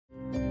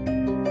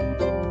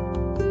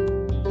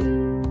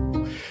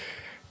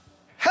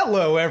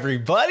Hello,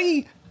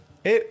 everybody.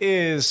 It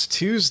is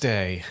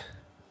Tuesday,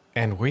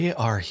 and we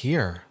are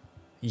here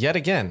yet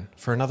again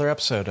for another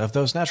episode of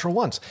Those Natural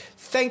Ones.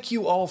 Thank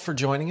you all for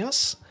joining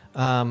us.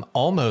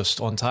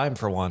 Almost on time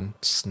for one.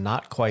 It's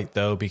not quite,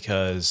 though,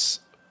 because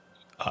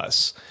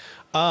us.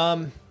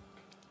 Couple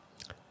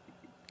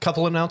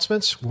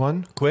announcements.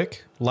 One,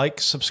 quick.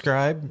 Like,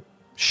 subscribe,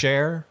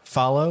 share,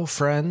 follow,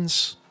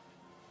 friends.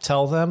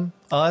 Tell them,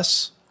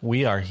 us,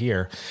 we are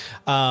here.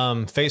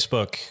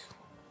 Facebook,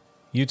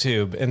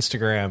 YouTube,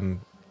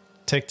 Instagram,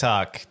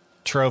 TikTok,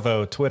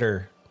 Trovo,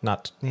 Twitter,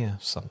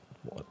 something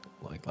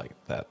like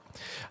that.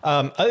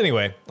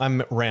 Anyway,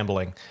 I'm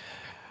rambling.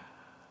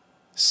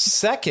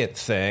 Second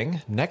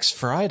thing, next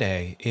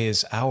Friday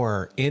is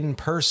our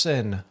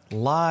in-person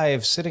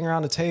live sitting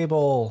around a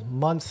table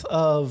month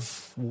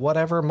of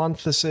whatever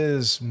month this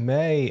is,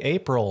 May.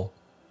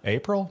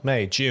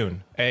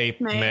 June.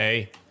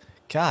 May.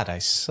 God, I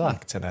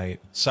suck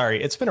tonight.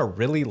 Sorry, it's been a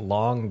really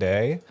long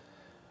day.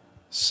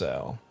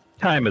 So...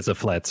 Time is a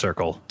flat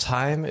circle.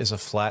 Time is a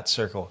flat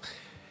circle.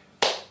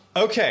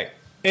 Okay.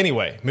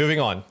 Anyway,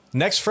 moving on.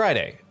 Next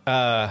Friday,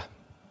 our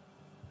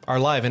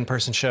live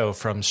in-person show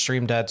from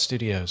Stream Dad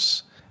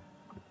Studios.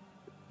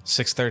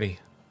 6:30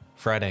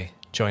 Friday.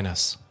 Join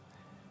us.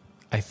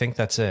 I think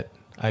that's it.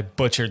 I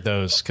butchered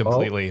those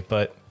completely,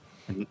 but...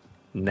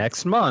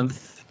 Next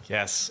month...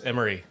 Yes,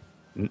 Emery.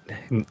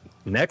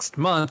 Next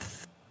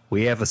month,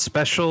 we have a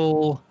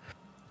special...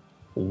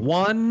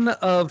 1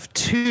 of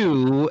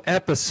 2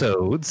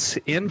 episodes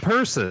in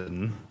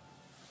person.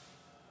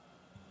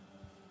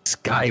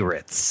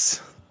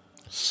 Skyrits.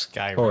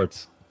 Or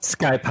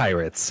Sky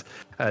Pirates.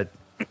 Get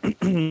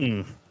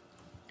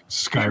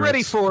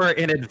ready for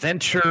an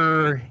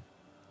adventure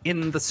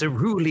in the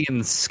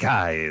cerulean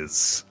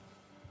skies.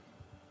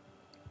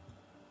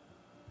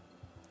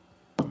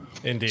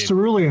 Indeed.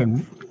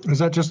 Cerulean. Is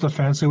that just a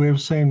fancy way of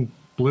saying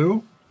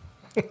blue?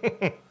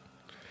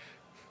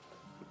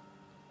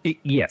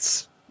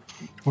 Yes.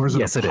 Or is it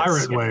Yes, a it is.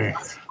 pirate way?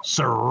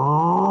 Cerulean.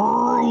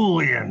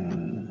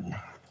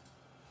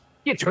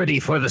 Get ready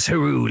for the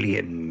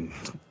cerulean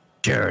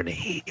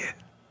journey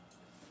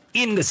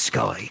in the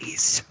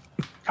skies.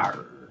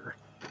 Arr.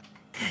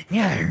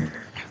 Yeah.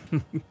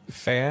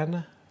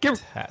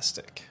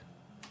 Fantastic.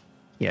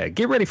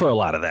 Get ready for a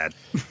lot of that.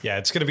 Yeah,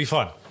 it's going to be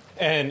fun.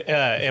 And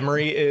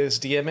Emery is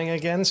DMing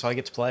again, so I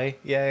get to play.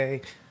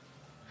 Yay.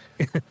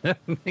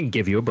 And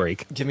give you a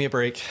break. Give me a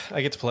break.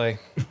 I get to play.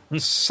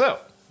 So,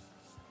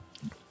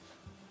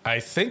 I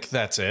think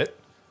that's it.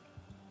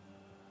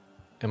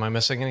 Am I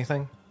missing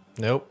anything?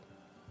 Nope.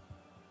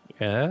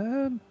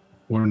 Yeah.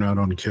 We're not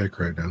on Kick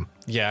right now.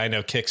 Yeah, I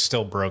know. Kick's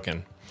still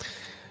broken.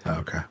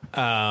 Okay.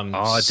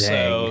 Dang.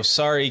 So,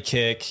 sorry,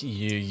 Kick.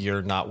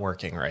 You're not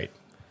working right.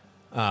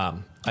 I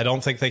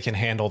don't think they can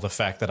handle the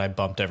fact that I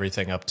bumped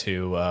everything up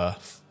to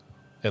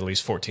at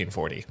least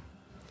 1440.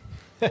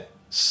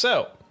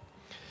 So...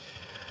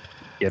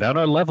 Get on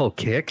our level,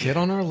 Kick. Get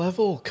on our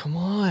level. Come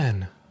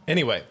on.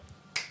 Anyway,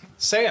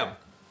 Sam,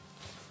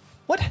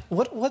 what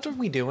are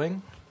we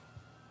doing?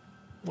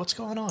 What's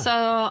going on?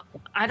 So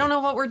I don't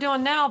know what we're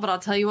doing now, but I'll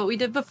tell you what we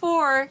did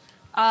before.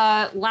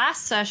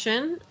 Last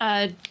session,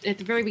 at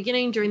the very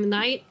beginning during the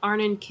night,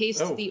 Arnon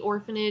cased the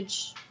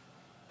orphanage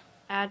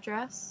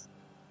address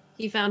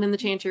he found in the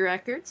Chantry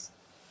records.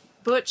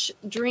 Butch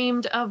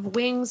dreamed of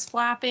wings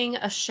flapping,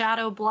 a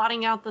shadow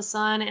blotting out the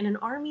sun, and an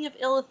army of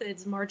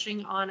illithids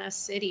marching on a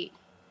city.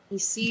 He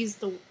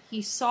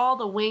saw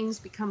the wings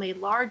become a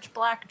large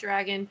black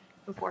dragon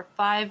before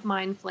 5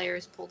 mind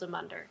flayers pulled him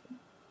under.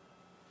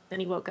 Then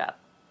he woke up.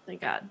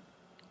 Thank God.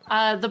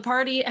 The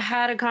party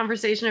had a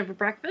conversation over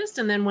breakfast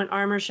and then went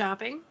armor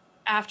shopping.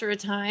 After a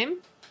time,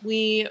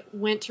 we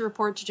went to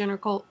report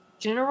to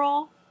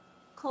General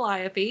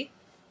Calliope.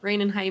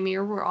 Rain and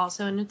Hymir were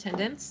also in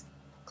attendance.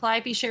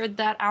 Calliope shared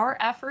that our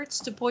efforts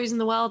to poison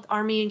the Weld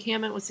army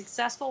encampment was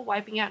successful,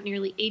 wiping out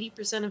nearly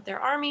 80% of their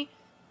army.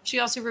 She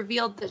also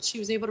revealed that she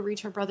was able to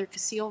reach her brother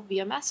Casil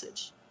via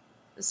message.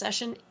 The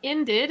session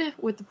ended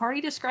with the party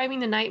describing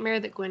the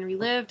nightmare that Gwen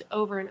relived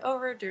over and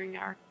over during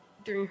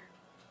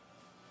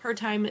her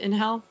time in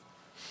hell.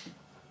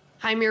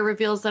 Hymir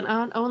reveals that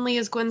not only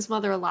is Gwen's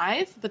mother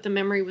alive, but the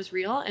memory was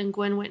real, and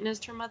Gwen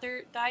witnessed her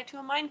mother die to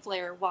a mind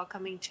flayer while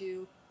coming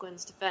to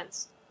Gwen's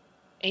defense.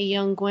 A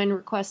young Gwen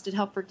requested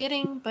help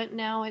forgetting, but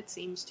now it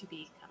seems to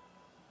be coming.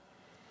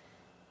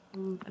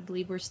 I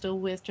believe we're still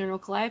with General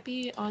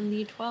Calliope on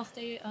the 12th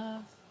day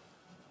of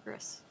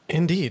Chris.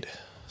 Indeed.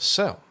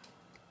 So,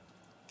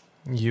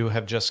 you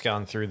have just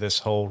gone through this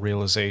whole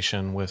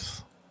realization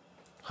with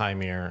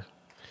Hymir,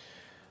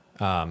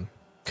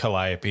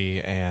 Calliope,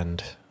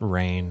 and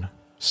Rain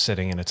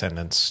sitting in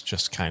attendance,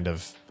 just kind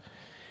of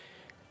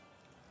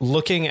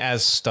looking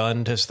as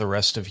stunned as the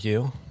rest of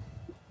you.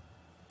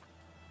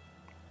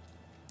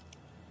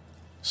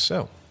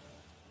 So,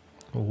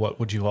 what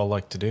would you all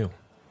like to do?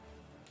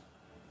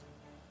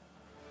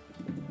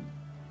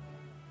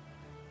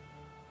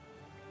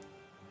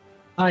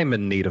 I'm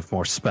in need of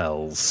more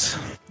spells.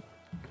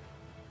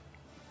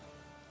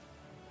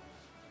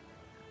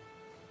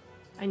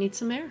 I need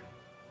some air.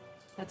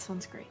 That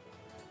sounds great.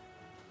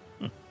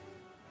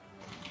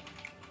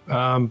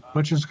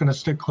 Butch is going to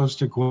stick close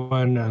to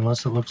Gwen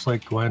unless it looks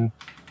like Gwen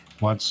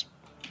wants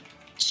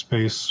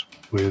space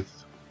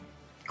with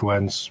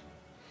Gwen's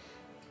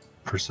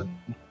person.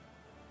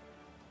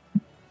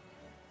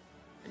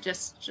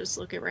 Just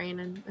look at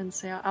Rain and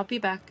say, I'll be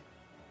back.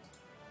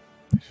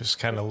 Just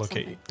kind of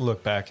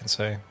look back and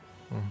say,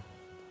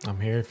 I'm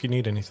here if you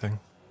need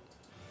anything.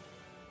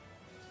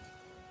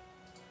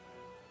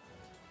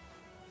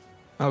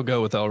 I'll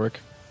go with Elric.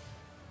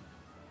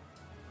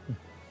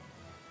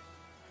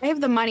 I have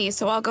the money,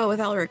 so I'll go with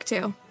Elric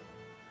too.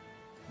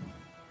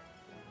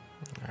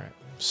 All right.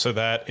 So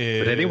that is...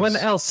 Would anyone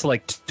else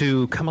like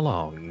to come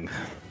along?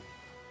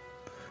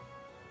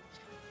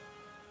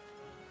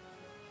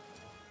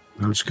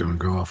 I'm just going to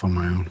go off on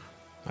my own.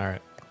 All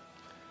right.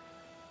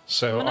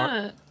 So I'm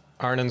gonna-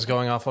 Arnon's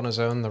going off on his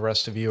own. The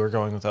rest of you are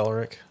going with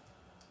Elric.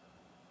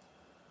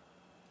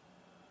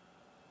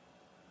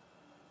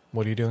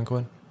 What are you doing,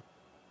 Gwen?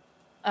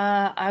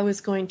 I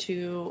was going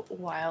to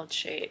wild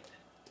shape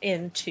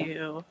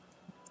into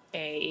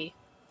a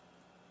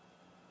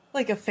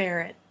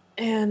ferret.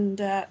 And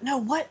no,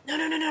 what?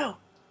 No.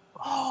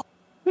 Oh,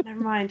 never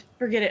mind.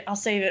 Forget it. I'll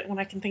save it when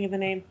I can think of the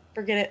name.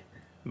 Forget it.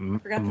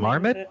 Forgot the name of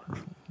Marmot? it.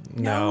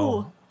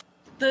 No.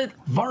 The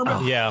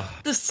Varmint. Yeah.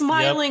 the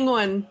smiling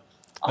one.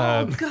 Oh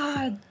Um,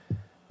 God.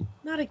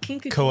 Not a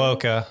kinkajou.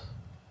 Kooka.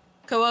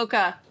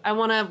 Kooka. I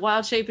want to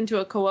wild shape into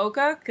a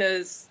Kooka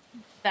because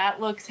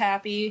that looks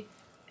happy,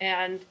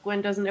 and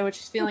Gwen doesn't know what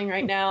she's feeling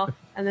right now,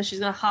 and then she's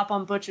gonna hop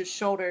on Butch's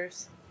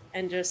shoulders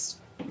and just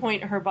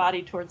point her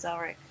body towards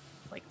Elric.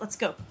 Like, let's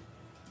go.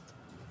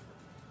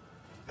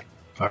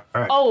 All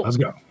right, Oh. let's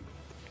go.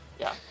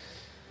 Yeah.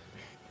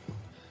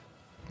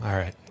 All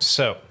right.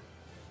 So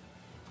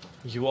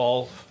you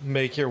all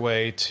make your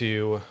way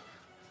to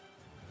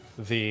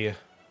the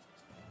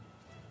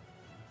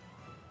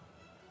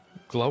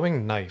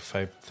glowing knife,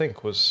 I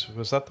think. Was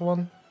that the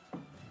one?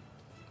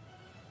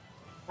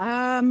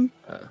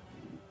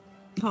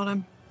 Hold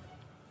on.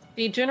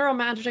 The general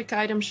magic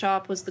item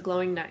shop was the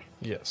glowing knife.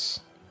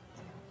 Yes.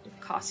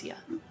 Cassia.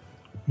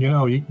 You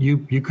know,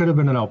 you could have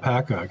been an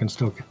alpaca. I can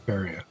still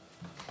carry it.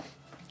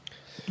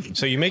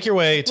 So you make your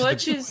way to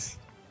Butch is...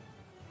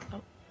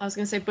 Oh, I was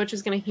gonna say Butch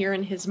is gonna hear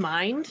in his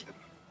mind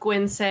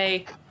Gwen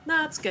say,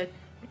 "Nah, it's good."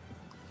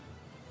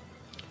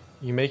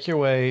 You make your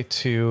way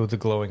to the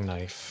glowing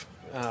knife.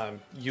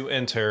 You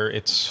enter.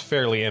 It's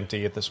fairly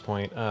empty at this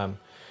point.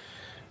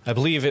 I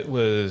believe it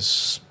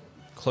was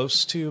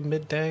close to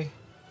midday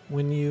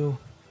when you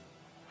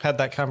had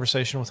that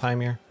conversation with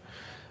Hymir.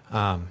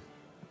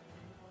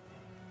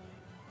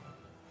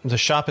 The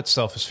shop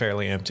itself is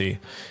fairly empty.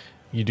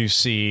 You do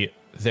see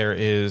there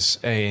is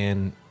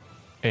a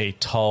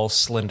tall,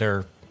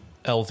 slender,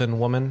 elven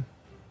woman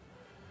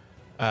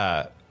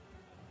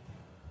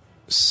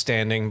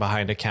standing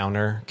behind a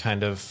counter,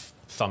 kind of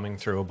thumbing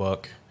through a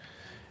book.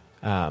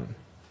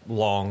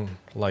 Long,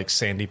 like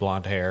sandy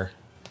blonde hair.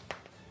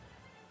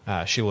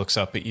 She looks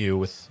up at you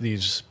with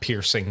these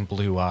piercing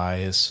blue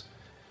eyes,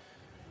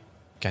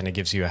 kind of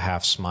gives you a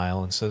half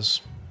smile and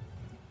says,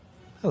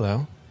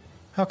 "Hello,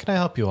 how can I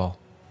help you all?"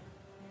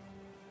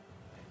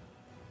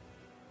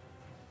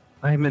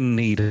 I'm in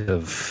need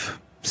of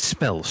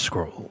spell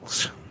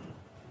scrolls.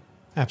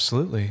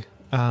 Absolutely.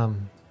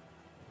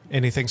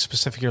 Anything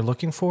specific you're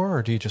looking for,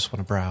 or do you just want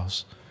to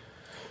browse?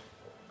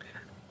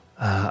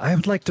 I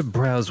would like to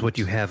browse what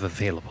you have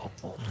available.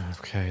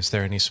 Okay, is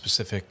there any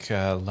specific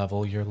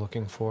level you're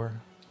looking for?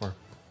 Or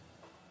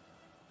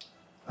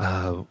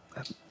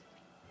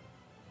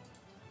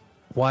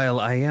While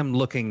I am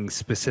looking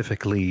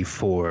specifically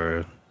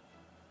for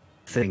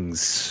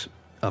things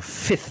of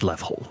 5th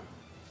level,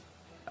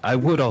 I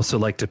would also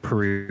like to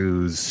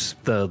peruse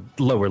the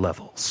lower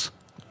levels.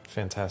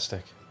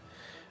 fantastic.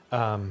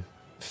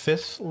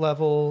 5th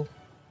level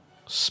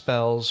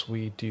spells,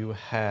 we do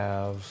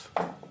have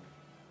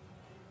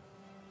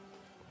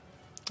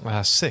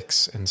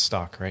 6 in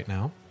stock right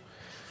now.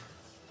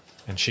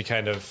 And she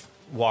kind of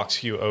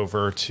walks you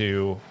over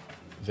to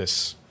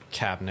this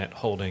cabinet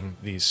holding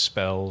these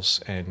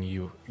spells, and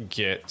you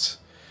get...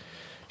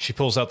 She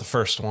pulls out the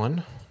first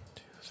one.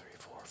 2, 3,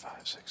 4,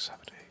 5, 6, 7,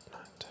 8,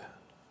 9, 10.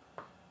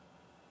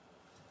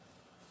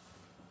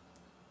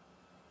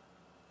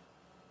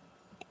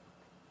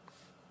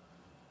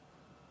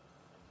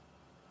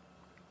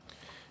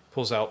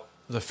 Pulls out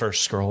the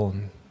first scroll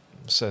and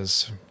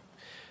says,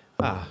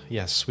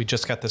 yes, we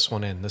just got this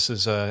one in. This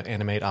is a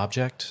animate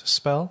object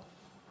spell.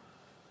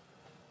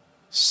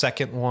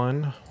 Second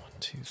one, 1,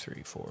 2,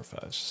 3, 4,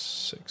 5,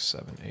 6,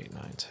 7, 8,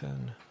 9,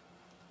 10.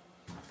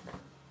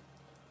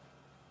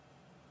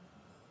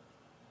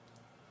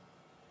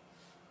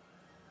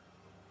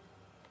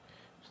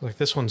 Like,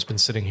 this one's been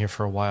sitting here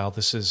for a while.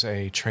 This is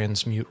a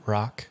transmute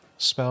rock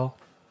spell.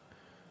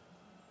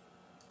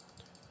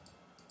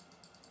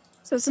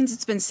 So since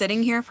it's been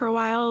sitting here for a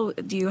while,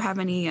 do you have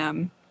any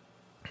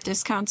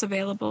discounts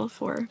available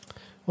for?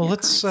 Well, your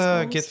let's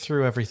current spells? get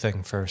through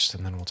everything first,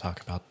 and then we'll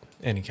talk about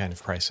any kind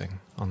of pricing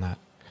on that.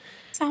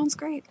 sounds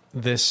great.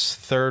 This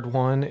third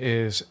one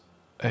is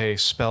a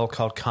spell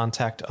called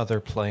Contact Other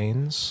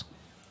Planes.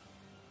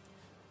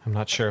 I'm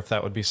not sure if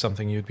that would be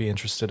something you'd be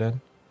interested in.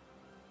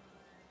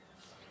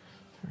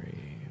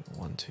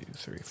 1, 2,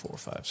 3, 4,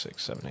 5,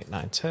 6, 7, 8,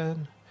 9,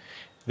 10.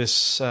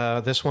 This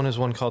one is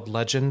one called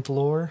Legend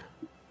Lore.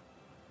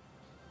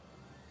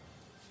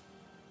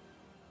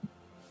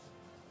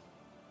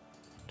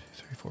 2,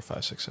 3, 4,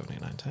 5, 6, 7,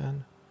 8, 9,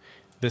 10.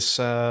 This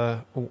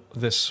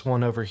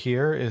one over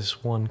here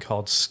is one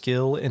called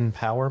Skill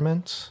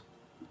Empowerment.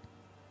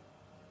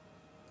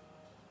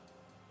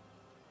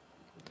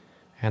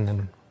 And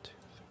then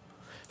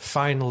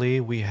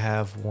finally we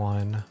have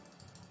one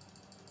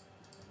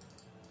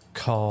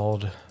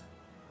called...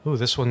 Ooh,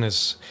 this one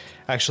is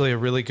actually a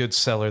really good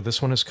seller.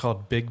 This one is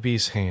called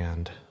Bigby's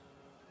Hand.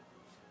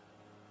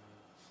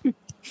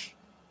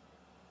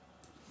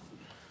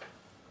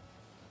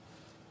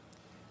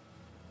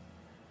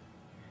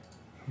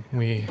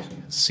 We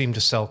seem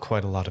to sell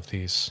quite a lot of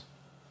these.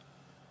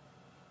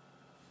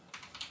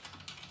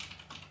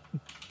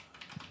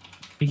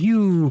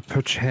 You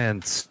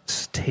perchance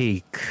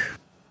take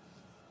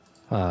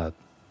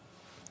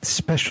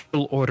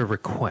special order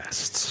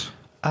requests?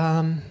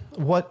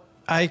 What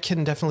I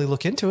can definitely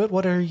look into it.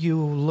 What are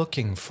you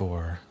looking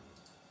for?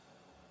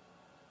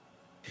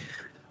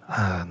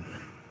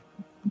 I'm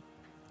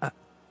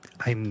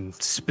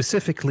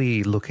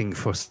specifically looking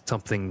for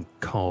something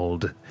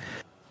called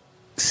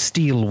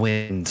Steel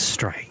Wind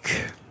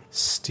Strike.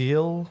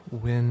 Steel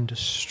Wind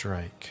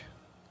Strike.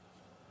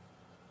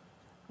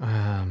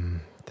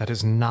 That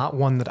is not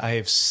one that I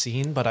have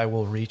seen, but I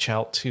will reach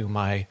out to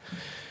my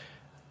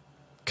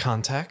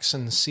contacts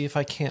and see if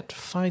I can't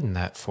find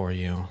that for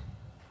you.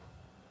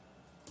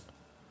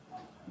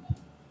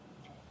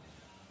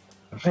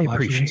 I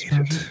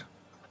appreciate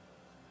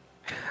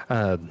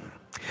it.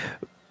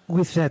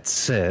 With that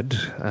said,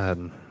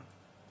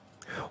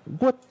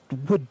 what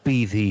would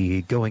be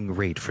the going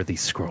rate for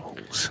these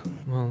scrolls?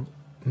 Well,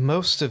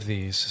 most of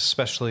these,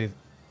 especially,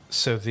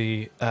 so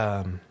the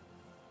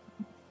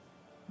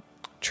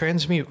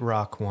Transmute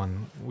Rock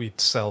one, we'd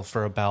sell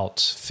for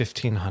about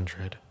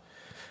 1,500.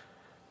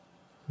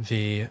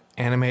 The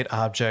Animate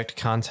Object,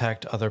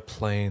 Contact Other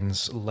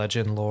Planes,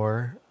 Legend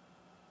Lore,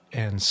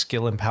 and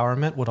Skill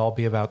Empowerment would all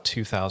be about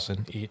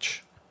 2,000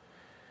 each.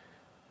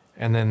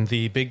 And then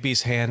the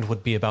Bigby's Hand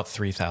would be about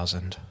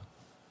 3,000.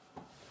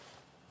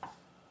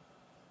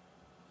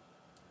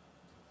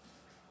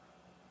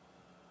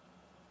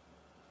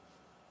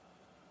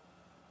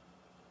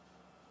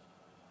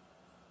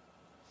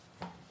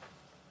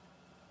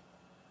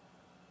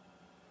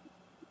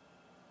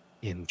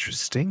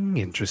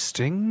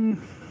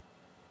 Interesting.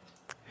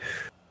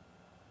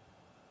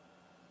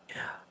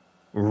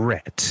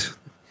 Rhett.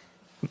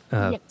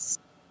 Yes.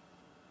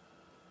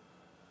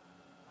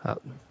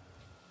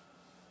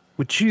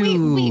 Would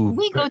you...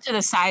 We go to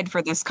the side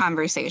for this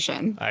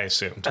conversation. I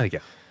assumed. Yeah.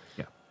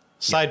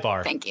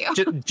 Sidebar. Thank you.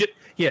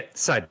 Yeah,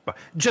 sidebar.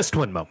 Just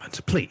one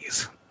moment,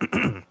 please.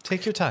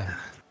 Take your time.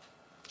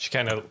 She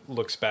kind of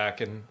looks back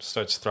and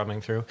starts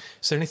thrumming through.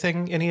 Is there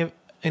anything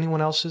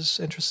anyone else is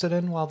interested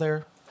in while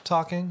they're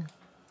talking?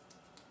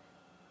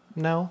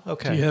 No?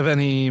 Okay. Do you have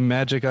any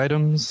magic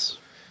items?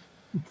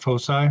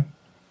 Foci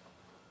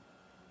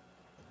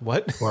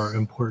What? are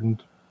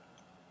important.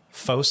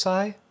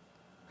 Foci?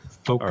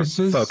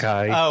 Focuses. Foci.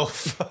 Oh.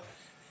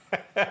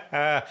 Do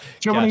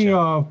you have any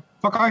foci?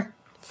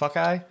 Fuck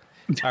eye?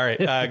 All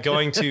right.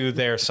 Going to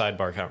their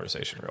sidebar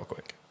conversation real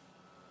quick.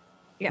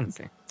 Yes.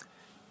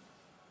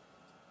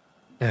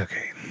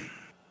 Okay.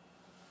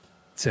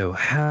 So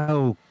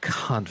how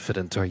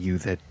confident are you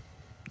that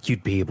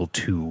you'd be able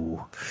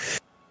to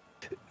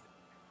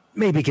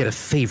maybe get a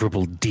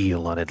favorable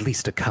deal on at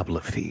least a couple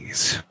of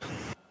these?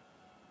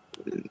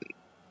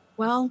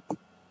 Well,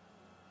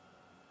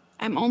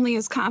 I'm only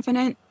as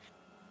confident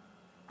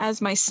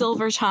as my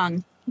silver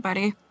tongue,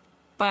 buddy.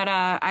 But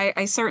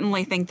I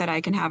certainly think that I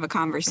can have a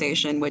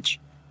conversation which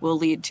will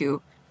lead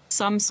to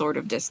some sort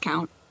of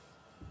discount.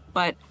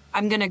 But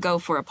I'm going to go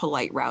for a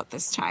polite route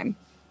this time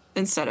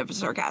instead of a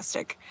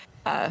sarcastic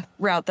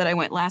route that I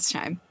went last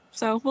time.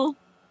 So we'll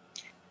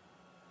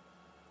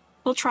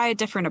try a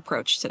different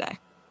approach today.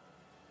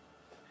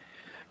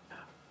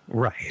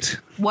 Right.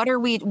 What are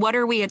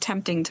we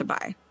attempting to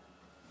buy?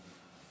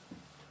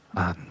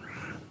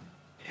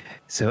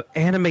 So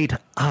animate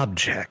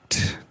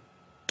object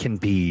can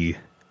be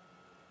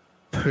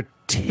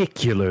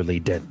particularly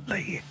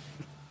deadly.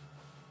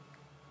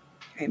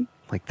 Okay.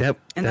 Like that.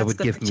 And that that's would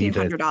the give me the.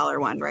 $1,500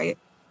 one, right?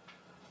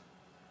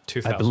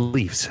 2,000. I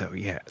believe so.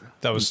 Yeah.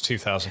 That was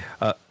 2,000.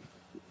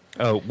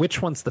 Oh,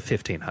 which one's the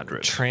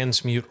 1,500?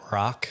 Transmute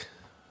Rock?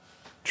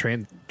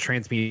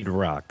 Transmute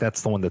Rock.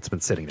 That's the one that's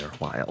been sitting there a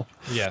while.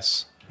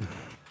 Yes.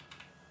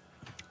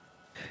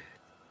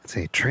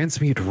 Say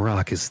Transmute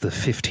Rock is the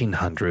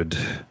 1,500.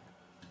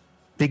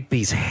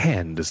 Bigby's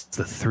Hand is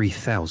the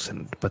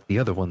 3,000, but the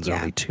other one's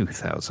only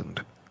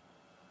 2,000.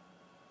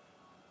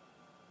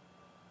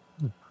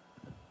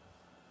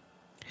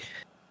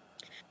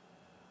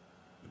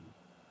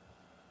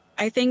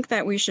 I think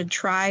that we should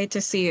try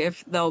to see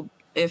if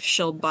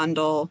she'll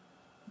bundle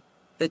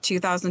the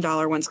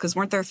 $2,000 ones, because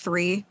weren't there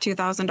 3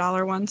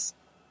 $2,000 ones?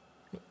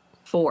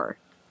 4.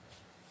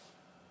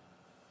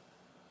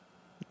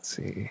 Let's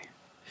see.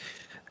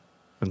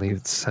 I believe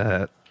it's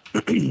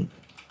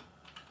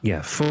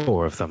yeah,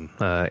 4 of them.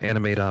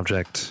 Animate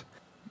object,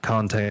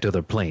 contact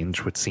other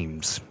planes, which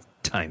seems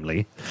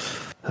timely.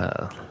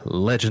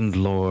 Legend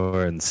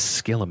lore and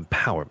skill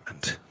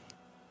empowerment.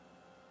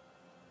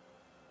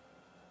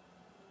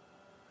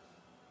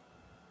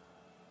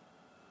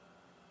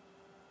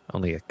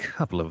 Only a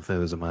couple of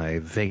those am I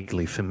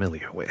vaguely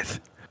familiar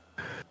with.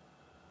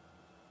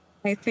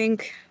 I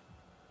think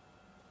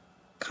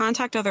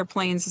contact other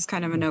planes is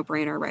kind of a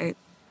no-brainer, right?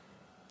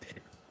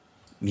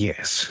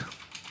 Yes.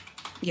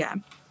 Yeah.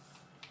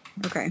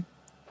 Okay.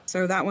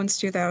 So that one's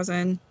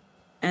 2,000.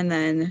 And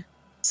then,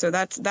 so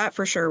that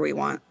for sure we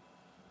want.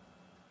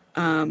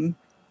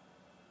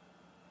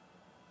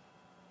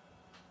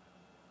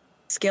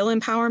 Skill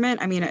empowerment.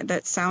 I mean,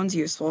 that sounds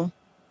useful.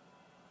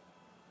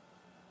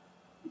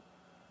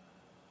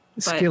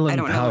 Skill I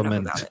don't know enough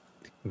empowerment.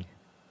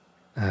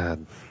 about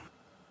it.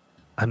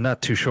 I'm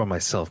not too sure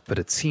myself, but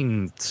it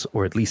seems,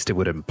 or at least it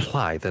would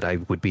imply, that I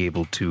would be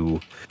able to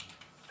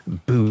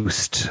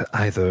boost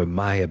either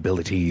my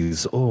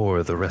abilities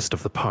or the rest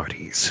of the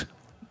party's.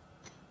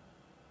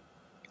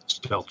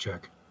 Stealth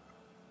check.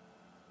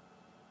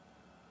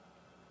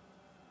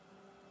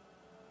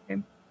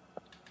 Okay.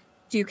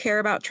 Do you care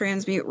about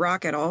transmute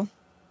rock at all?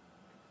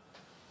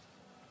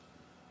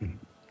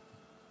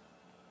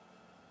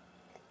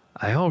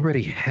 I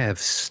already have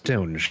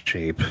stone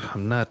shape.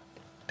 I'm not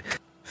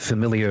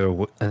familiar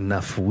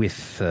enough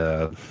with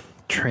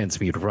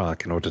transmute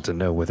rock in order to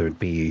know whether it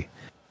be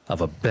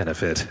of a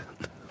benefit.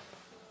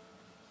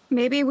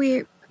 Maybe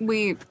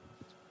we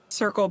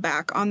circle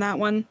back on that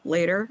one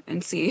later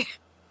and see,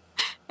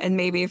 and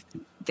maybe if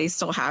they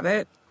still have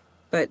it.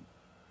 But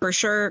for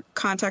sure,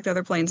 contact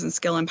other planes and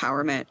skill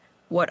empowerment.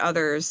 What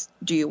others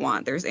do you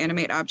want? There's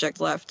animate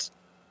object left,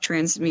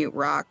 transmute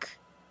rock,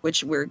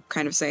 which we're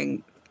kind of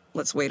saying,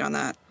 let's wait on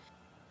that.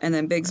 And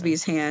then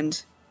Bigsby's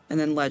hand, and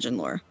then legend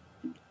lore.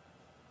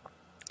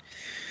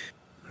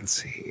 Let's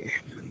see.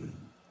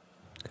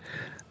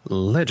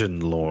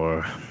 Legend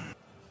lore.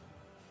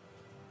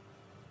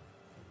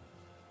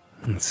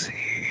 Let's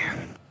see.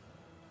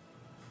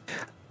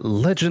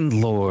 Legend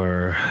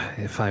lore,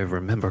 if I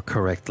remember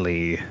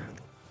correctly,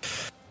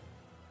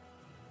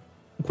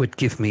 would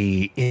give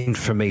me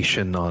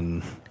information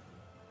on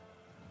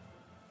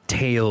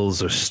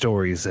tales or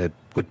stories that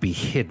would be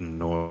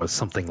hidden or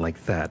something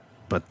like that.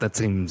 But that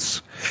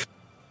seems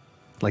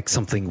like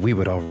something we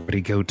would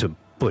already go to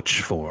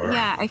Butch for.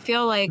 Yeah, I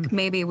feel like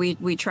maybe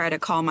we try to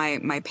call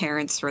my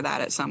parents for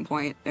that at some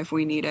point if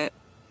we need it.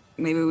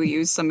 Maybe we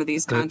use some of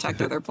these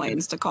contact other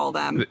planes to call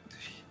them.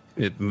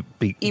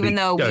 Even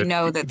though we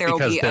know that there will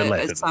be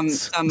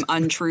some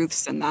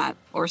untruths in that,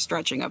 or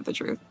stretching of the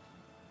truth.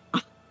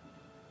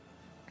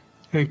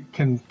 Hey,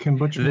 can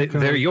Butch?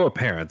 They're your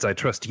parents. I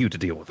trust you to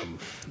deal with them.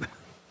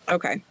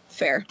 Okay,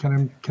 fair.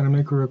 Can I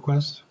make a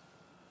request?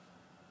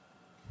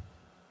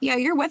 Yeah,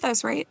 you're with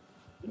us, right?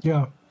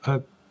 Yeah.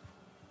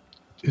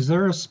 Is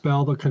there a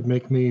spell that could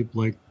make me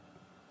like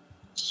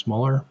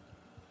smaller?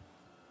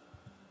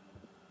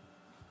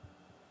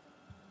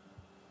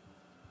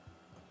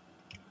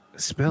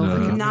 Spell that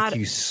can Not- make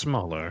you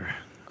smaller.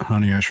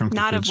 Honey, I Shrunk the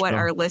Not of Kids what spell.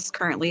 our list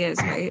currently is,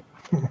 right?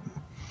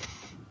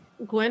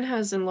 Gwen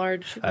has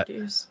enlarged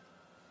reduce.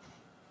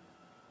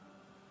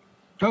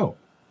 Oh,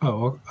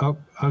 all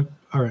right.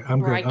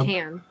 I'm Or good. I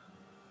can.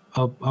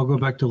 I'll go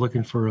back to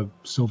looking for a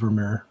silver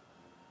mirror.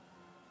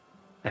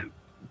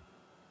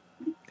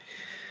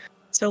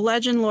 So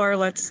legend lore,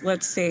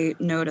 let's say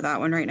no to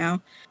that one right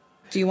now.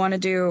 Do you want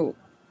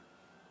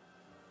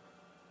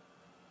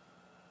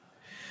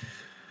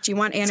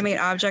animate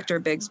object or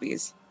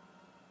Bigsby's?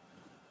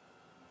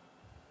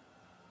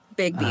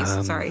 Big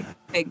B's, sorry.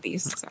 Big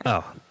B's,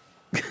 sorry.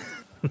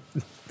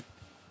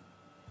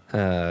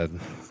 Oh.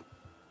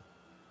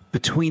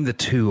 Between the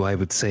two, I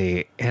would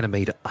say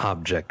animate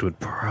object would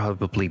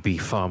probably be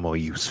far more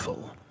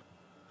useful.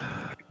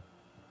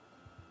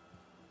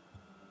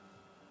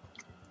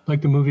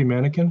 Like the movie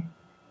Mannequin?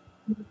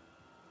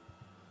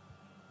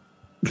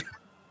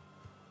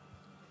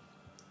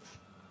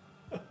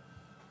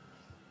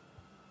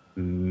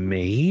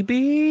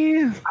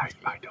 Maybe?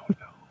 I don't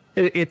know.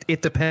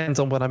 It depends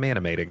on what I'm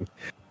animating.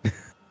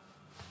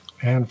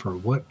 And for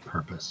what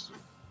purpose?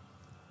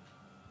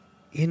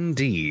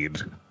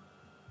 Indeed.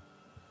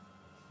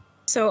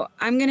 So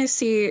I'm going to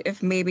see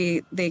if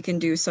maybe they can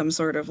do some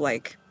sort of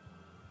like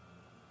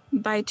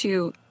buy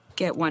 2,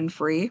 get 1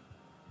 free.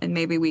 And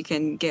maybe we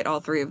can get all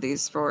 3 of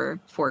these for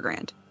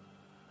 $4,000.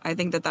 I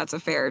think that's a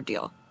fair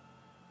deal.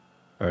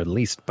 Or at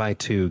least buy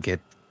 2, get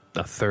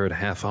a third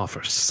half off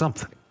or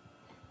something.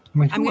 I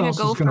mean, I'm who going else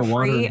to go is gonna for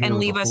wander free in here and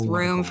with leave a us whole lot of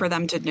room gold? for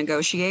them to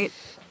negotiate.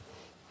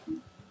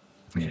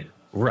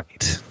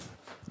 Right.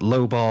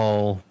 Low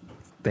ball,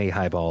 they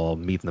highball,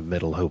 meet in the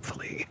middle,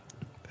 hopefully.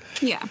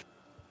 Yeah.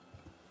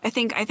 I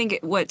think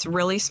what's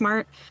really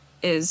smart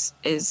is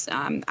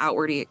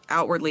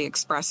outwardly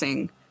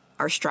expressing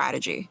our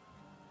strategy,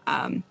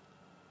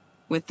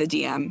 with the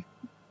DM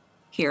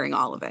hearing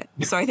all of it.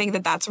 So I think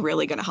that that's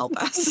really going to help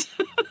us.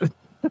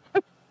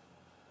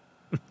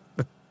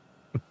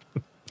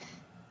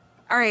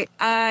 All right.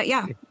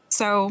 Yeah.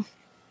 So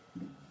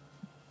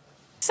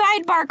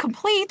sidebar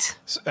complete.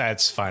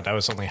 That's fine. I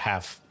was only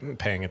half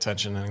paying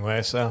attention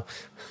anyway, so.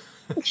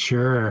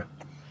 Sure.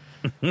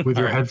 With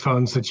your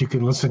headphones that you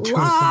can listen to us in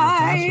the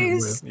bathroom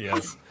with.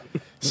 Yes.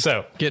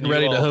 So, Getting you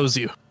ready to all- hose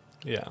you.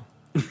 Yeah.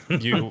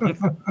 You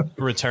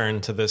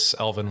return to this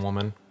elven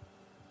woman.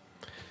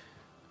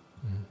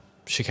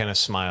 She kind of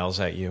smiles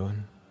at you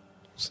and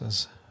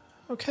says,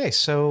 "Okay,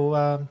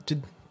 so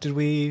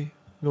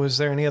was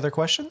there any other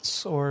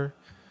questions or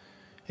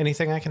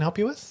anything I can help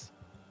you with?"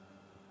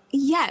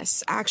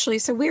 Yes, actually.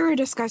 So we were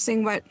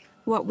discussing what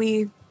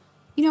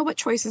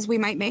choices we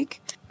might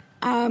make.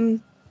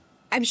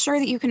 I'm sure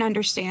that you can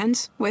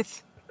understand,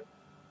 with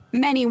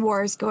many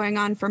wars going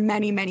on for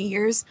many, many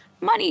years,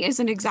 money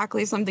isn't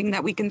exactly something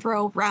that we can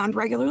throw around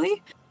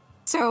regularly.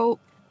 So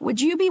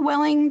would you be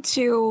willing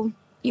to,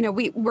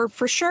 we're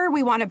for sure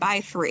we want to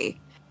buy 3.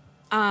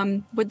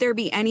 Would there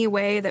be any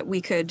way that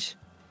we could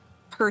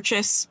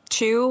purchase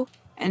 2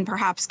 and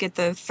perhaps get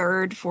the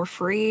 3rd for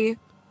free,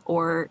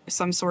 or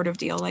some sort of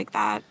deal like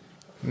that?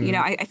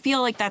 I feel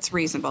like that's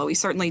reasonable. We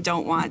certainly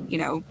don't want,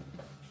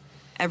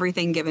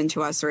 everything given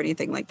to us or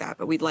anything like that,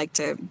 but we'd like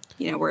to,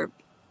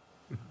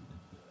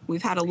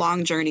 we've had a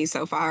long journey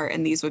so far,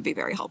 and these would be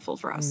very helpful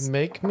for us.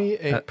 Make me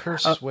a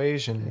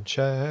persuasion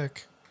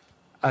check.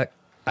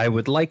 I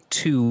would like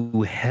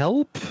to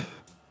help.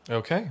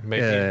 Okay.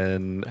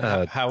 And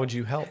how would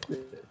you help?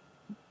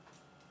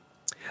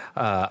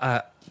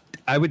 I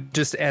would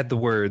just add the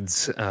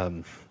words.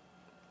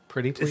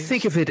 Pretty please.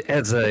 Think of it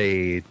as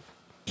a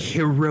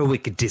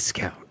heroic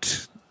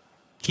discount.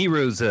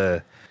 Heroes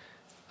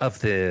of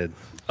the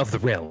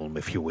realm,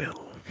 if you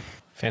will.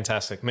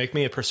 Fantastic. Make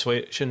me a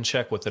persuasion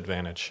check with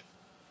advantage.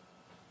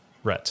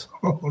 Rhett.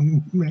 Oh,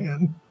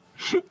 man.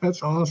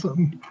 That's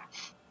awesome.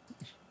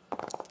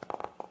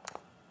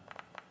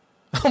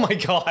 Oh my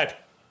god.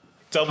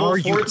 Double Are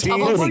you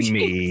 14. kidding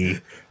me?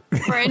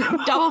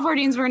 Double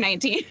 14s for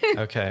 19.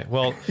 Okay.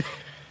 Well,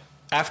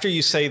 after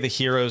you say the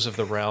heroes of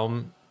the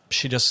realm,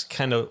 she just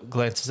kind of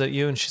glances at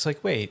you and she's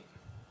like, "Wait.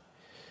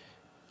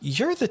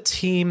 You're the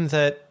team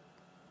that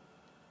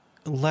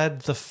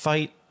led the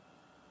fight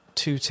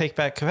to take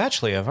back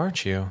Kvachliev,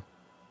 aren't you?"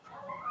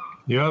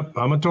 Yep,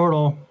 I'm a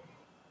turtle.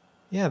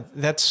 Yeah,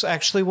 that's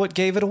actually what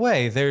gave it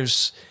away.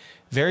 There's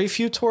very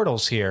few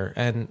turtles here,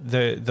 and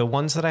the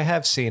ones that I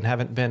have seen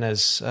haven't been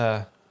as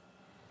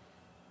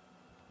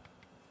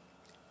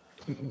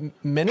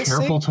menacing.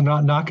 Careful to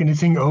not knock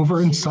anything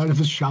over inside of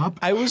the shop.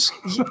 I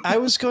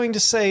was going to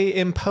say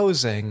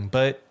imposing,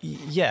 but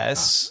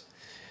yes.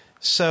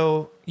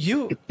 So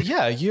you're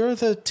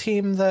the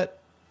team that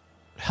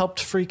helped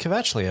free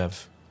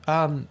Kvachliev.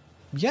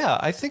 Yeah,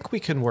 I think we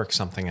can work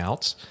something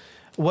out.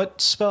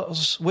 Which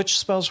spells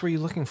were you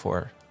looking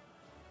for?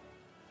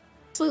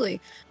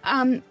 Absolutely.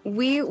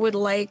 We would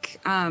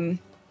like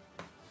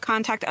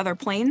contact other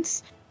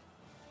planes.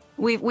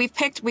 We've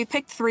picked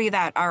 3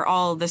 that are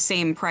all the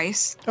same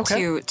price.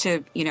 Okay.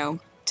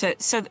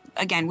 So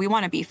again, we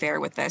want to be fair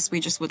with this. We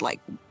just would like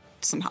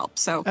some help.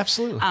 So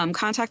Absolutely.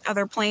 Contact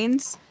other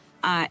planes,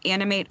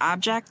 animate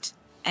object,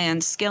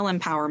 and skill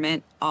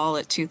empowerment, all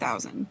at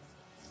 2,000.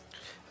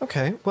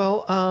 Okay.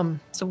 Well,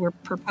 So we're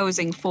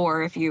proposing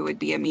 4 if you would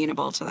be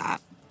amenable to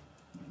that.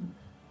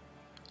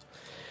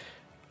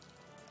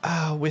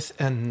 with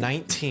a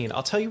 19,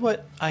 I'll tell you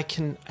what I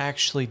can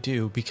actually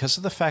do because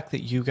of the fact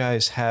that you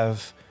guys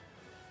have.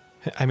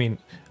 I mean,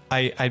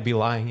 I'd be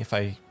lying if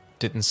I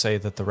didn't say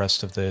that the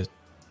rest of the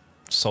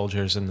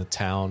soldiers in the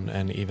town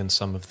and even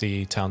some of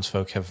the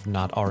townsfolk have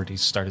not already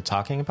started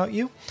talking about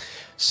you.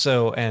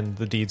 So, and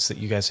the deeds that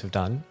you guys have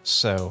done.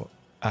 So,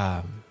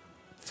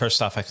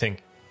 first off, I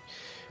think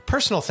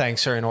personal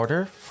thanks are in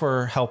order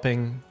for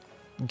helping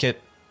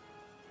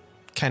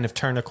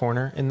turn a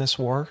corner in this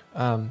war.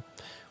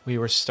 We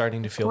were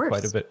starting to feel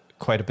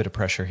quite a bit of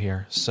pressure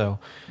here. So,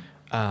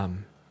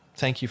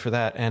 thank you for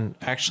that. And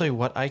actually,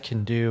 what I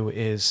can do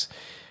is,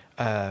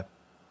 I'll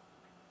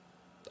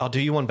do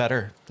you one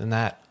better than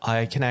that.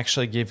 I can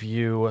actually give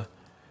you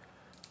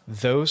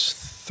those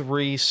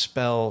 3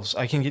 spells.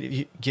 I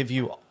can give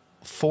you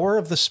 4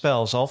 of the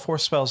spells, all 4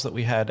 spells that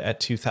we had at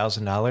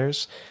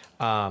 $2,000,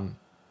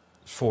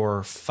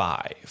 for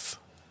 5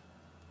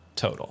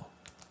 total.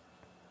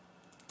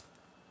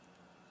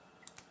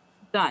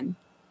 Done.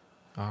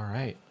 All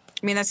right.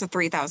 I mean, that's a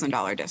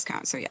 $3,000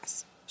 discount. So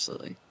yes,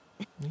 absolutely.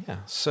 Yeah.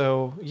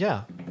 So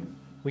yeah,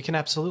 we can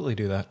absolutely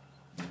do that.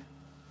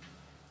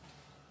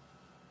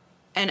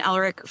 And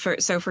Elric,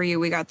 for you,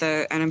 we got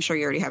and I'm sure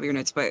you already have your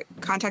notes, but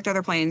contact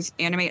other planes,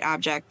 animate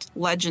object,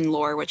 legend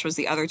lore, which was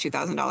the other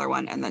 $2,000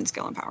 one, and then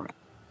skill empowerment.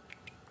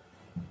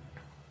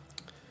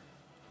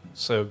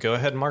 So go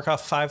ahead and mark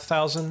off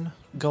 5,000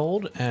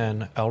 gold,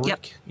 and Elric,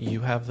 Yep.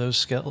 you have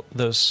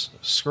those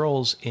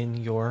scrolls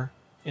in your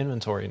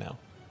inventory now.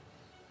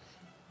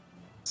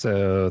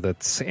 So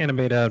that's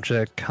animate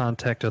object,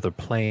 contact other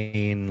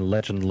plane,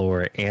 legend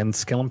lore, and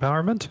skill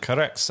empowerment.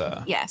 Correct,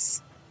 sir.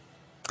 Yes.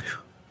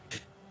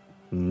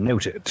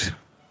 Noted.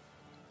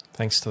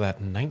 Thanks to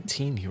that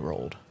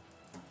 19-year-old.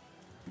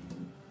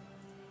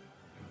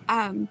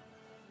 Yeah,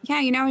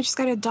 I just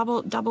gotta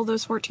double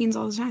those 14s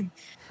all the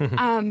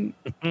time.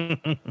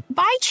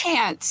 By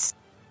chance,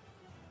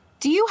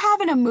 do you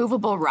have an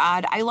immovable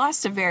rod? I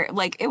lost a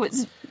it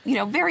was,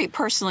 very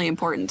personally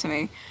important to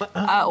me.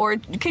 Or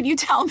could you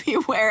tell me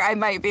where I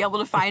might be able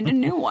to find a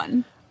new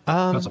one?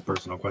 That's a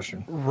personal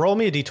question. Roll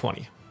me a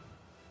d20.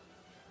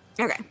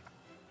 Okay.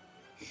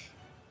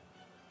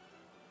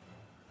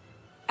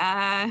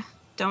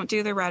 Don't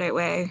do the Reddit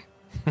way.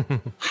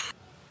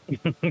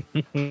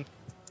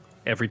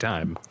 Every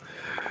time.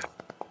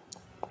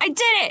 I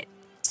did it!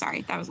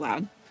 Sorry, that was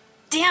loud.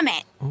 Damn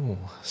it! Ooh,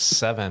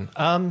 7.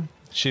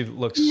 She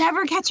looks...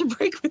 Never catch a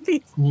break with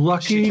these.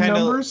 Lucky kinda-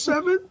 number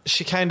 7?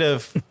 She kind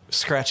of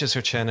scratches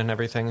her chin and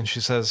everything, and she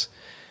says,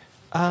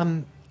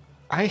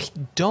 I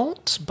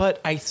don't,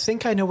 but I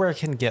think I know where I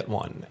can get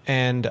one.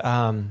 And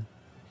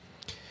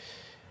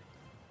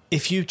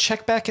if you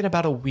check back in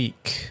about a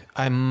week,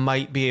 I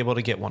might be able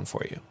to get one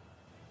for you.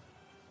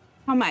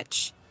 How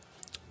much?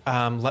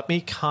 Let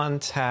me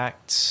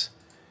contact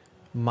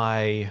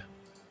my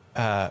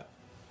that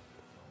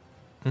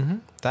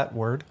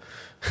word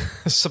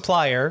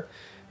supplier,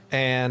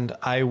 and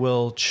I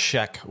will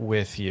check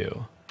with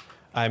you.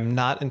 I'm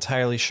not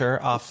entirely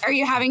sure off. Are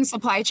you having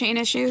supply chain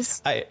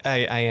issues? I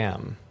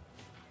am.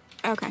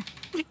 Okay.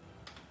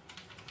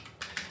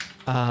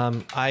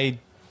 I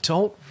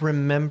don't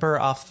remember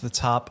off the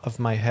top of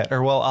my head,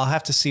 or well, I'll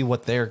have to see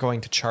what they're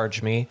going to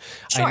charge me.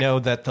 Sure. I know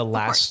that the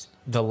course.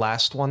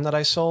 last one that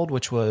I sold,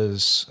 which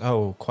was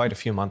quite a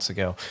few months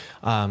ago,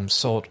 I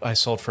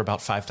sold for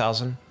about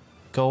 5,000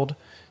 gold.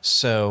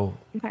 So,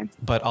 Okay.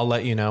 but I'll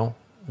let you know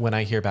when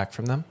I hear back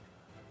from them.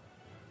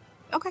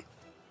 Okay.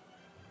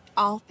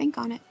 I'll think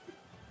on it.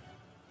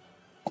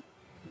 All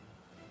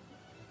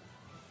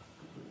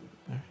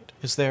right.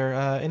 Is there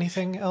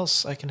anything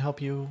else I can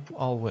help you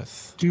all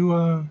with? Do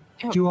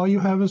all you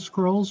have is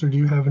scrolls, or do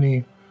you have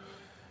any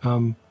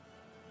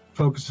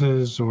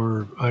focuses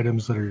or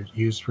items that are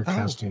used for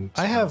casting?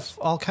 I have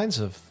all kinds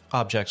of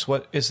objects.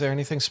 What is there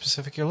anything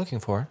specific you're looking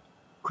for?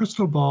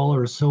 Crystal ball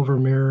or a silver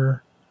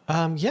mirror.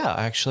 Yeah,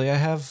 actually, I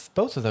have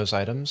both of those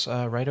items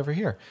right over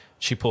here.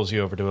 She pulls you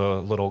over to a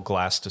little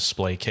glass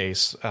display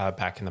case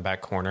back in the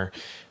back corner,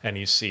 and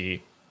you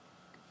see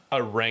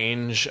a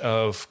range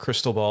of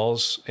crystal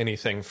balls,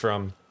 anything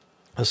from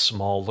a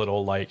small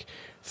little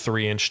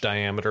 3-inch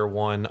diameter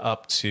one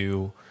up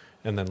to,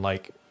 and then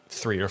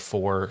 3 or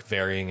 4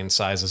 varying in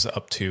sizes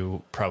up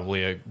to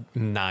probably a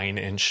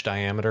 9-inch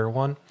diameter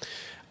one.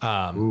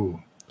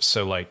 Ooh.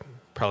 So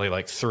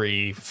probably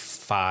 3,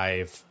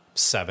 5,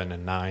 7,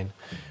 and 9.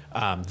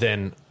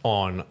 Then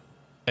on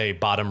a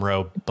bottom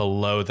row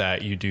below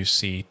that, you do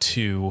see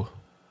 2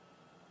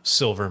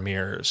 silver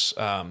mirrors.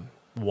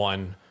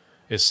 One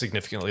is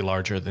significantly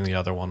larger than the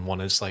other one. One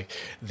is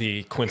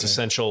the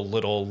quintessential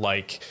little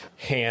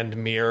hand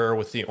mirror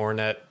with the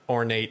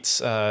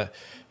ornate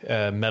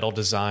metal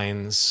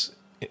designs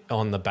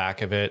on the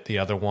back of it. The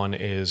other one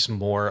is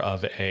more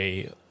of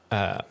a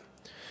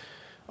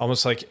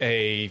almost like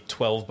a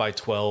 12 by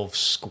 12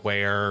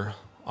 square,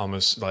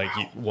 almost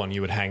one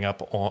you would hang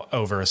up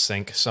over a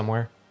sink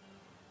somewhere.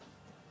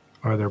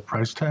 Are there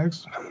price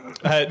tags?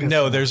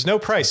 No, there's no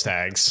price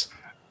tags.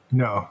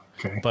 No.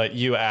 Okay. But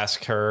you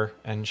ask her,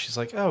 and she's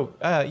like, "Oh,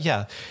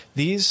 yeah,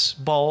 these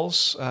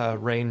balls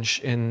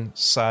range in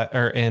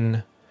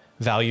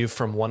value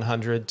from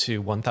 100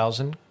 to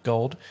 1,000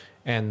 gold,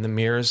 and the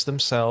mirrors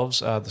themselves,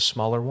 the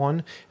smaller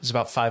one is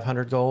about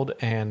 500 gold,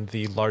 and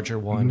the larger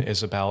one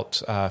is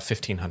about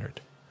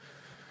 1,500."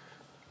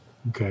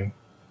 Okay.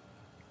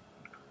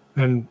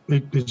 And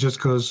it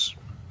just goes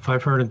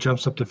 500 and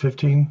jumps up to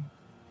 15?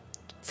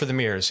 For the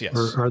mirrors, yes.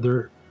 Or are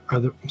there?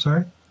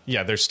 Sorry.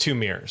 Yeah, there's 2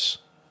 mirrors.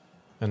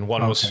 And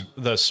one was,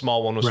 the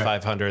small one was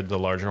 500, the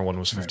larger one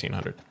was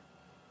 1,500.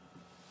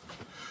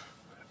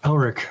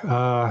 Elric,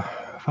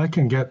 if I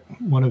can get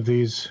one of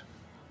these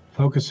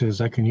focuses,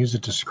 I can use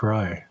it to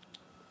scry.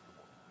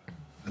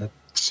 That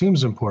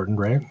seems important,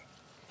 right?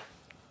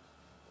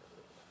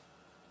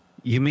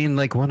 You mean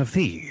like one of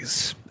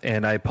these?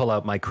 And I pull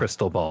out my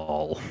crystal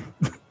ball.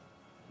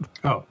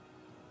 Oh.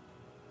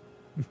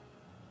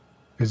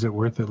 Is it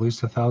worth at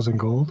least 1,000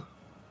 gold?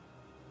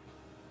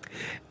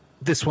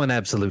 This one,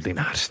 absolutely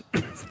not.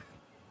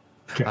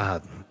 Okay.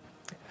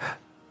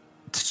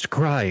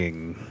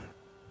 Scrying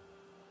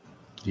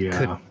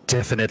could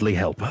definitely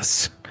help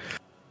us.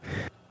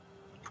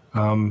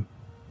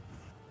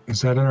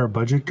 Is that in our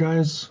budget,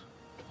 guys?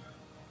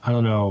 I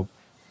don't know.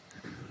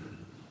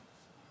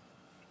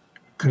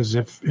 Because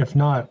if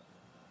not,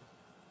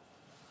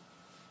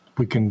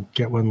 we can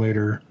get one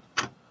later.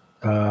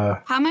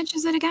 How much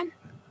is it again?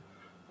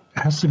 It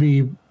has to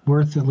be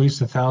worth at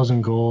least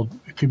 1,000 gold.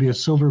 It could be a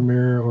silver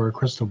mirror or a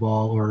crystal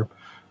ball or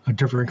a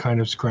different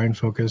kind of scrying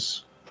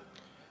focus.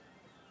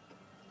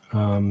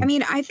 I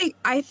mean, I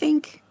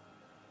think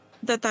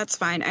that's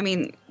fine. I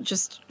mean,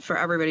 just for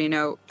everybody to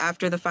know,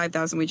 after the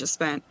 5,000 we just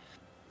spent,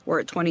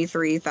 we're at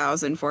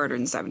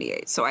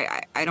 23,478. So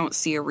I don't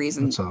see a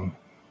reason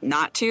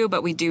not to,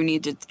 but we do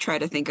need to try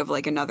to think of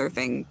like another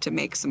thing to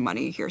make some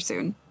money here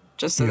soon,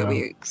 just so that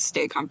we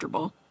stay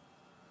comfortable.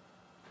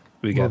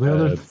 We got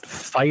to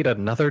fight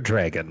another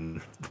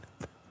dragon.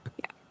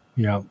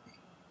 Yeah.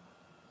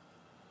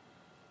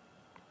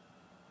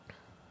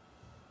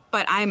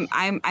 But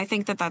I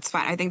think that's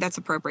fine. I think that's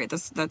appropriate.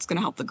 That's going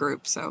to help the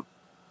group. So.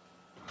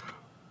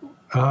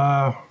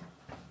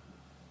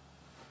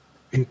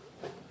 It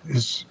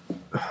is.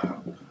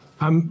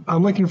 I'm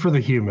looking for the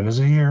human. Is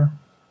it here?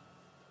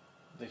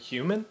 The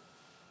human?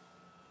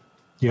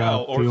 Yeah.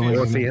 Oh,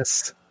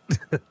 Orpheus.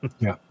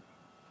 Yeah.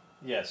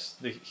 Yes,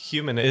 the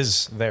human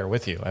is there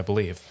with you, I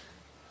believe.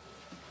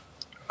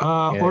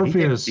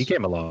 Orpheus. He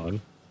came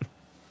along.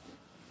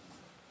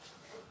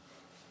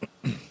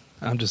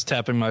 I'm just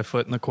tapping my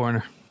foot in the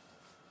corner.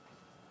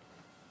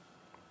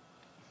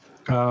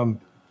 Come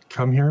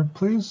here,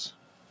 please.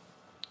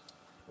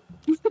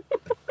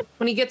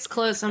 When he gets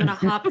close, I'm gonna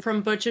hop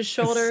from Butch's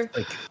shoulder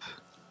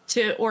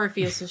to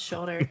Orpheus's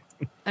shoulder.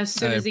 As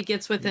soon as he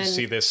gets within, you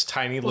see this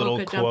tiny little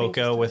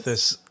Cuoco with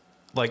this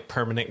like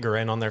permanent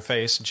grin on their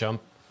face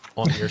jump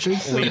on your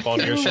leap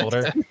on your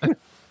shoulder.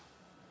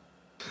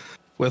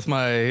 With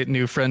my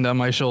new friend on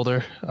my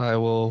shoulder, I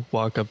will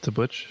walk up to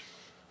Butch.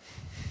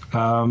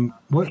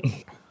 What?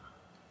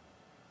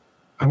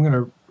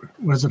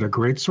 Was it a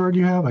great sword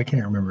you have? I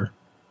can't remember.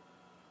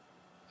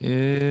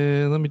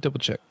 Yeah, let me double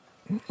check.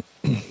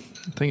 I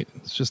think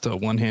it's just a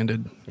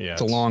one-handed. Yeah,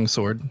 it's a long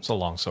sword. It's a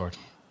long sword.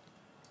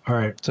 All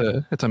right.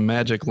 It's a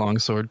magic long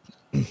sword.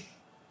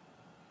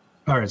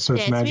 All right, so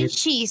it's magic. That's what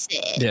she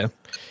said. Yeah.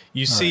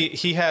 You see,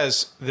 he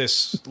has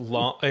this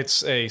long.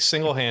 It's a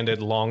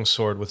single-handed long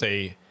sword with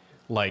a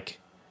like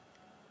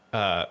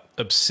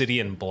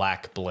obsidian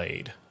black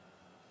blade.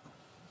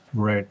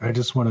 Right. I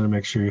just wanted to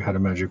make sure you had a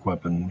magic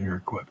weapon you're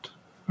equipped.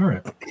 All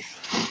right.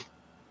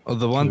 Well,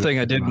 the one thing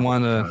I did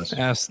want to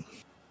ask,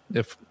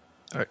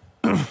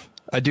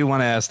 I do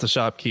want to ask the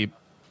shopkeep,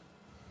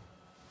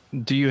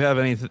 do you have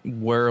any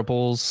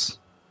wearables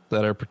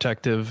that are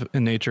protective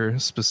in nature,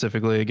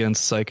 specifically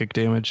against psychic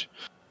damage?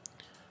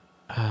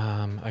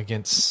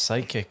 Against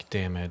psychic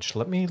damage.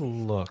 Let me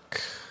look.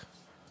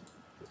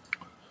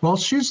 While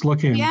she's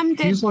looking,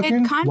 he's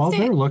looking. While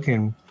they're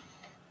looking,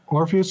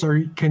 Orpheus,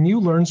 can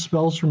you learn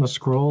spells from a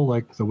scroll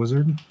like the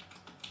wizard?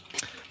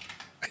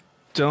 I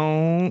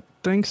don't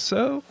think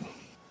so.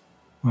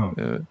 Oh.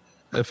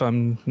 If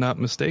I'm not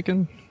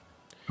mistaken.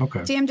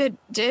 Okay. Sam,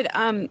 did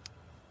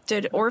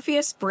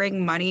Orpheus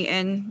bring money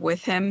in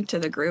with him to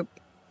the group?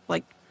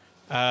 Like,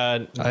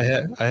 I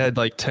had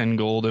like 10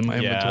 gold in my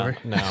inventory.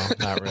 No,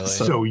 not really.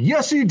 So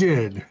yes, he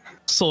did.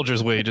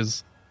 Soldier's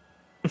wages.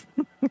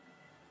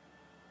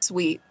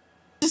 Sweet.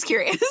 Just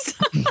curious.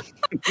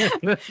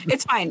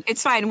 It's fine.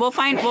 It's fine.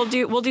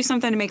 We'll do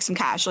something to make some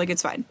cash. Like,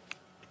 it's fine.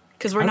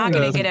 Because we're not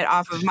going to get it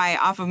off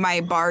of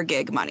my bar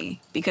gig money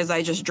because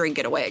I just drink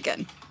it away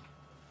again.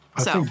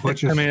 I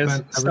mean,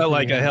 it's not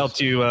like I helped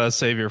you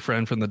save your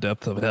friend from the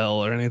depth of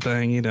hell or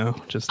anything, you know.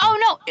 Just oh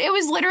no, it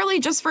was literally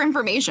just for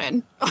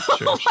information.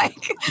 Sure,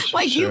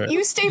 sure.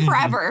 You stay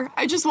forever.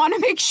 I just want to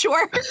make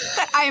sure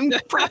that I am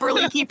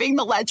properly keeping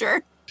the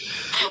ledger.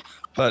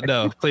 But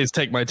no, please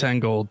take my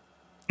 10 gold.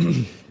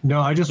 No,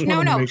 I just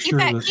want to make sure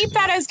keep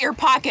that as your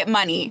pocket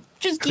money.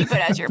 Just keep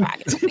it as your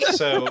pocket money.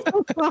 So,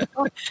 in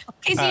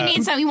case you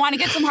need some, you want to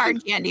get some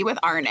hard candy with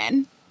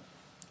Arnon.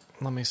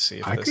 Let me see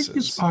if I could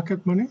use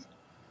pocket money.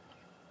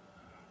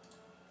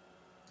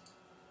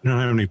 I don't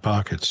have any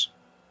pockets.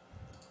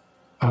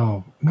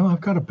 Oh no,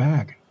 I've got a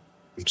bag.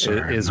 I'm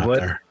sorry, Is I'm not what?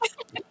 there.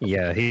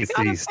 Yeah, he's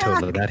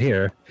totally not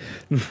here.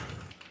 You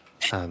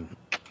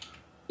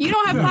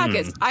don't have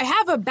pockets. I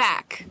have a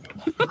back.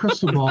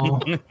 Crystal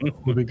ball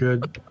would be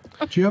good.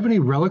 Do you have any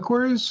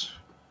reliquaries?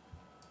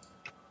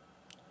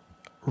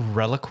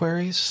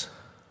 Reliquaries?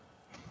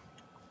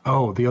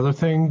 Oh, the other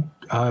thing.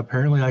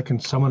 Apparently, I can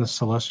summon a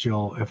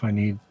celestial if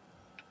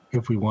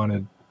we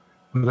wanted.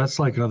 But that's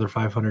like another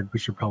 500. We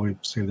should probably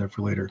save that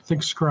for later.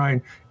 Think scrying.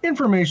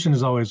 Information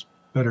is always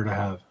better to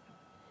have.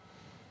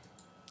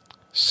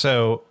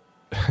 So,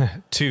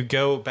 to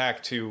go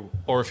back to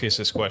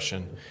Orpheus's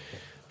question,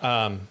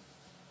 go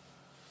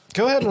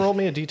ahead and roll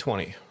me a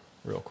d20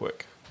 real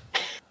quick.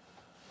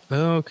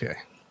 Okay.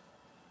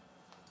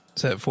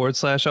 Is that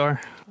 /R?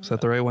 Is that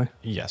the right way?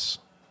 Yes.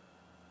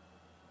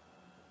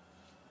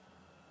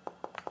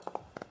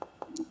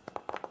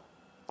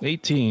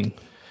 $18.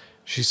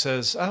 She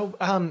says,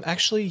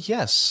 actually,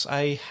 yes,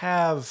 I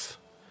have.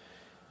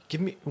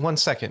 Give me 1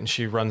 second. And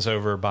she runs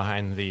over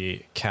behind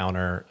the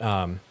counter,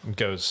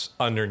 goes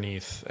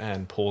underneath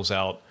and pulls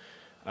out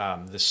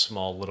this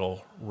small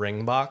little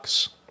ring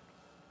box.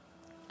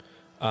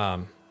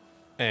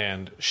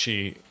 And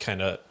she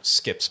kind of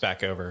skips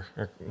back over,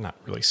 or not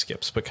really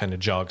skips, but kind of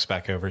jogs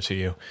back over to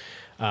you.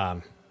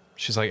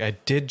 She's like, I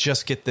did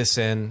just get this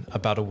in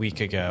about a week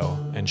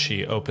ago. And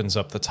she opens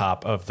up the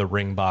top of the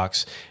ring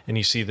box and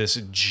you see this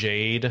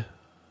jade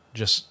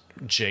just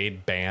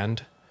jade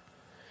band.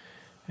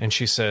 And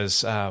she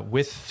says,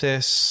 with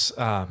this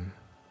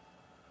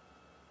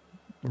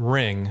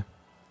ring,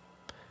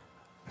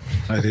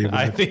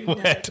 I think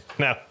what?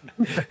 No.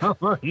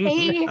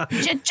 Hey,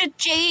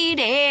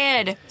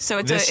 jaded. So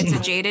it's a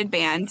jaded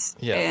band.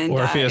 Yeah. And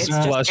Orpheus it's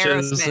just blushes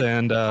Aerosmith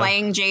and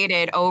playing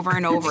Jaded over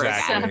and over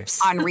again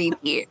Exactly. on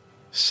repeat.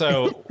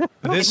 So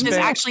this This is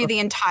band, actually the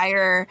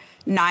entire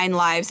Nine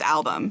Lives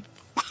album.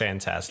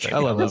 fantastic. I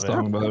love this it.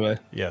 song, by the way.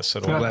 Yes,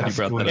 it I'm will. glad you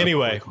brought that up.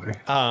 Anyway, Quickly.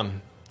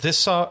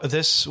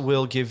 this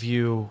will give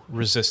you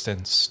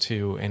resistance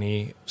to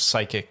any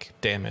psychic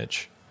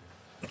damage.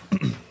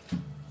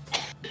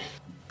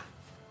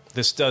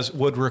 This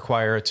would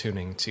require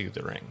attuning to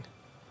the ring.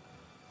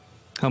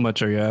 How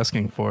much are you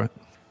asking for it?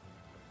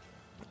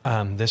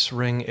 This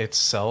ring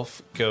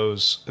itself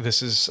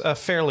this is a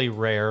fairly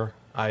rare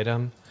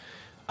item,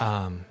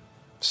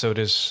 so it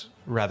is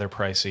rather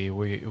pricey.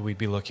 We'd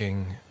be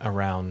looking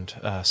around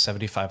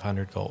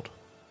 7,500 gold.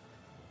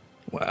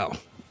 Wow.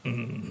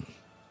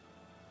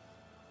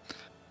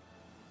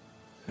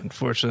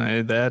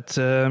 Unfortunately, that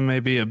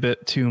may be a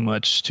bit too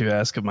much to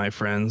ask of my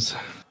friends.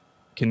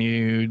 Can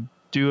you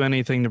do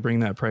anything to bring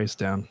that price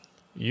down?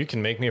 You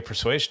can make me a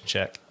persuasion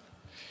check.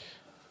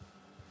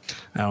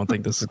 I don't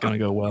think this is going to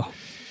go well.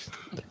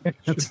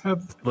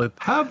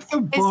 Have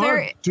the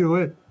bard do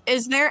it.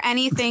 Is there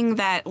anything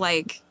that,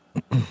 like...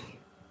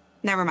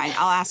 Never mind.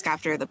 I'll ask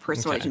after the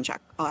persuasion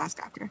check. I'll ask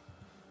after.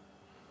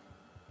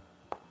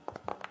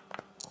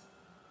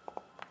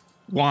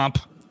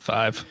 Womp.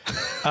 5.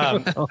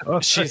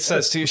 She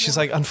says to you, she's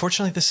like,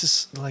 unfortunately, this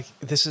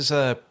is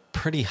a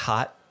pretty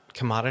hot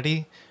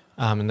commodity,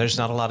 and there's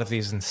not a lot of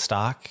these in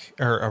stock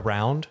or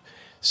around.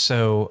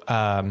 So,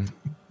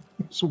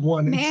 It's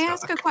one. May I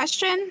ask a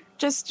question?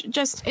 Just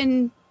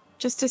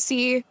to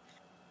see,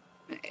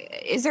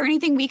 is there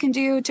anything we can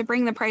do to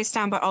bring the price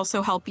down but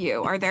also help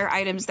you? Are there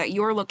items that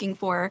you're looking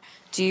for?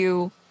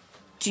 Do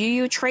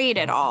you trade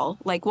at all?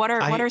 Like what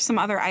are some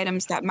other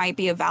items that might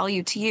be of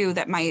value to you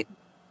that might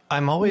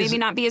maybe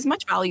not be as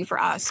much value for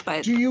us,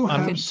 but do you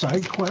have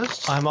side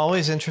quests? I'm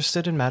always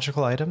interested in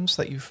magical items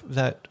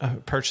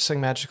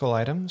purchasing magical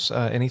items.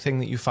 Anything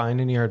that you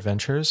find in your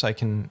adventures,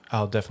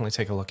 I'll definitely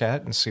take a look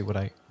at and see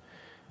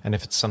and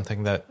if it's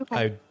something that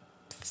I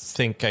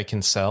think I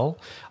can sell.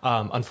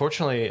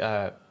 Unfortunately,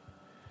 I've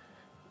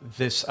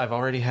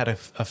already had a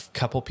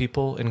couple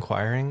people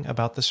inquiring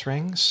about this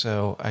ring,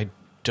 so I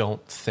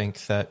don't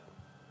think that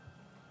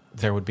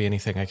there would be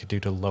anything I could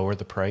do to lower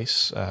the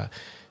price,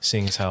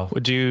 seeing as how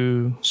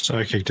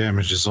Psychic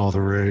damage is all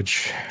the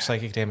rage.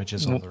 psychic damage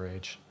is all the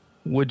rage.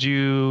 Would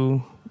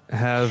you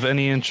have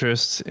any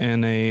interest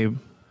in a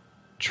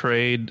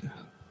trade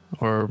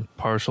or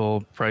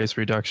partial price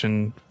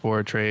reduction for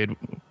a trade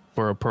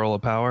for a Pearl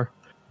of Power?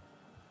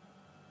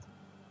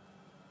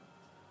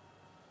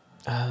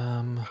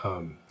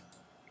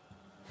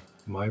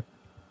 My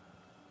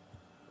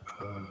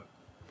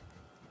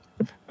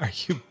Are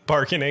you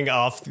bargaining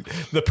off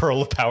the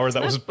Pearl of Power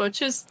that was...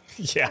 Butch's.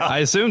 Yeah. I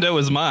assumed it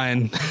was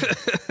mine,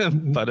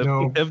 but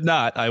No. if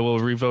not, I will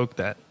revoke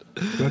that.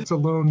 that's a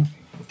loan.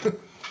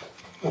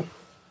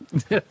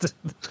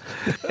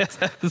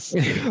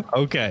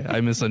 Okay,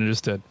 I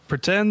misunderstood.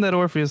 Pretend that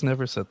Orpheus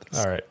never said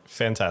this. All right.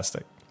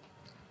 Fantastic.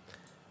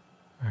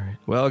 All right.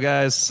 Well,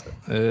 guys,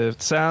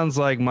 it sounds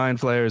like mind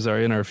flayers are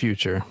in our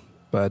future,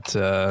 but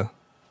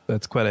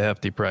that's quite a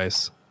hefty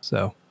price.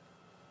 So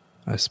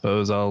I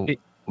suppose I'll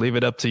leave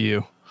it up to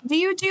you. do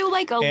you do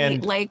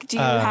do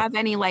you have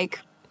any like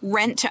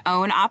rent to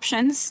own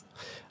options?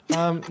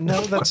 No,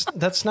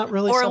 that's not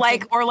really Or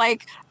something...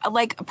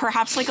 like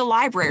perhaps like a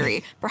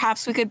library.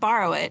 Perhaps we could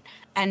borrow it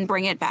and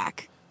bring it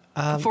back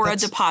for a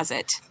that's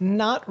deposit.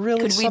 Not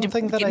really Could we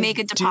something that make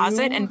I a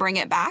deposit do. and bring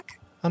it back?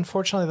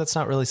 Unfortunately, that's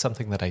not really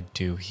something that I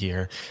do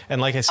here.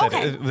 And like I said,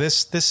 Okay.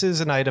 this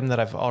is an item that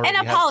I've already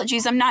And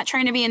apologies, I'm not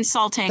trying to be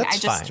insulting. That's I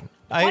just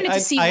fine. wanted to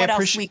see I what else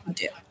appreciate- we could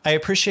do. I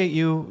appreciate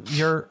you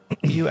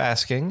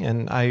asking,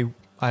 and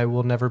I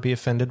will never be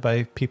offended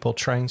by people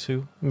trying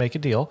to make a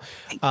deal.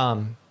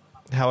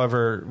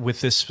 However, with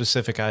this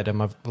specific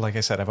item, like I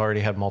said, I've already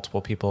had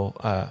multiple people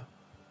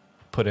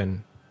put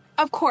in.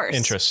 Of course.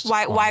 Interest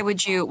Why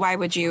would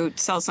you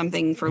sell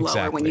something for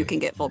lower when you Exactly. can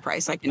get full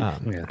price? I can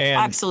And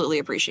absolutely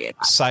appreciate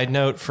that. side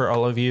note for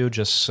all of you,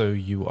 just so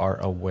you are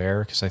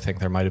aware, because I think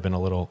there might have been a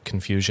little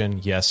confusion.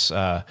 Yes,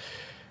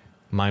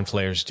 mind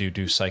flayers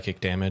do psychic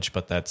damage,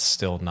 but that's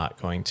still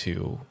not going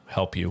to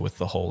help you with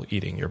the whole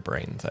eating your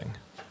brain thing.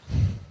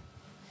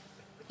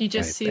 You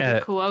just Right. see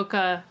the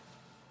Kuoka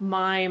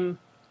mime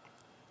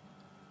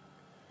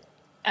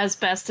as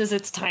best as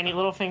its tiny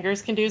little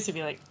fingers can do. So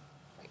be like,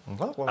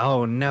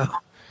 Oh no.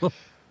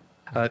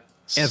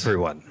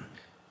 Everyone.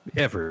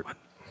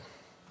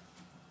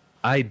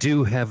 I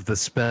do have the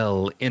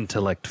spell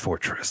Intellect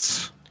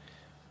Fortress.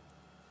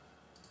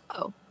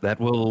 Oh. That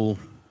will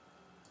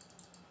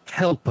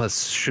help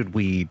us should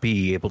we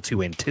be able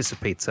to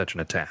anticipate such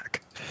an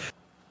attack.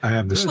 I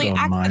have the Actually,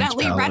 Stone Mind's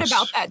accidentally read Palace.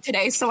 about that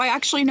today, so I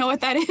actually know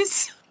what that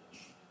is.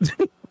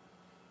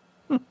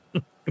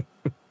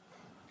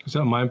 Is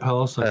that Mind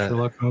Palace like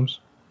Sherlock Holmes?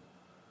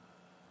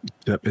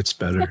 Yep, it's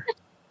better.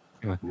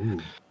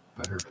 Ooh,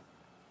 better.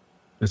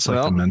 It's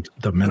like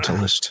the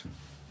Mentalist.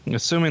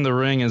 Assuming the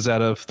ring is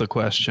out of the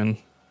question,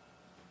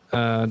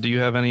 do you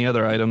have any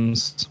other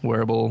items,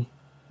 wearable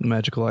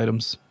magical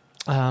items?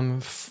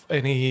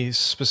 Any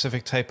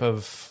specific type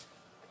of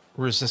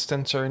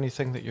resistance or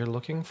anything that you're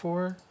looking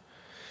for?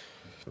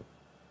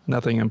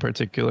 Nothing in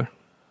particular.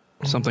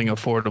 Something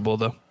affordable,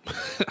 though.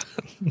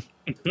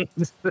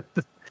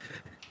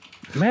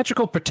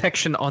 Magical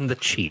protection on the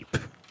cheap.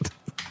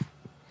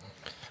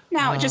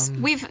 Now, just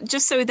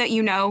so that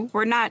you know,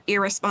 we're not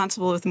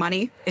irresponsible with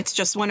money. It's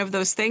just one of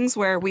those things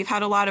where we've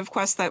had a lot of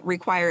quests that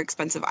require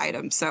expensive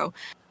items. So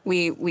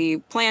we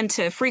plan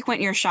to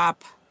frequent your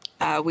shop.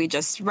 We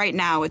just right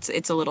now it's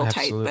a little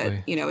Absolutely. tight,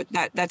 but you know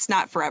that's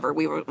not forever.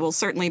 We'll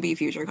certainly be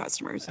future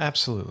customers.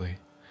 Absolutely.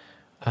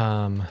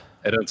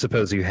 I don't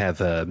suppose you have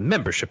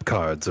membership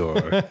cards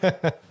or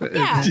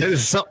Yeah.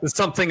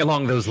 something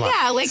along those lines.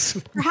 Yeah, like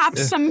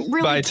perhaps some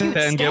really Buy cute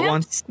 10, get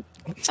one. stamps.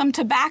 Some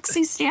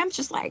tabaxi stamps,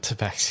 just like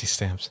Tabaxi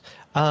stamps.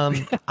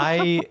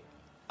 I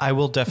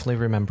will definitely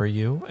remember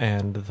you,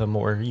 and the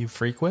more you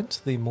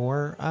frequent, the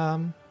more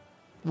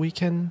we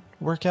can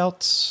work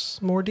out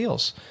more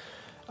deals.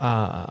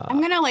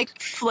 I'm gonna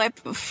like flip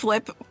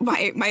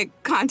my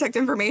contact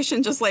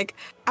information just like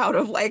out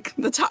of like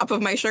the top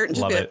of my shirt and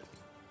just Love be it.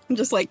 and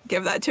just like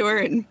give that to her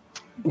and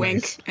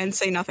wink Nice. and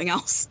say nothing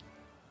else.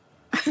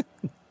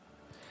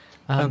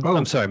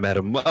 I'm sorry,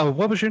 madam.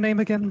 What was your name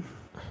again?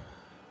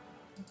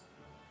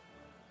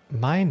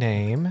 My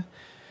name.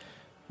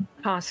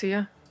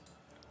 Cassia.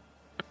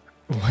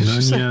 What did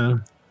you say?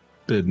 Nanya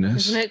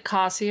Business. Isn't it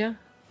Cassia?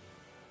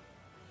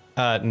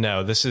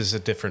 No, this is a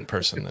different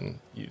person than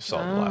you saw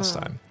the last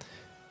time.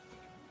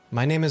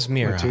 My name is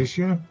Mira.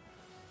 Letitia?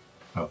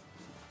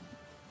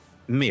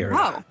 Mira.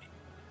 Oh,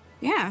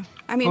 yeah.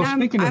 I mean,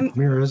 Speaking of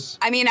mirrors,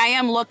 I mean, I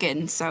am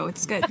looking, so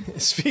it's good.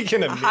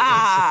 Speaking of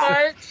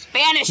Ah,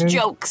 Spanish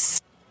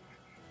jokes.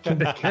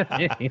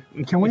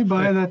 can we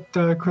buy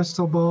that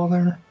crystal ball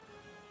there?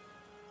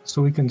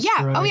 So we can Yeah.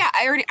 scry? Oh, yeah.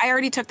 I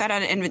already took that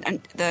out of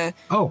the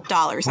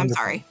dollars. I'm wonderful.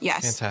 sorry.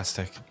 Yes.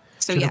 fantastic.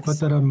 So Should I yes. put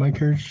that on my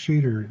character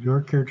sheet or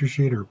your character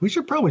sheet? Or we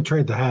should probably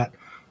trade the hat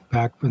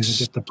back when we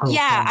get the pearl.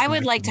 Yeah, coins I would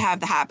back. like to have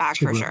the hat back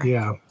for Should sure. we-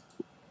 Yeah.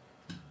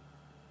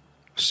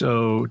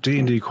 So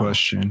D&D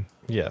question: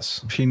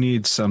 Yes. if he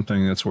needs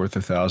something that's worth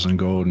 1,000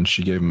 gold and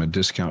she gave him a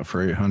discount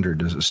for 800,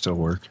 does it still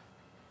work?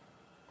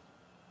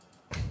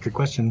 Good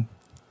question.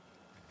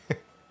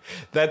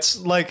 That's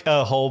like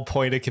a whole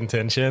point of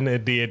contention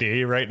in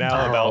D&D right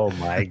now about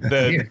my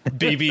the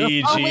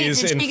BBEGs Oh wait, did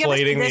she give us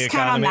inflating the the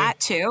discount economy. on that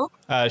too?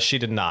 She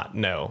did not.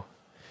 No.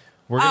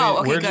 We're Oh, gonna,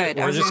 okay, we're good.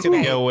 I we're was just gonna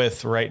gonna say. go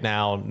with right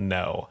now.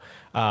 No.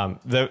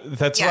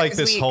 That's Yeah, like 'cause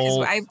this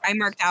whole. I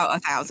marked out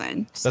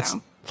 1,000. So That's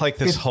like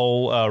this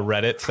whole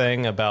Reddit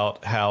thing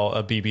about how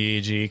a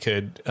BBEG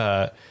could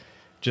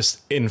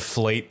just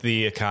inflate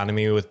the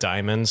economy with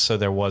diamonds, so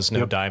there was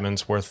no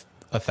diamonds worth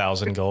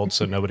 1,000 gold,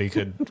 so nobody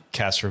could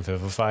cast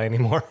Revivify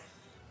anymore.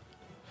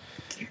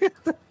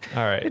 All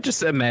I right.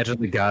 just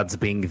imagine the gods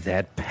being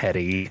that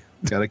petty.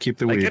 Gotta keep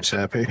the I get weebs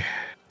happy.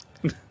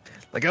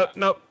 Like, oh,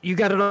 no, you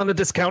got it on a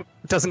discount.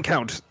 Doesn't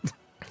count.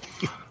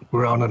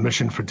 We're on a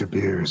mission for De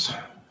Beers.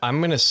 I'm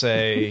gonna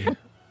say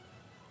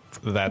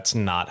that's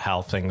not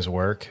how things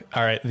work.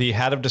 All right. The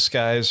Hat of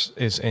Disguise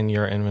is in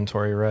your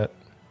inventory, Rhett.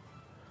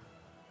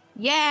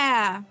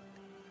 yeah.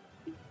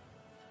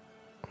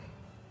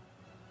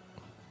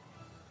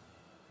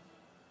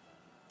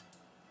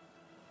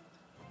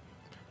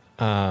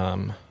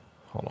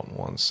 Hold on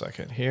one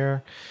second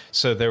here.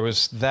 So there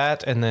was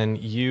that, and then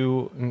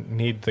you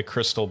need the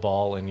crystal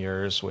ball in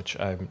yours, which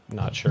I'm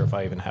not sure if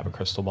I even have a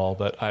crystal ball,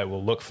 but I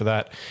will look for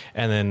that.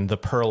 And then the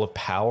Pearl of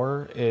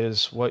Power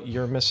is what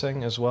you're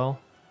missing as well.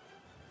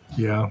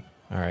 Yeah.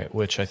 All right,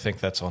 which I think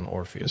that's on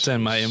Orpheus. It's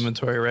in my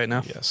inventory right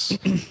now. Yes.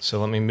 So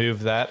let me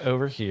move that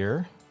over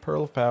here.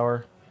 Pearl of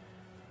Power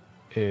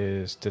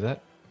is...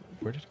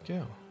 Where did it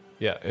go?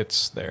 Yeah,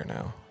 it's there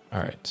now. All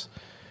right.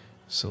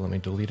 So let me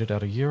delete it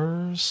out of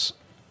yours.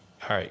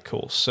 All right,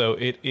 cool. So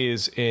it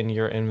is in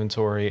your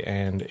inventory,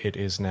 and it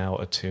is now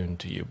attuned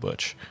to you,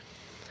 Butch.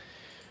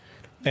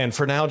 And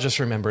for now, just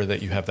remember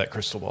that you have that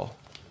crystal ball.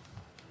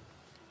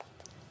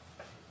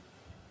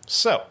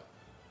 So,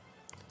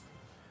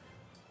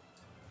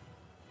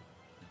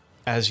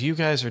 as you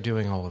guys are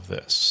doing all of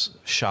this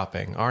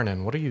shopping,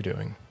 Arnon, what are you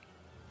doing?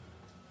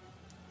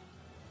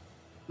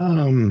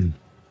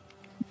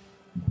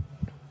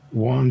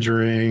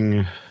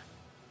 Wandering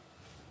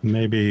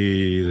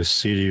maybe the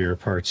seedier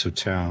parts of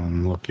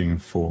town looking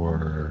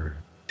for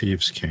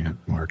thieves' camp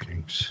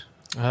markings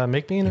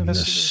Make me an in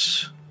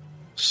investigation.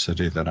 this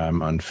city that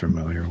I'm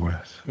unfamiliar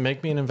with.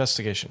 Make me an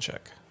investigation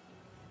check.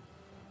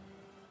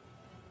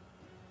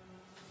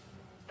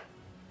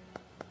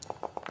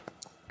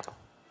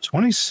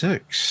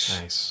 26.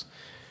 Nice.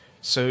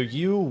 So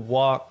you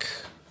walk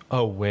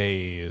a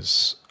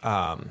ways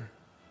from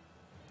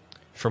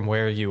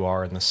where you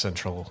are in the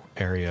central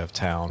area of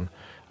town.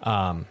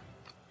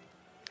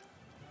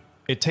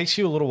 it takes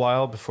you a little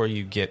while before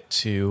you get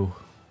to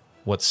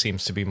what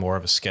seems to be more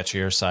of a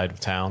sketchier side of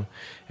town.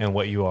 And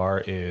what you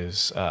are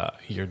is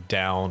you're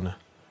down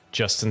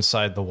just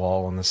inside the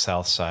wall on the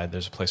south side.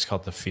 There's a place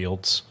called the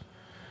Fields.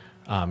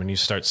 And you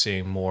start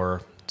seeing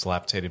more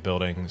dilapidated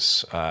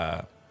buildings,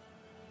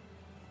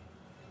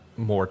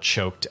 more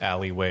choked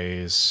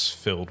alleyways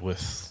filled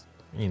with,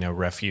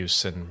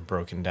 refuse and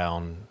broken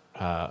down.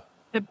 But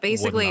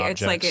basically,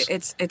 it's like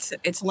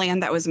it's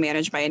land that was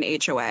managed by an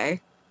HOA.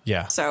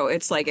 Yeah. So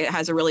it's like it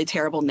has a really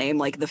terrible name,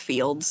 like the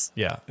Fields.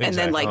 Yeah. Exactly. And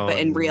then but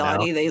in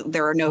reality,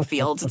 there are no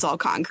fields. It's all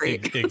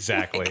concrete.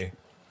 Exactly.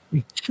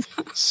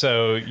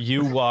 So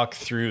you walk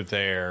through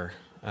there.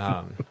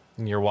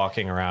 You're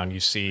walking around. You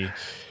see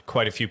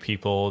quite a few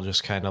people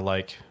just kind of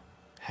like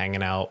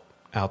hanging out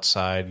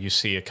outside. You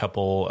see a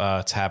couple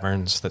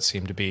taverns that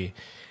seem to be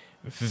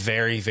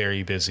very,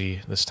 very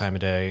busy this time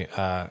of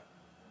day.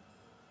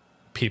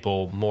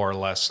 People more or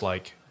less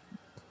like,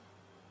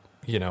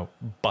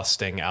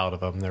 busting out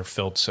of them. They're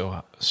filled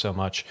so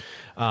much.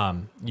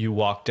 You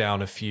walk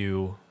down a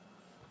few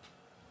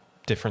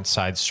different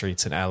side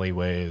streets and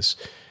alleyways,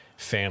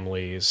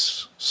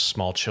 families,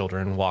 small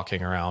children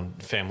walking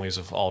around, families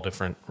of all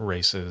different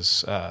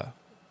races.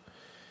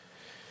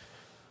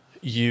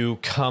 You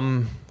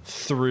come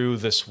through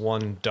this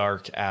one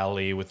dark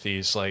alley with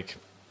these like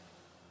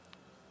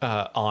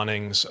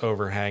awnings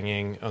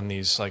overhanging on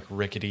these like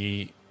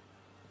rickety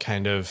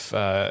kind of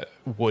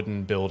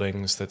wooden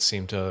buildings that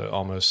seem to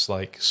almost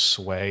like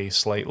sway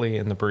slightly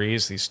in the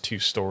breeze. These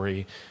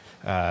 2-story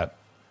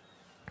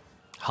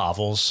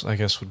hovels, I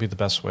guess would be the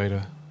best way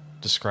to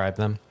describe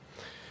them.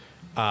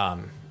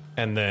 And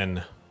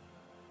then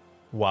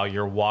while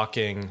you're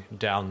walking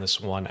down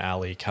this one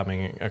alley,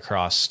 coming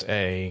across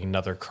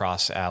another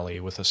cross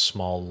alley with a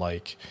small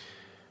like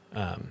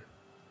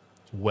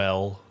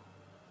well,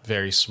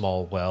 very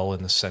small well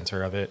in the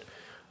center of it.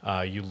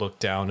 You look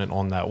down, and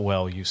on that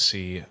well, you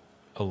see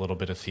a little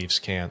bit of Thieves'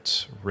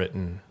 Cant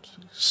written,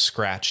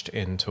 scratched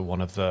into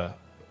one of the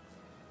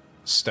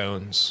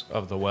stones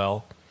of the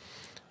well.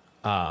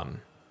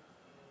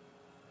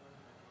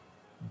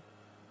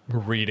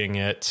 Reading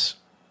it,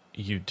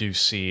 you do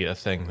see a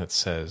thing that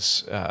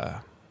says,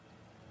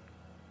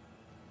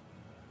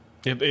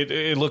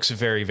 it looks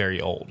very, very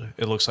old.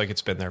 It looks like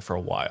it's been there for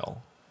a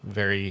while.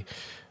 Very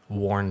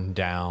worn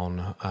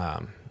down,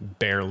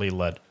 barely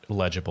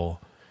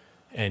legible.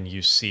 And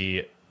you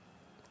see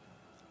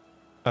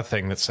a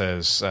thing that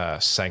says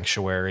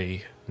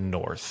Sanctuary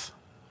North.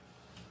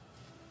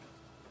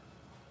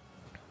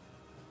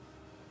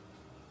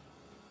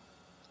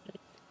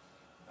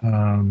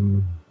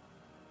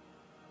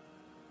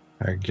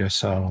 I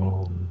guess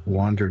I'll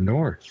wander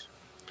north.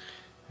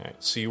 All right,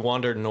 so you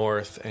wander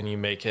north and you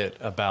make it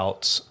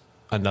about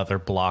another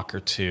block or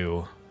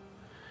two.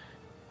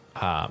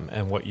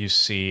 And what you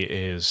see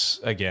is,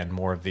 again,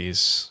 more of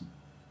these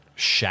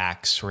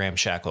shacks,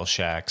 ramshackle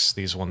shacks.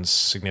 These ones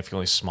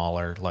significantly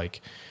smaller,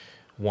 like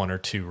 1 or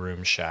 2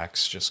 room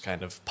shacks, just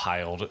kind of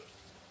piled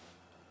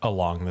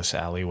along this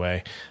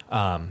alleyway.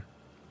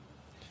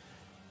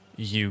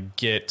 You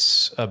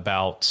get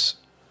about,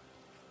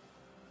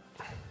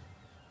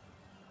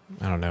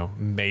 I don't know,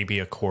 maybe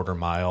a quarter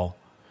mile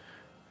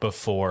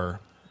before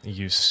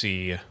you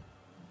see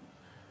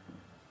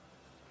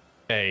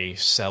a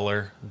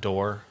cellar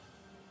door,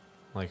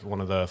 like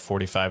one of the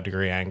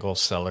 45-degree angle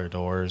cellar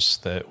doors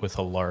that with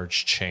a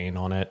large chain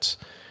on it.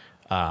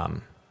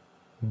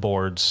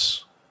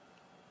 Boards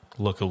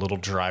look a little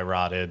dry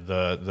rotted.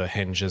 The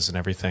hinges and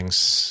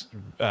everything's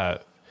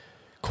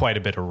quite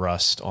a bit of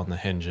rust on the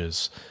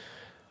hinges.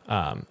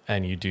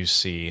 And you do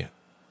see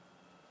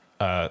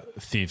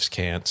Thieves'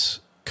 Cant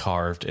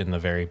carved in the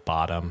very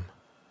bottom,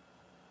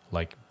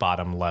 like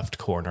bottom left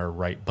corner,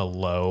 right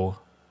below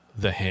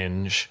the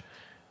hinge.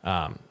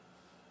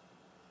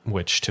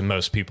 Which to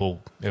most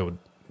people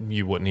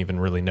you wouldn't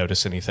even really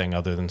notice anything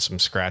other than some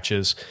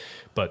scratches,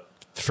 but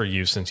for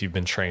you, since you've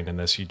been trained in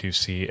this, you do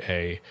see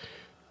a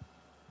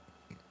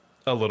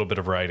little bit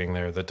of writing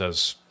there that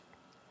does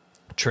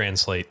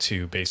translate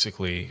to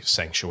basically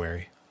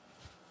sanctuary.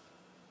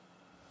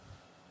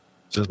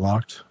 Is it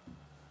locked?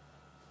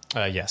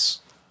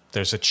 Yes,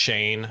 there's a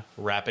chain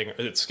wrapping.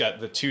 It's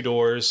got the 2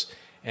 doors,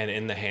 and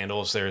in the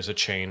handles there's a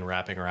chain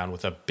wrapping around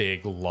with a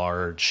big,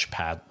 large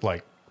pad,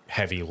 like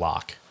heavy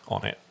lock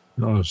on it.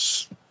 Oh,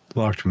 it's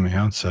locked from the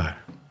outside.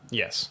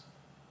 Yes.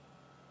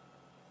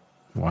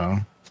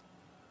 Wow.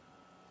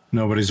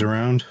 Nobody's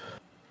around?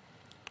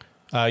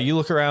 You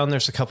look around,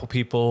 there's a couple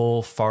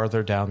people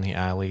farther down the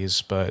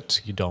alleys,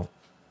 but you don't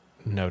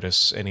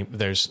notice any.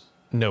 There's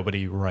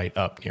nobody right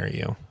up near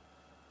you.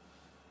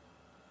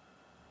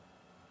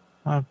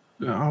 I'll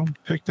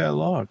pick that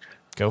lock.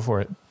 Go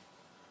for it.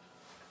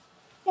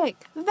 Pick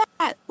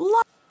that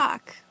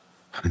lock.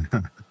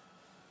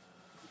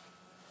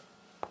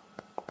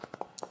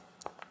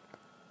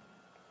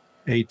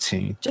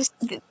 18. Just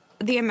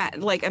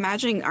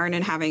imagining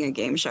Arnon having a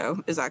game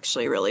show is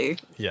actually really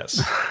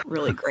Yes.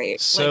 really great.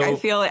 So- I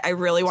feel like I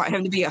really want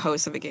him to be a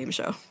host of a game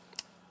show.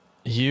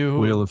 You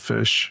Wheel of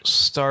Fish.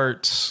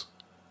 start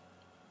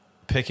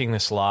picking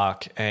this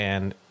lock,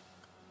 and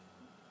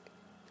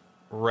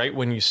right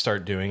when you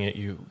start doing it,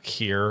 you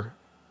hear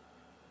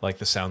like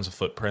the sounds of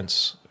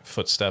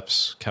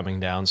footsteps coming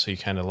down. So you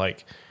kind of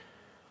like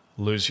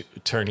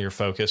turn your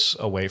focus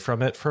away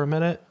from it for a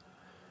minute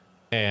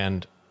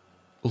and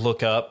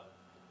look up.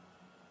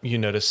 You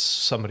notice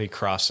somebody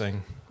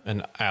crossing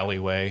an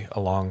alleyway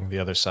along the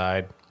other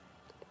side.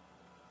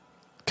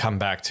 Come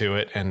back to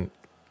it, and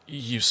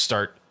you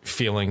start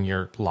feeling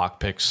your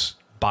lockpicks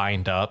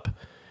bind up,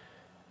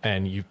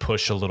 and you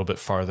push a little bit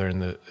farther,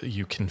 and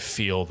you can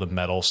feel the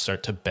metal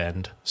start to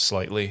bend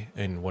slightly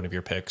in one of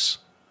your picks.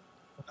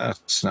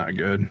 That's not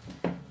good.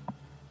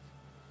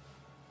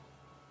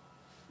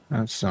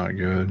 That's not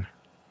good.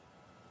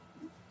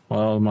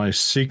 Well, my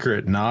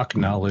secret knock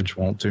knowledge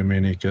won't do me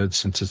any good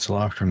since it's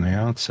locked from the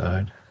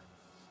outside.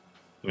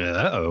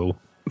 Uh-oh.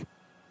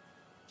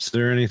 Is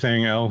there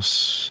anything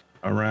else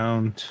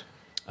around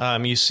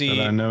You see,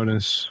 that I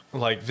notice?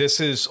 like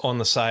this is on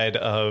the side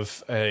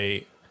of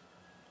a,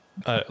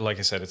 like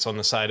I said, it's on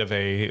the side of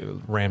a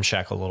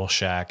ramshackle little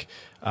shack.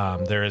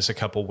 There is a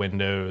couple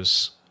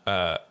windows.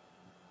 There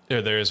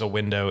is a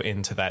window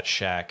into that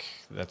shack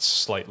that's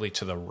slightly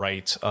to the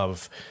right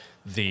of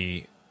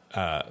the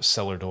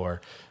cellar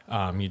door.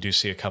 You do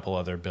see a couple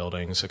other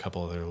buildings, a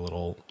couple other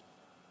little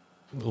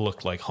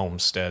look like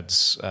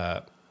homesteads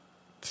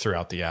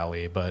throughout the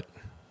alley, but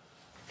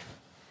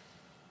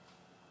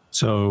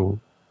So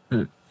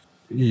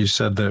you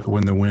said that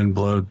when the wind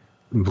blew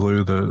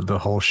the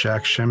whole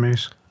shack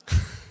shimmies?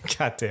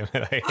 God damn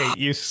it, I hate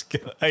you.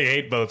 I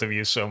hate both of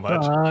you so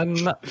much.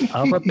 Son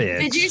of a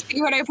bitch. Did you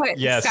see what I put?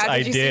 Yes, Scott, I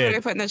did you see did. what I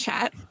put in the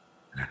chat?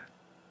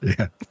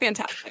 Yeah.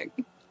 Fantastic.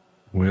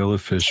 Wheel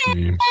of fish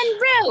memes.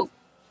 And roof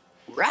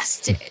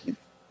rusted.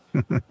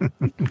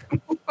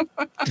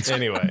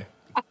 Anyway,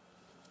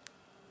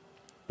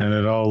 And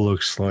it all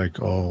looks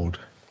like old,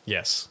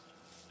 yes,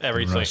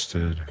 everything.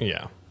 rusted.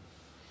 Yeah.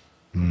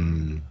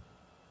 I'll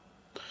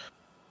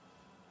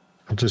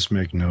just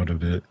make note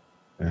of it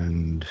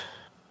and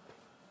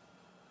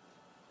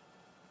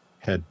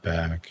head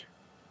back.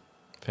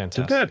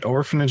 Fantastic. Did that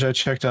orphanage I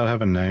checked out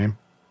have a name?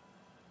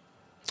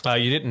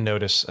 You didn't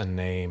notice a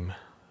name.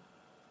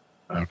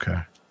 Okay.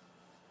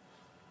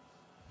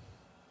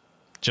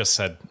 Just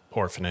said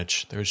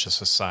orphanage. There was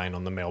just a sign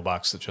on the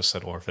mailbox that just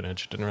said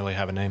orphanage. Didn't really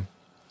have a name.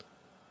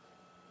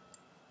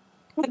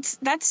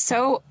 That's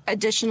so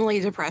additionally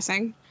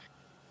depressing.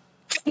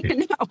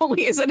 Not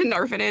only is it an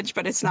orphanage,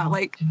 but it's not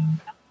like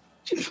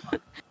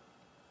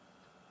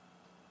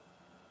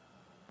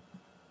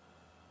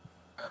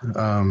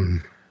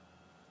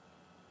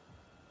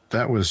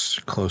That was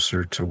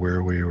closer to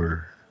where we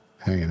were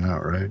hanging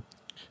out, right?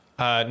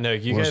 No,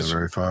 you Wasn't guys.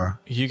 very far.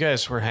 You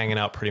guys were hanging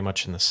out pretty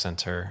much in the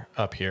center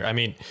up here. I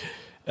mean,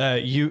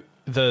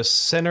 the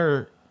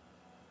center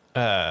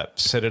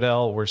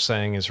citadel we're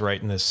saying is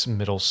right in this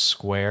middle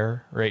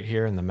square right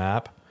here in the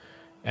map,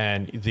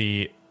 and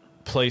the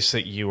place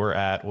that you were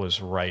at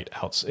was right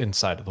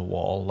inside of the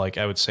wall. Like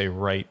I would say,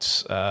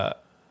 right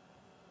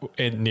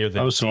near the.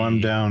 Oh, so D.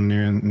 I'm down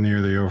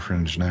near the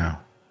orphanage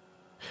now.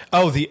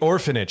 Oh, the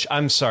orphanage.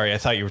 I'm sorry. I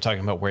thought you were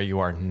talking about where you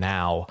are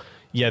now.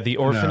 Yeah, the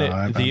orphanage. No,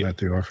 I'm at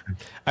the orphanage.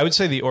 I would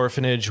say the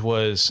orphanage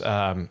was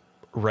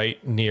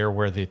right near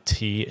where the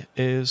T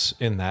is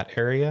in that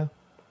area.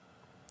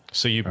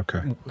 So you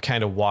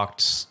kind of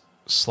walked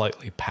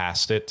slightly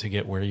past it to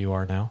get where you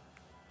are now.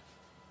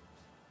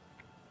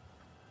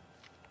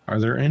 Are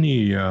there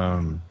any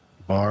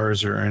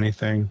bars or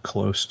anything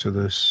close to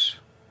this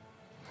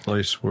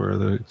place where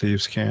the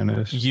thieves' can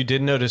is? You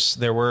did notice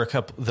there were a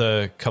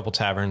couple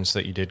taverns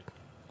that you did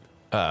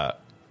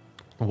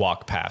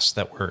walk past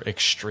that were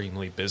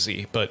extremely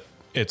busy, but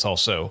it's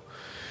also,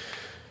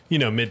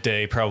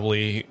 midday,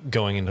 probably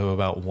going into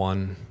about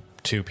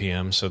 2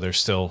 p.m. So they're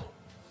still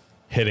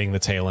hitting the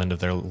tail end of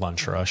their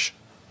lunch rush.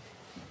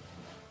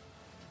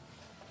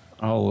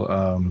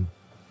 I'll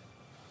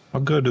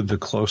go to the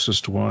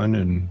closest one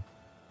and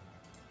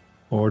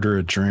order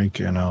a drink,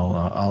 and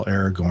I'll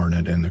Aragorn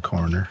it in the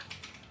corner.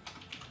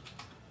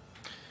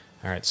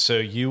 All right, so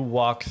you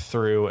walk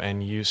through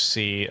and you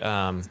see,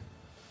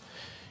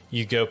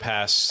 you go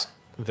past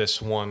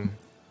this one.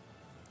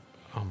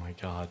 Oh my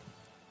God,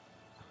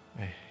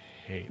 I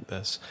hate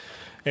this.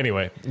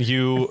 Anyway,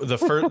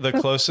 the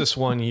closest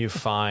one you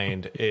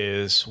find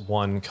is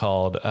one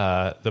called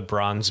the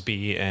Bronze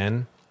Bee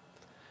Inn.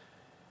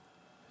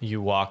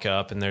 You walk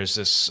up and there's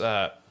this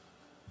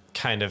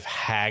kind of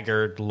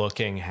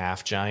haggard-looking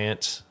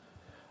half-giant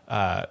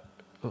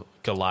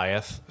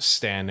Goliath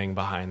standing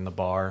behind the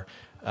bar.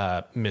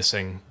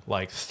 Missing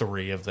like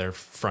 3 of their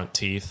front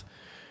teeth,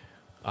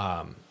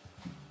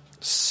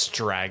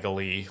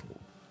 straggly,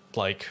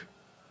 like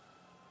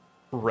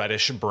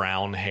reddish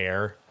brown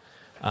hair,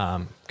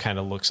 kind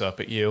of looks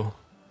up at you,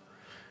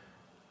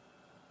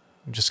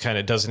 just kind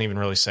of doesn't even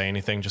really say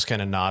anything, just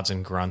kind of nods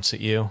and grunts at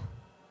you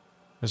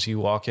as you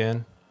walk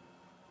in.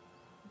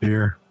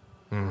 Beer.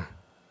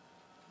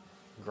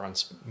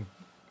 Grunts,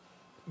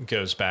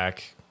 goes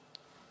back,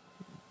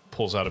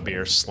 pulls out a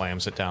beer,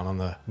 slams it down on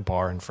the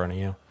bar in front of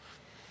you.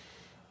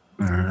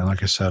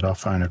 Like I said, I'll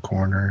find a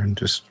corner and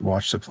just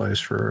watch the place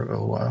for a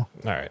little while.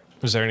 All right.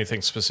 Is there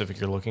anything specific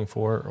you're looking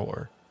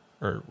for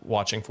or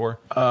watching for?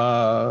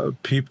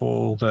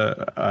 People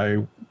that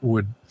I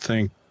would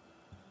think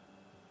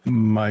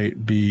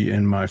might be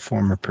in my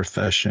former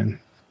profession.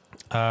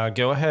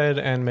 Go ahead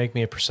and make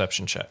me a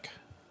perception check.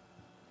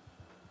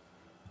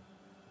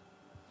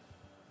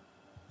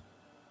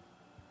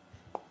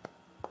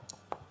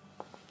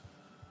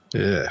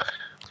 Yeah,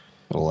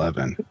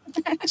 11.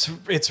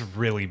 It's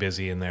really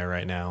busy in there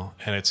right now,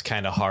 and it's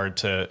kind of hard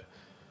to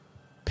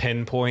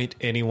pinpoint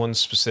anyone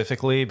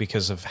specifically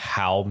because of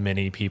how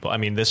many people. I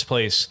mean, this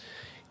place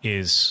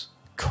is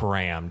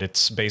crammed.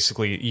 It's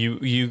basically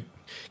you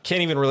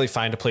can't even really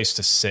find a place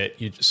to sit.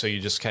 So you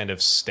just kind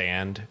of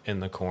stand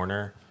in the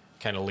corner,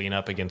 kind of lean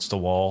up against a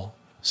wall,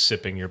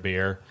 sipping your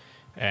beer,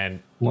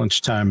 and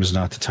Lunchtime is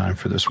not the time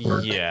for this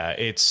work. yeah,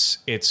 it's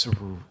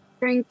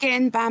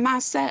Drinking by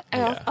myself.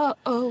 Yeah.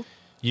 Oh.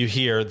 you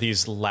hear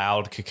these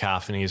loud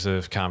cacophonies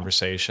of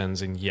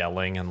conversations and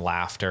yelling and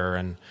laughter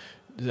and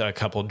a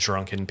couple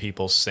drunken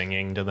people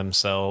singing to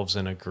themselves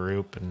in a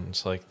group, and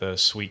it's like the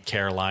Sweet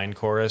Caroline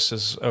chorus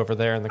is over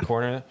there in the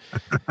corner.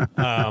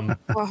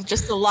 Well,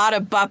 just a lot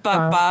of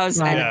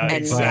buzz and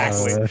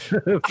exactly.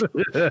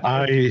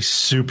 I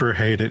super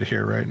hate it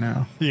here right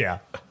now. Yeah,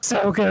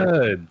 So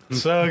good.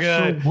 so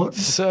good, what-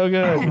 so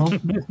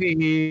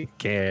good.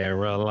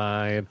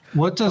 Caroline.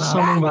 What does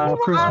someone with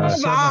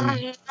Christmas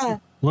 7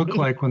 look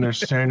like when they're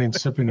standing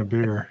sipping a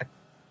beer?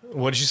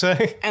 What did you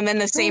say? And then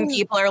the same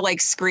people are like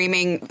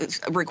screaming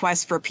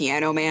requests for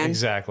Piano Man.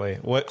 Exactly.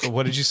 What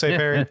did you say,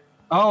 Perry?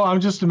 Oh,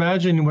 I'm just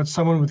imagining what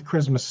someone with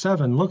Christmas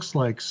 7 looks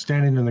like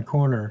standing in the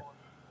corner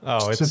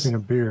Oh, it's sipping a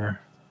beer.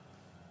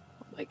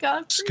 Oh my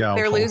god. Scalpel.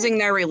 They're losing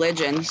their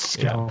religion.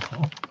 Yeah.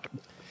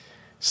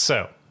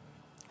 So,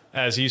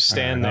 as you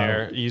stand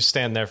there, you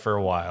stand there for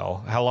a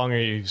while. How long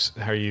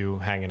are you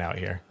hanging out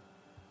here?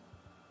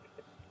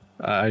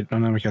 I'm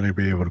not going to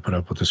be able to put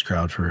up with this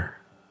crowd for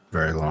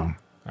very long.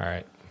 All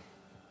right.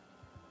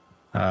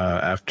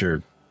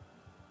 After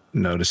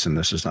noticing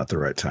this is not the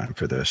right time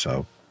for this,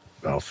 I'll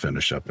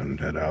finish up and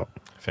head out.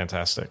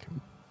 Fantastic.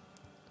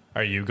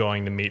 Are you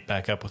going to meet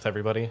back up with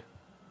everybody?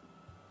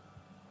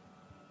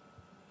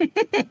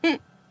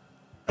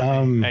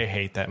 I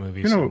hate that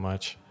movie so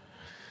much.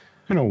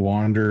 I'm going to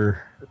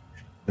wander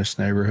this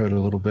neighborhood a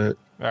little bit.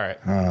 All right.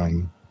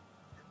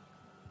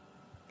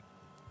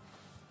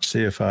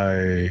 See if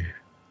I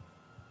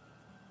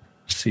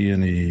see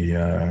any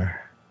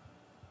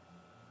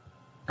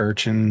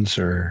urchins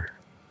or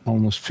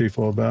homeless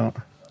people about.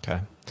 Okay.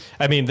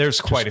 I mean,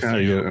 there's quite a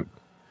few.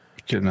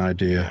 Get an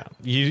idea.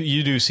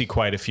 You do see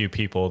quite a few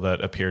people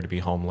that appear to be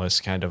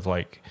homeless, kind of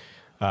like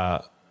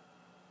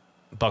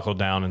buckled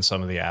down in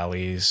some of the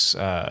alleys.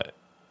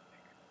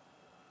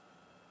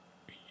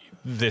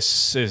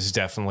 This is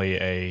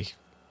definitely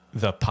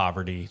the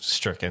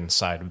poverty-stricken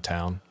side of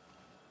town.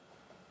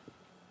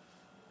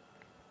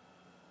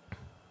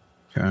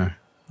 Okay.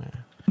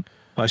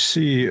 I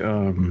see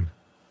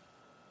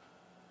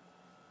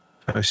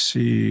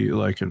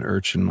like an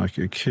urchin, like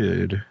a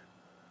kid.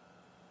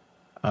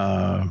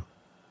 I'll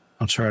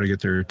try to get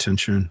their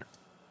attention.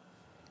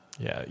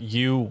 Yeah,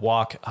 you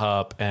walk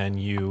up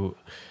and you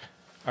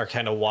are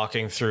kind of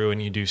walking through,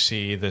 and you do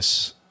see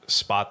this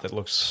spot that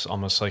looks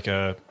almost like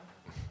a,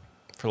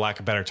 for lack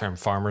of a better term,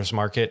 farmer's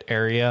market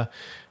area,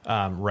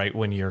 right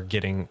when you're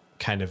getting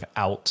kind of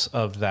out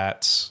of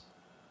that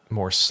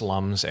more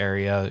slums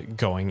area,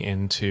 going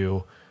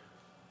into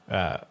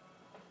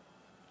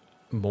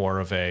more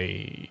of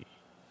a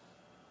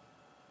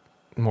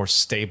more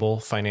stable,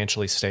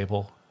 financially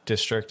stable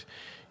district.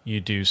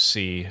 You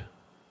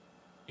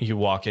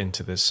walk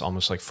into this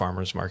almost like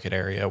farmer's market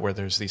area where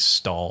there's these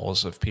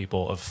stalls of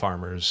people, of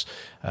farmers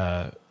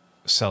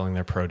selling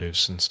their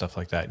produce and stuff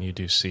like that. And you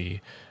do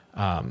see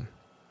kind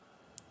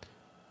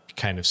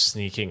of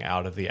sneaking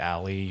out of the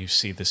alley, you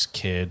see this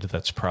kid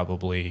that's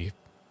probably,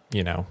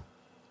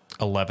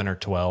 11 or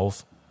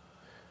 12,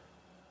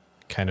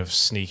 kind of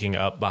sneaking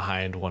up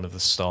behind one of the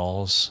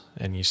stalls,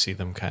 and you see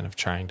them kind of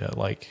trying to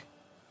like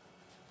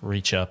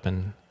reach up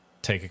and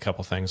take a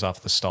couple things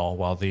off the stall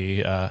while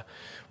the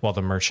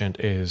merchant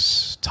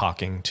is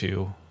talking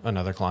to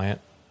another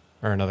client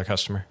or another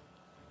customer.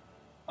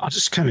 I'll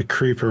just kind of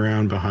creep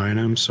around behind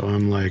him, so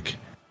I'm like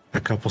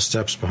a couple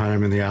steps behind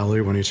him in the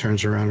alley when he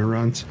turns around and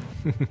runs.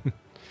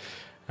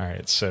 All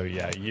right, so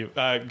yeah, you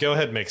go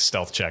ahead and make a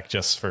stealth check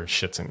just for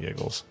shits and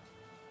giggles.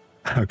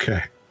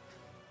 Okay.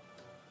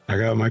 I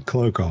got my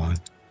cloak on.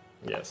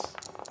 Yes.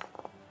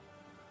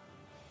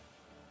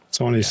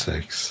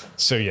 26.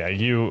 So yeah,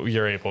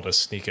 you're able to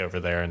sneak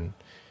over there and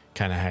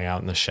kind of hang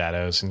out in the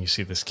shadows, and you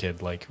see this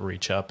kid like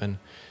reach up and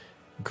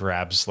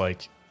grabs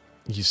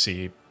you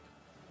see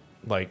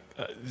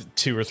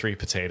 2 or 3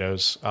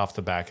 potatoes off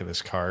the back of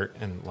this cart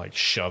and like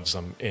shoves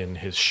them in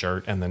his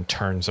shirt, and then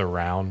turns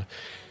around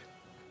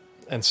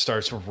and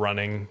starts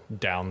running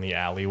down the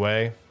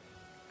alleyway.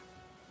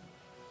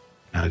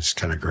 I just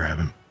kind of grab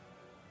him.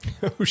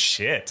 Oh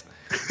shit.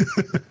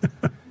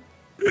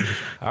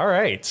 All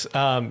right.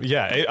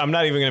 Yeah, I'm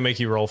not even going to make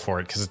you roll for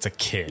it because it's a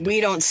kid.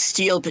 We don't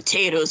steal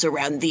potatoes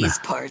around these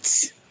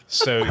parts.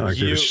 So I don't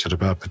give a shit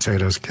about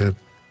potatoes, kid.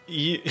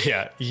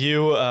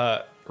 you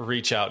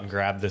reach out and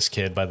grab this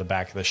kid by the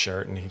back of the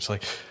shirt, and he's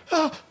like,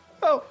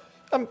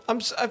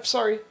 I'm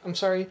sorry.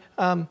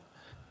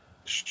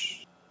 Shh.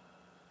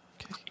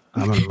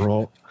 I'm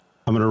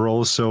gonna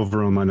roll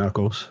silver on my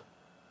knuckles.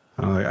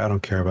 I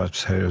don't care about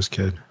potatoes,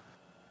 kid. You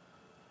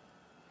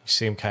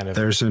see him kind of.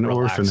 There's an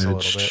relax a little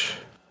orphanage bit.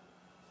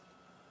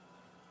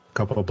 a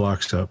couple of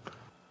blocks up.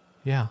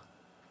 Yeah.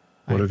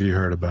 What have you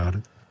heard about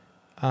it?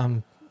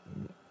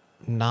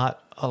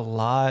 Not a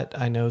lot.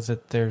 I know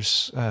that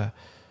there's.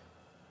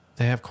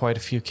 They have quite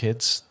a few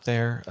kids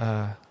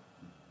there.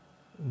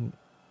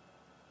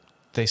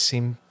 They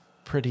seem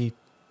pretty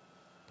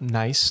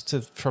nice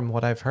from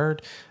what I've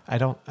heard. I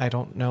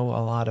don't know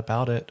a lot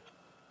about it.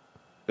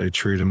 They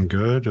treat them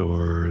good,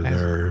 or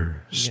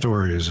their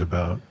stories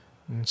about?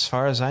 As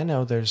far as I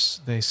know,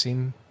 they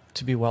seem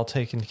to be well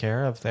taken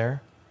care of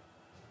there.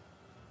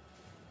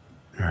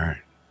 All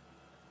right,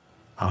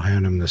 I'll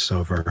hand him the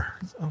silver.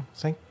 Oh,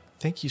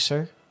 thank you,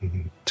 sir.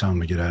 Tell him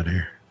to get out of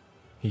here.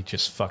 He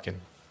just fucking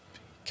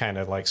kind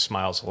of like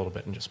smiles a little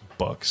bit and just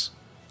books.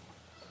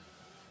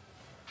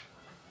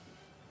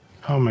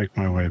 I'll make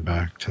my way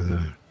back to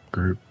the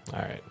group.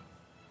 All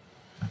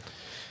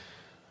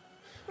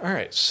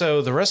right.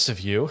 So the rest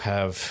of you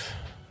have,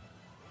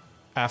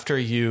 after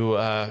you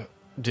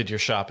did your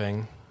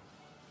shopping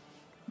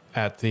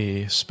at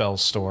the spell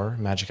store,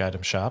 magic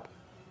item shop.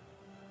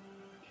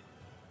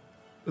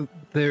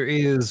 There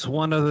is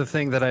one other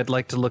thing that I'd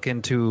like to look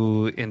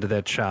into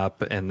that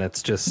shop, and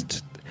that's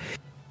just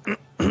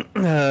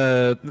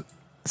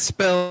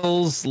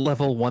spells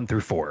level 1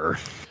 through 4.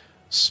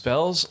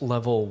 Spells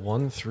level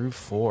 1 through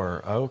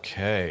 4.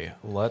 Okay,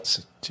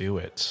 let's do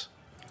it.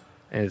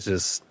 And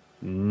just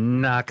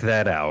knock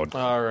that out.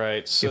 All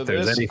right. So if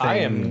there's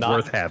anything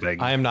worth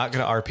having. I am not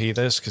going to RP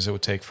this because it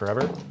would take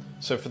forever.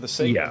 So for the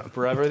sake of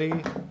brevity,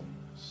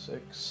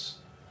 6,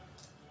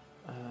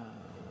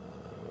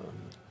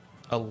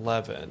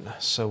 11.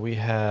 So we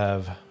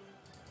have.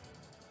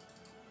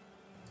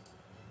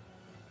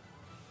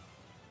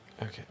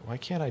 Okay, why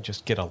can't I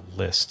just get a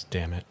list?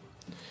 Damn it!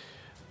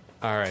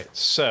 All right,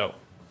 so.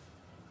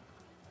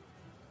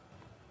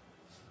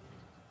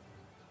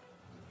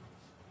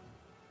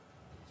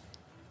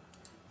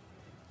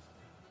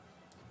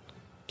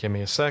 Give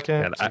me a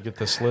second to get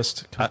this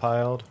list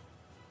compiled.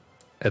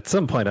 At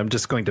some point, I'm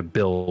just going to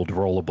build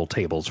rollable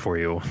tables for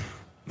you.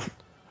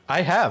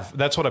 I have.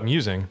 That's what I'm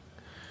using.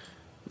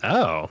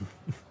 Oh.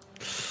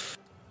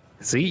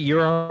 See,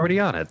 you're already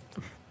on it.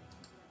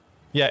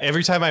 Yeah,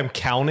 every time I'm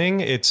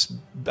counting,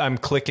 I'm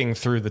clicking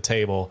through the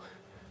table.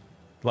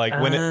 Like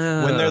when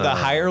they're the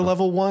higher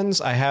level ones,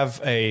 I have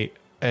a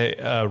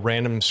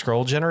random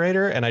scroll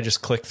generator, and I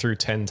just click through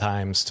 10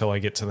 times till I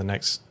get to the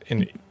next.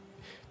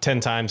 10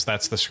 times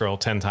that's the scroll,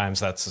 10 times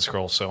that's the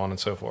scroll, so on and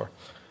so forth.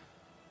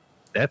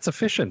 That's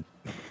efficient.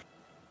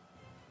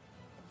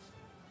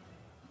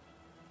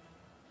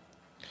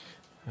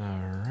 All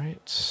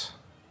right.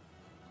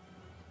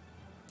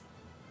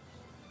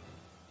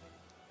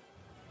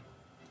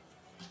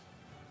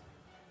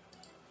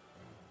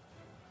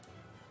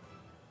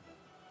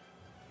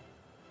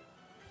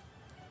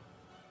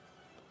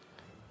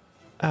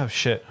 Oh,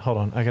 shit. Hold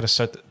on. I gotta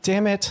start.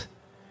 Damn it.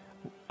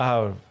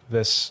 Oh,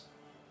 this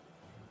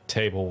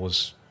table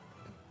was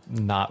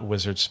not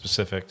wizard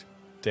specific.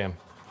 Damn.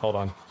 Hold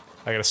on.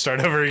 I gotta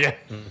start over again.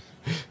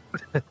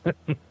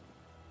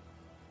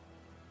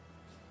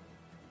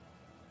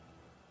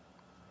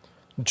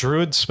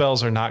 Druid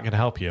spells are not gonna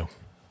help you.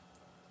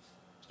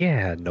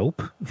 Yeah,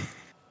 nope.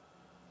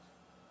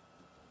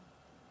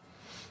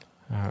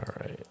 All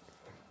right.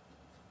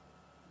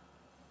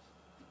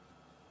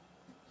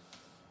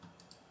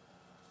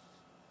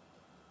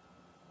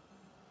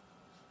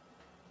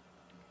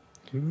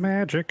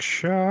 Magic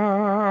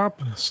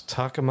shop. Let's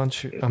talk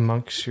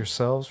amongst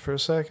yourselves for a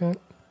second.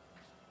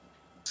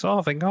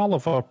 Solving all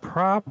of our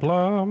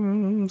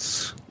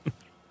problems.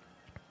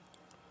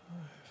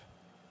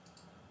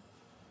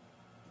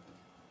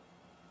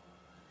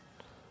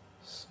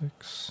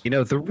 6. You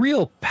know, the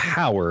real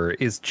power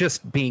is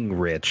just being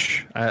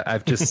rich.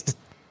 I've just,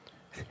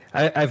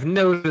 I've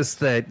noticed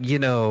that, you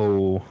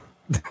know,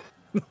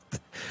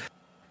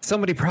 so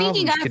many problems.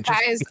 Speaking of,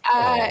 guys,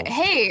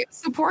 hey,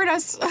 support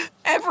us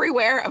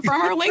everywhere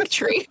from our link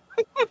tree.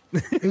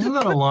 Isn't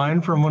that a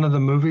line from one of the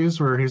movies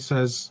where he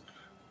says,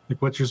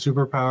 like, what's your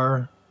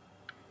superpower?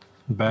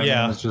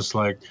 Batman is just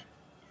like,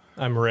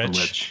 I'm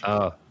rich.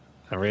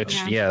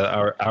 Rich.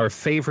 Yeah, our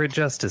favorite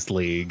Justice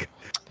League.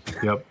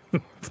 Yep.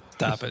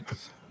 Stop it.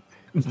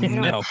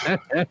 No.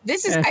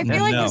 This is, I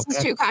feel like this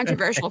is too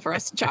controversial for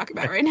us to talk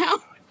about right now.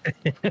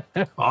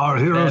 Our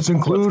heroes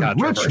include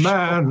Rich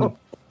Man,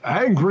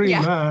 Angry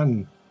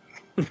Man,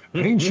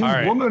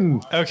 Ancient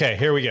Woman. Okay,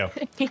 here we go.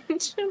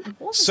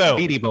 So,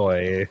 Speedy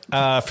Boy.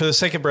 For the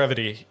sake of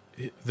brevity,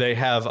 they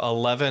have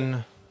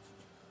 11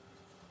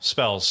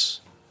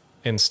 spells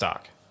in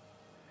stock.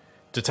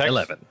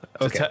 11.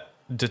 Okay.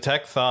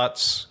 Detect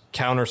Thoughts,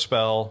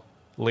 Counterspell,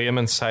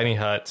 Liamon's Tiny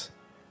Hut,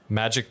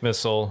 Magic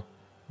Missile,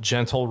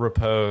 Gentle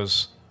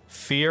Repose,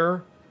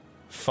 Fear,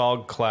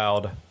 Fog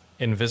Cloud,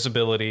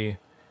 Invisibility,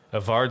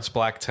 Avard's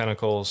Black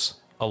Tentacles,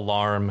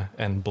 Alarm,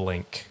 and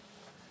Blink.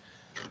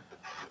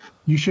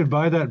 You should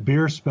buy that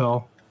beer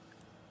spell.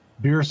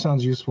 Beer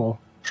sounds useful.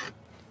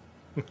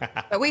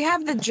 But we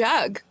have the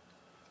jug.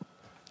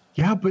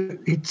 Yeah, but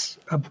it's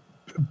a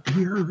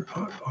beer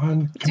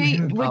on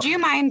command. Would you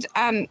mind?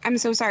 I'm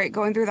so sorry.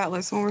 Going through that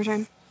list one more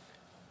time.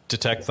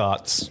 Detect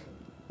Thoughts,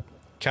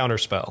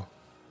 Counterspell,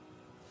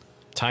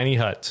 Tiny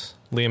Hut,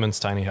 Liamon's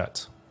Tiny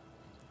Hut,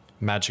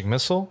 Magic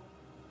Missile,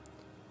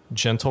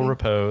 Gentle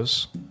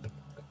Repose,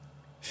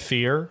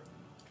 Fear,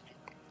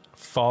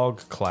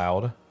 Fog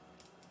Cloud,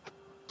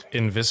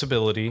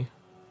 Invisibility,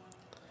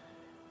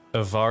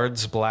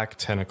 Avard's Black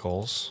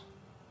Tentacles,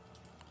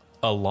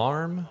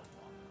 Alarm,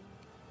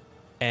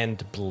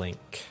 and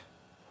Blink.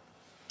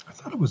 I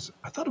thought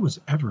it was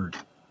Everard.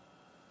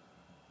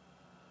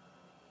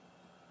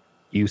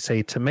 You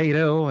say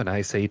tomato, and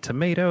I say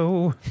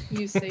tomato.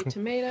 You say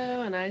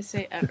tomato, and I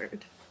say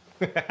Everard.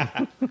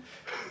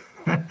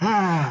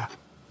 I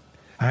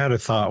had a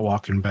thought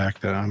walking back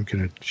that I'm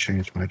going to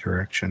change my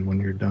direction when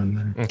you're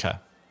done there. Okay.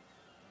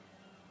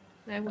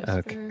 I whisper.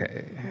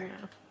 Okay. No,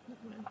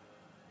 never mind.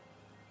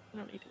 I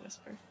don't need to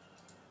whisper.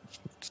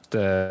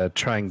 Just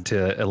trying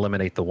to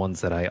eliminate the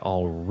ones that I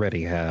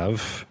already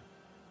have.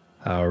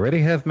 I already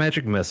have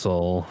Magic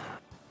Missile.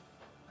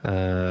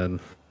 You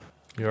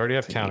already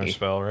have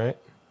Counterspell, right?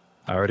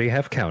 I already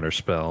have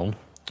Counterspell.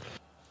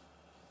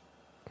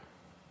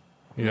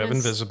 You have Yes.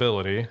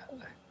 Invisibility.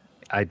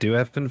 I do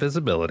have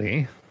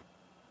Invisibility.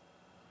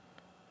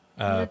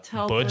 I'm gonna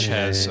tell Butch Butch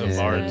has to-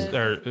 Avard,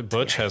 or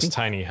Butch has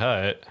Tiny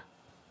Hut.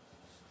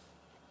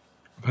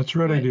 That's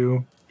right, I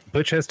do.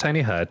 Butch has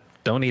Tiny Hut.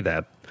 Don't need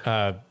that.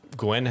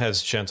 Gwen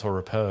has Gentle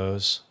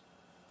Repose.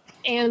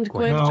 And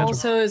Gwen No.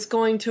 also is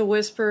going to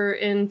whisper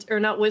or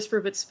not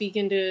whisper, but speak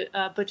into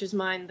Butch's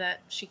mind that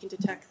she can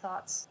detect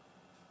thoughts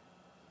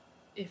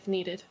if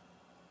needed.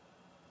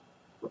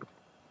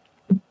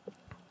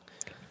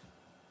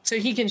 So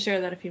he can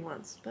share that if he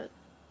wants, but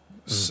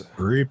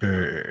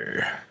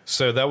Creepy.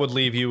 So that would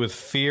leave you with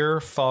Fear,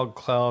 Fog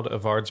Cloud,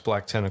 Avard's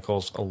Black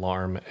Tentacles,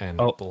 Alarm, and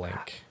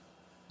Blink.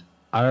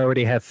 I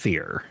already have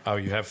Fear. Oh,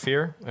 you have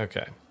Fear?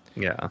 Okay.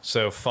 Yeah.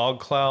 So Fog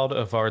Cloud,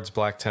 Avard's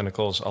Black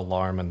Tentacles,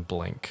 Alarm, and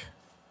Blink.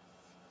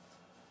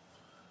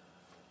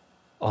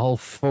 All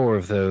four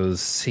of those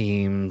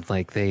seemed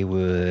like they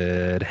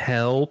would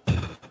help.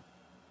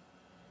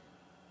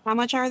 How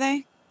much are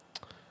they?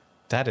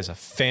 That is a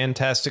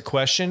fantastic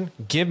question.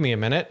 Give me a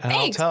minute and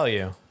Thanks. I'll tell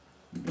you.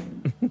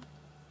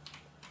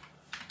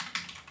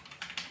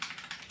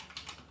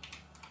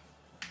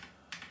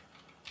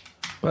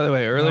 By the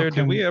way, earlier, Can-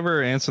 did we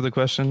ever answer the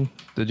question?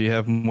 Did you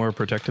have more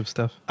protective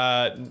stuff?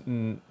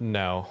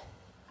 No.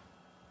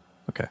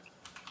 Okay.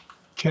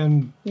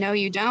 Can No,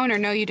 you don't, or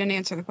no, you didn't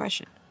answer the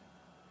question.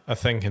 A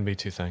thing can be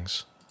two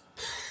things.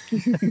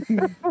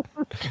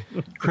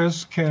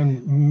 Chris,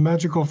 can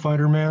Magical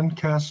Fighter Man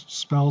cast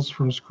spells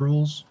from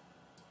scrolls?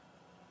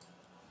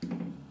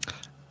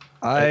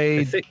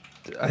 I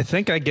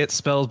think I get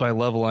spells by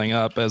leveling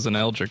up as an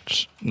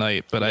Eldritch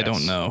Knight, but I don't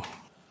Yes. know.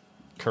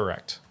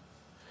 Correct.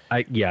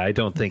 I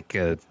don't think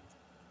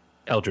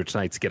Eldritch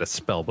Knights get a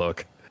spell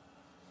book.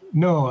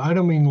 No, I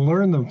don't mean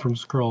learn them from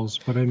scrolls,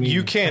 but I mean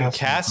You can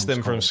cast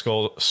them from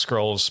scrolls.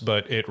 scrolls,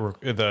 but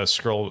the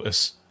scroll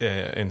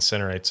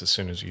incinerates as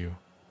soon as you.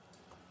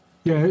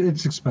 Yeah,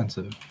 it's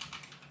expensive.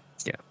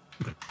 Yeah.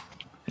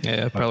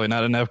 Yeah, probably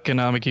not an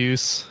economic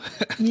use.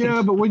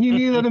 Yeah, but when you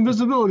need that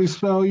invisibility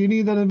spell, you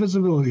need that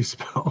invisibility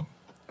spell.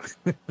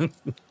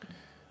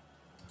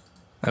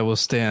 I will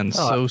stand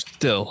so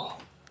still.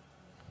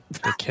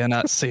 They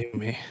cannot see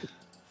me.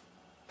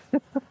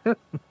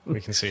 We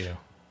can see you.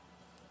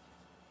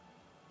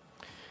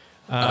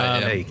 I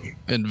am Hey.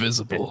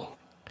 invisible.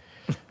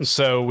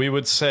 So we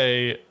would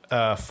say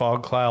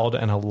Fog Cloud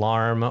and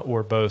Alarm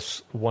were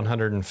both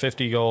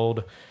 150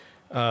 gold.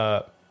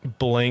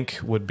 Blink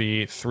would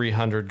be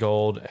 300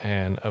 gold,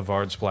 and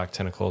Avard's Black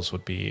Tentacles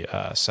would be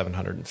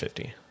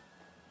 750.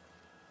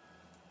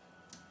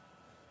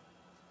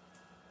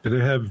 Do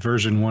they have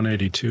version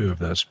 182 of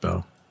that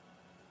spell?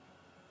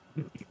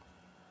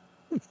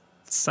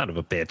 Son of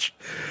a bitch.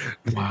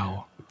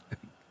 Wow.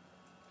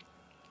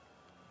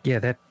 Yeah,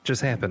 that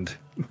just happened.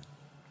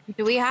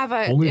 Do we have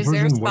a? Only Is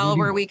there a version spell 180?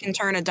 where we can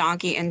turn a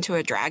donkey into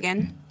a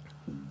dragon?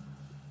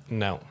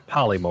 No.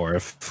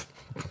 Polymorph.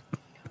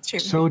 True.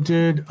 So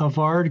did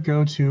Avard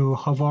go to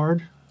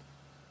Havard?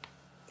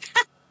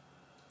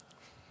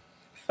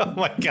 Oh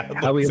my god.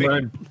 How we Lindsay.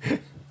 learn.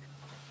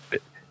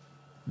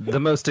 The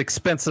most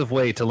expensive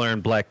way to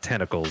learn Black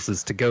Tentacles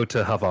is to go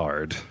to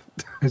Havard.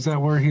 Is that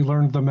where he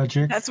learned the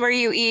magic? That's where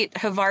you eat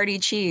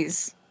Havarti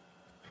cheese.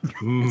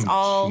 Mm, It's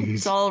all jeez.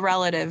 it's all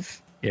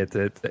relative. It's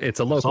a It's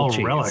local all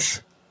cheese. relish.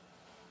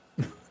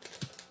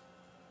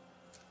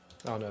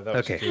 Oh no, that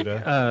was Okay.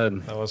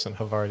 Gouda. That wasn't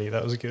Havarti,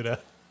 that was Gouda.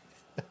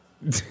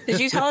 Did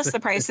you tell us the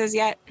prices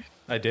yet?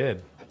 I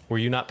did. Were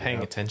you not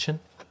paying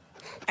attention?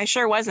 I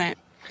sure wasn't.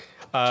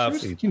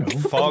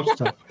 Fog,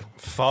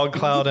 fog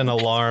cloud and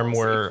alarm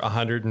were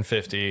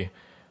 150.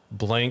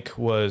 Blank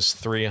was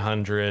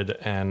 300,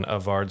 and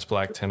Avard's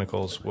black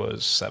tentacles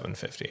was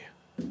 750.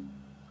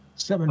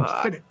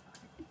 750.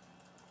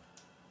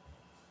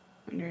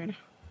 100.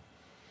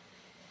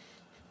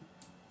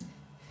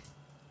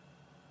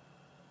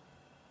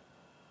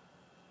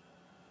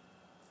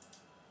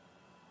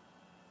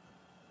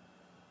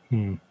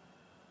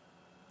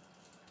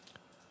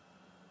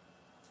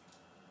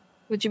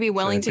 Would you be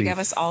willing to give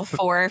us all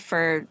 4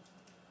 for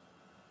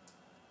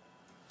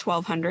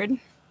 1,200?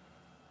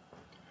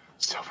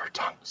 Silver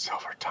tongue,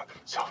 silver tongue,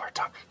 silver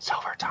tongue,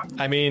 silver tongue.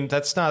 I mean,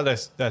 that's not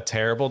a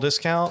terrible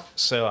discount,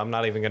 so I'm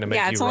not even going to make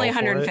you roll. Yeah, it's only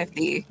for it.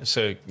 150.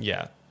 So,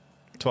 yeah,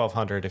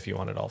 1,200 if you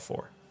wanted all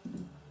 4.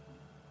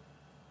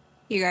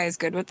 You guys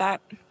good with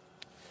that?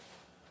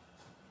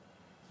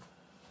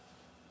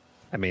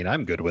 I mean,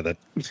 I'm good with it.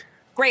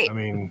 Great. I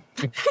mean,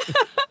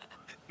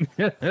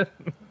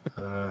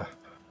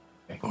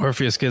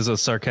 Orpheus gives a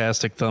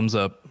sarcastic thumbs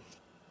up.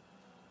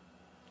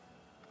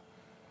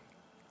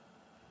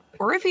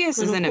 Orpheus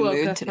is in a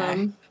mood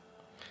today.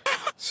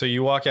 So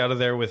you walk out of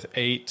there with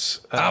 8.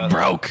 I'm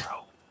broke.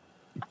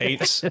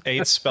 8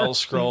 spell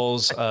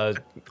scrolls,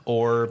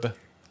 orb,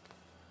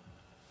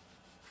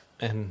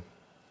 and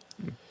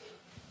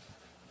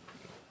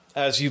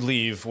as you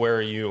leave, where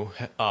are you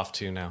off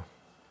to now?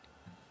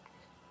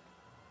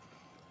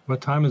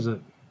 what time is it?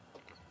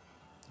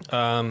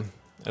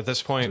 At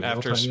this point,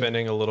 after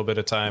spending a little bit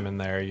of time in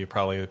there, you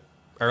probably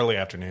early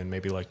afternoon,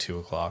 maybe like 2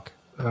 o'clock,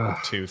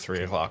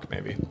 3 o'clock,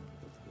 maybe.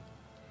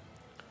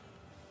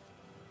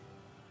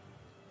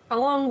 How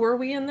long were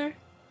we in there?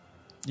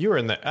 You were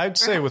in there. I'd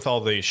say with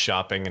all the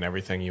shopping and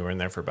everything, you were in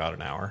there for about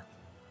an hour.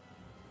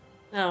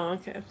 Oh,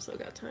 okay. I've still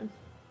got time.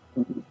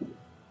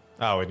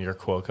 Oh, in your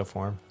Quokka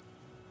form.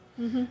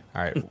 Mm-hmm.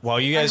 All right. While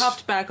you guys I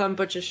hopped back on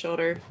Butch's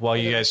shoulder. While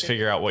you guys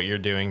figure out what you're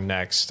doing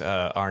next,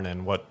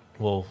 Arnon, what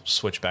we'll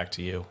switch back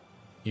to you.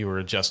 You were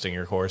adjusting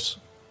your course.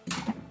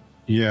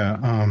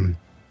 Yeah.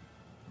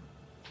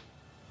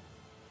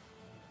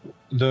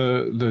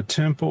 The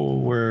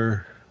temple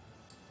where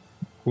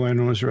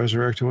Gwen was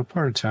resurrected. What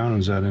part of town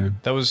was that in?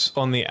 That was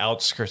on the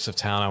outskirts of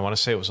town. I want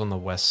to say it was on the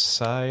west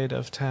side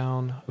of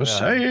town. West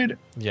side?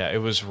 Yeah, it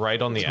was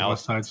right on the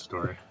West Side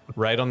Story.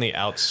 Right on the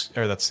outs,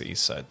 or that's the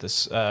east side.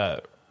 This,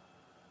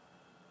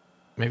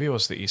 maybe it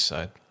was the east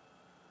side.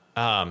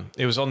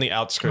 It was on the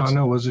outskirts. Oh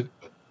no, was it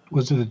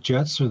the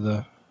Jets or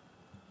the?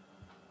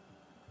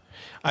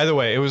 Either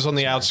way, it was on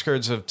the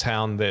outskirts of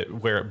town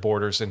where it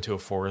borders into a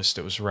forest.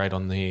 It was right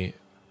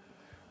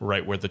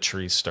where the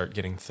trees start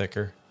getting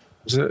thicker.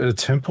 Was it a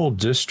temple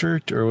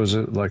district or was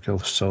it like a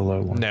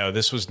solo one? No,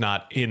 this was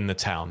not in the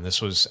town. This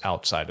was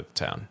outside of the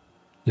town.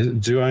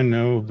 Do I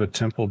know the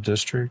temple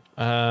district?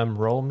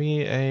 Roll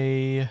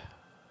me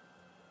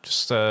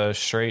just a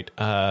straight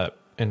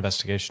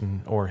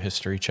investigation or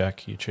history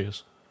check. You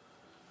choose.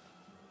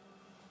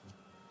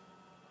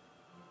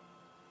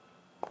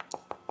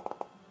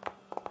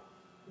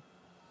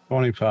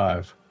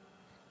 $25.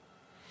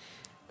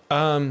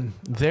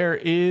 There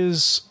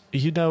is,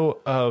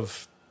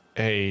 of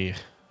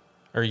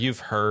you've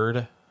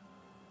heard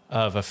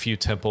of a few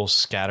temples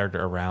scattered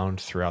around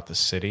throughout the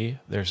city.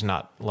 There's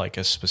not like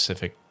a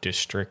specific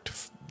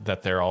district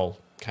that they're all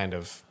kind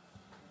of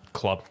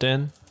clumped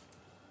in.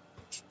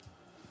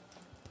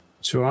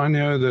 So I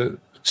know that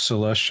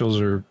Celestials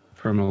are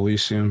from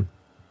Elysium.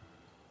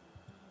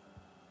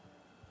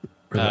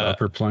 Or the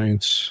upper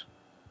planes.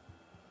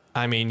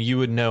 I mean, you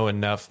would know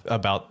enough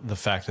about the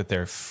fact that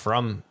they're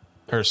from,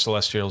 or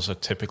Celestials are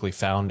typically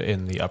found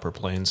in the upper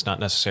planes, not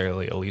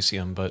necessarily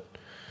Elysium, but...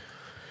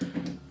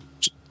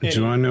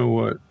 Do I know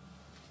what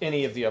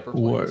any of the upper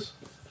planes?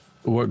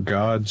 What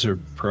gods are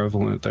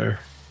prevalent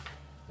there?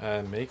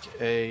 Make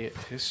a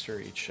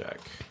history check.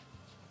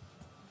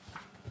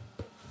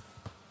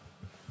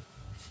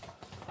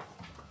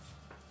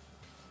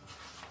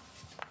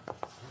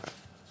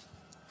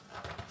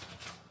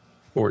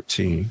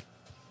 $14.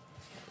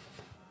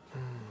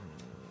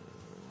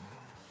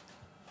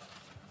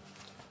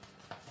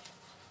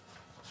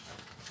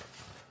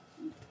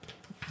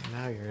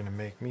 Now you're going to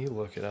make me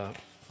look it up.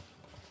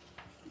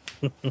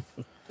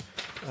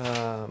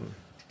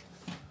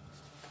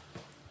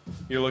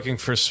 You're looking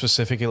for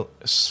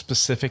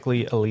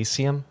specifically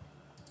Elysium?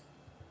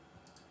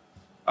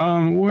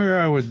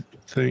 Where I would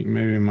think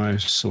maybe my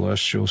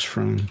Celestials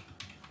from.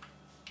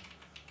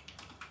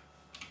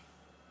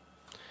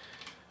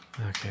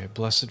 Okay,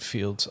 Blessed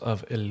Fields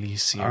of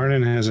Elysium.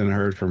 Arden hasn't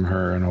heard from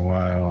her in a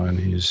while, and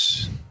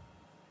he's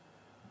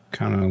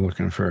kind of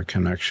looking for a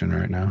connection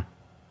right now.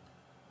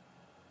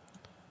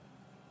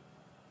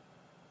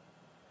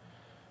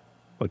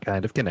 What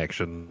kind of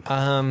connection?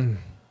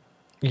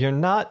 You're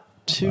not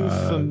too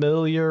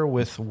familiar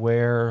with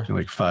where,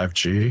 like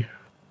 5G,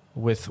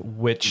 with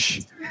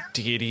which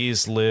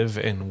deities live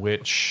in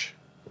which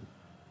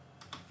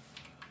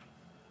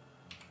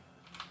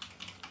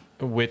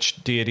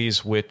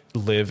deities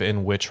live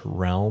in which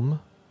realm.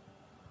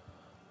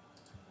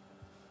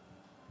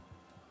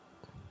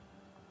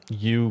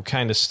 you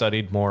kind of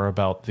studied more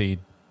about the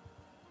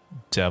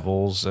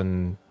devils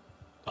and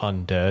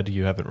undead.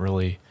 You haven't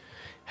really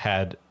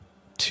had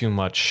too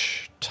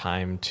much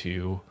time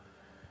to,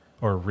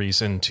 or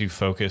reason to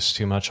focus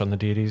too much on the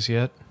deities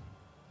yet.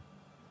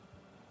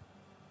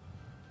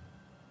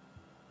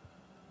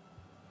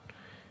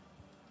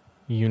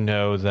 You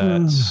know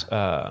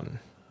that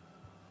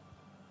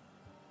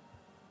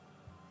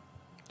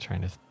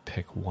trying to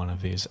pick one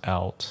of these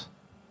out.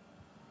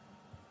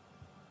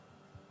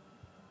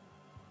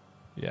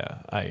 Yeah,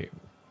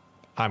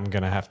 I'm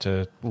gonna have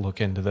to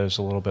look into those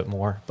a little bit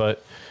more,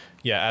 but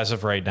yeah, as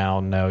of right now,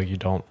 no, you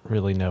don't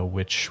really know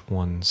which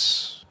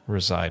ones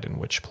reside in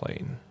which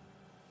plane.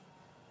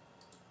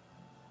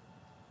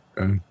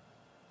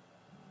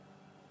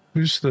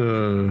 Who's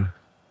the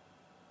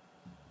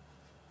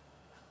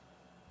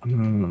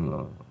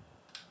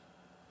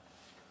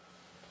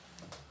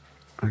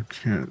I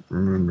can't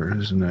remember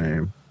his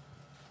name.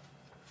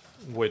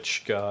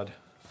 Which god?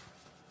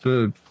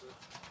 The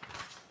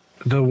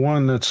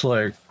one that's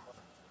like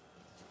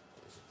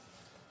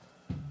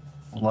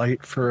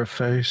light for a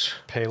face.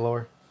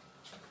 Palor?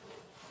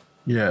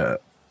 Yeah.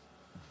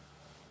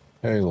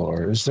 Hey,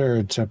 Lord, is there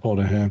a temple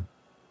to him?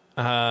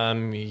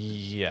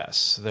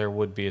 Yes, there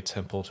would be a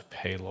temple to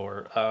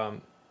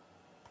Palor.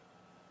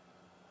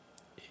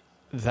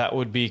 That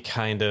would be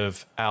kind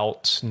of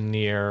out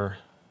near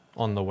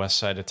on the west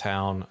side of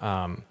town,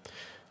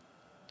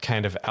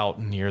 kind of out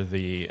near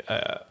the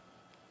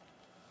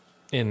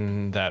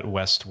in that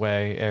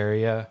Westway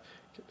area.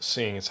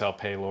 Seeing as how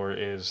Palor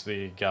is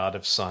the god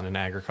of sun and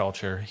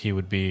agriculture, he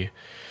would be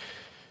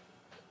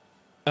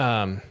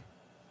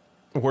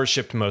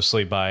worshipped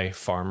mostly by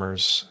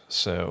farmers.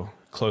 So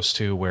close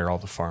to where all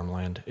the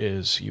farmland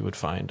is, you would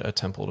find a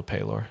temple to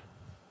Palor.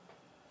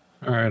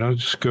 All right, I'll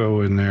just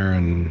go in there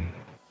and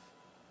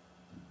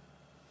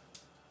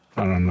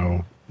I don't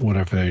know,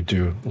 whatever they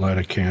do, light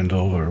a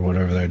candle or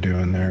whatever they do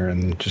in there,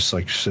 and just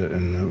like sit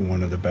in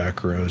one of the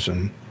back rows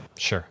and.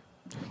 Sure.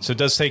 So it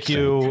does take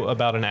you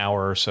about an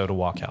hour or so to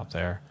walk out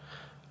there.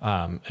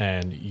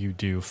 And you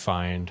do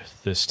find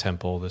this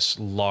temple, this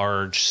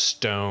large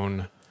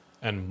stone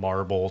and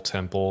marble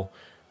temple,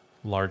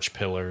 large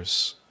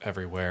pillars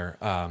everywhere.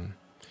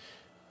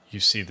 You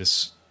see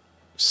this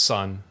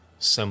sun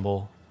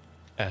symbol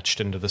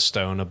etched into the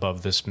stone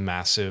above this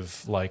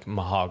massive, like,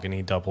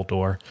 mahogany double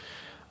door.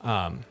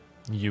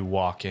 You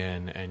walk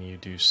in and you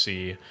do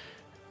see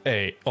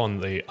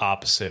on the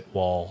opposite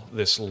wall,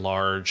 this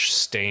large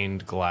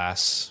stained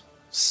glass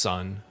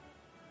sun,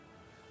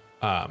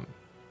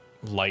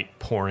 light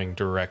pouring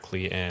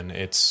directly in.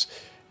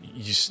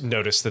 You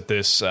notice that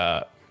this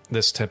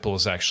temple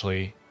is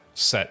actually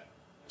set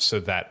so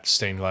that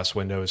stained glass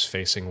window is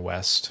facing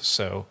west.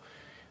 So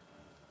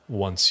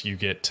once you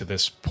get to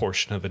this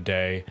portion of the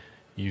day,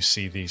 you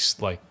see these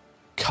like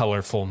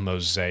colorful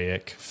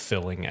mosaic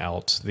filling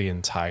out the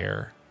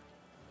entire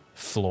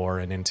floor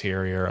and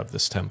interior of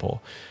this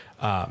temple,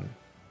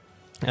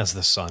 as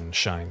the sun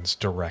shines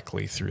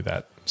directly through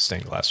that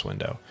stained glass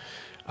window.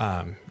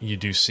 You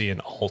do see an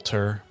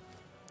altar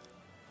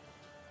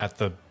at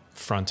the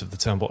front of the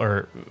temple,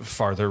 or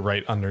farther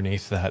right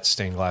underneath that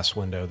stained glass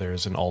window.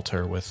 There's an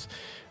altar with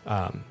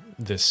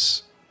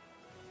this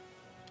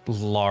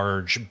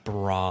large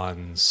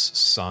bronze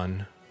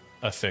sun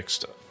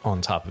affixed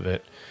on top of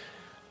it.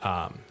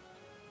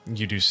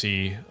 You do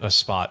see a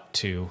spot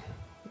to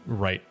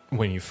right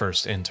when you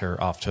first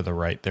enter. Off to the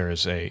right, there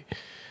is a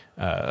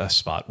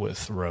spot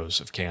with rows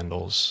of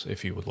candles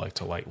if you would like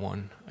to light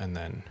one. And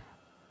then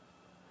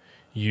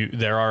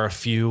there are a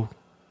few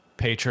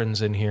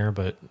patrons in here,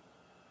 but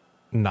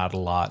not a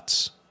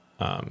lot,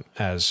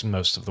 as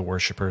most of the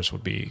worshipers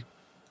would be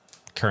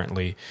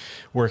currently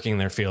working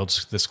their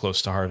fields this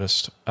close to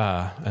harvest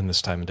and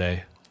this time of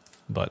day.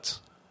 But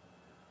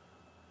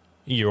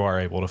you are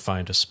able to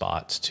find a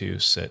spot to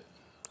sit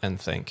and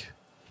think.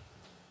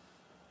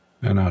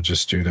 And I'll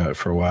just do that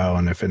for a while,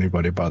 and if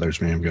anybody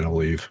bothers me, I'm going to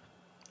leave.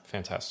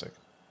 Fantastic.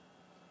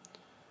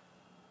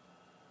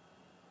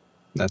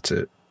 That's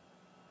it.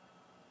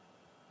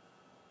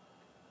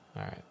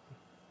 All right.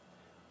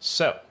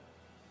 So,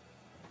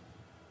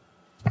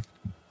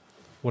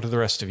 what are the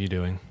rest of you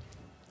doing?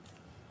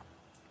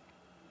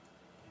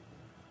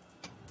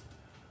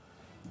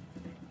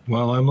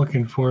 Well, I'm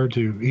looking forward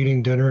to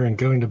eating dinner and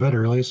going to bed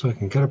early so I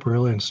can get up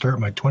early and start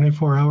my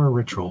 24-hour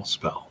ritual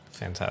spell.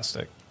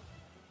 Fantastic.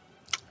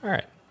 All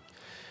right.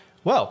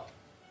 Well,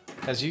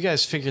 as you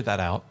guys figured that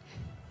out,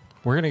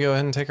 we're going to go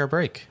ahead and take our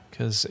break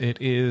because it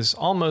is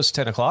almost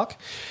 10 o'clock.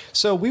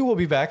 So we will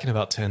be back in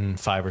about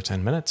 5 or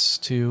 10 minutes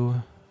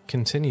to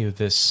continue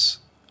this,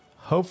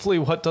 hopefully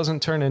what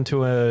doesn't turn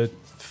into a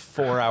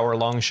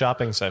 4-hour-long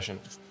shopping session.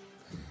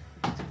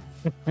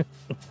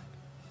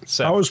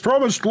 So, I was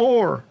promised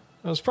lore.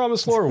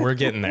 We're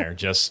getting there.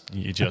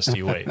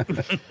 You wait.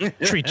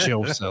 Treat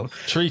yourself.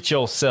 Treat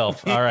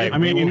yourself. All right. I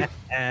mean,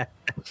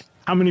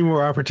 how many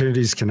more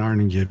opportunities can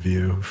Arnon give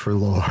you for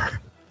lore?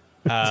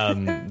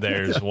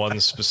 There's one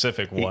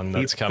specific one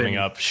that's coming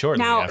up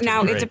shortly. Now, after the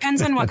it break.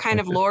 depends on what kind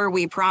of lore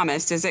we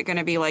promised. Is it going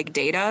to be like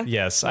data?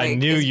 Yes, like, I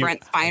knew is you.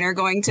 Brent Spiner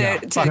going to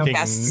Fucking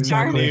guest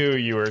star? knew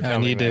you were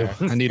coming.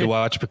 I need to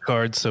watch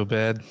Picard so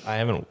bad. I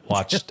haven't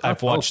watched.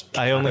 I've watched.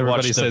 I only Everybody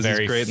watched the says he's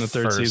very great in the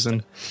third first,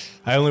 season.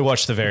 I only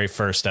watched the very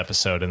first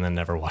episode and then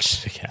never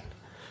watched it again.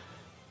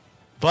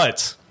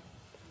 But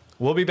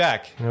we'll be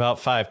back in about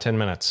 5-10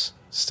 minutes.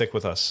 Stick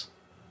with us.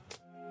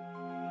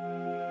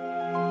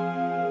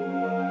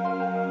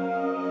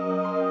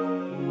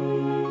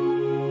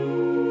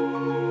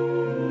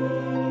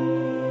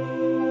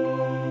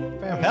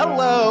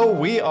 Hello,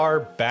 we are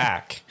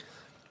back.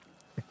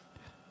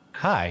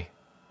 Hi.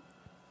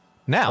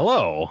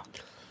 Now,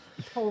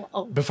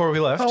 Hello. before we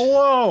left,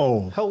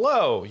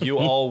 hello. You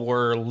all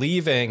were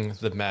leaving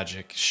the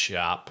magic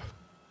shop.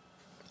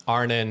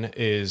 Arnon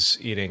is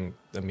eating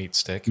a meat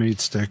stick.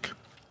 Meat stick.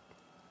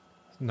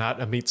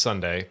 Not a meat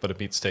sundae, but a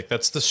meat stick.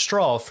 That's the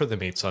straw for the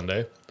meat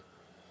sundae.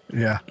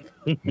 Yeah.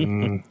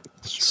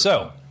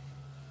 So,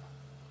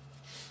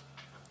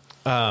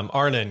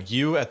 Arnon,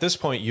 you at this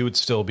point you would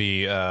still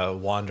be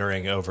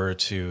wandering over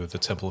to the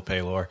Temple of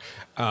Palor.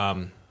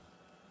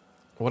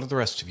 What are the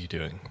rest of you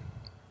doing?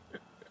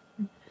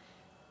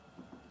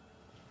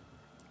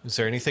 Is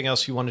there anything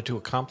else you wanted to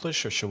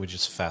accomplish, or should we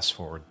just fast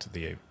forward to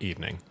the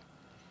evening?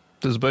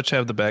 Does Butch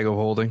have the bag of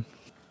holding?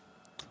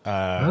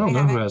 I don't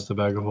know who has the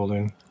bag of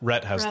holding.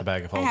 Rhett has the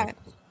bag of holding. it.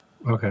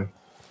 Okay.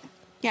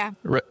 Yeah.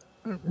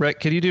 Rhett,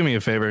 could you do me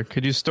a favor?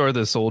 Could you store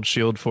this old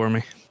shield for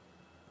me?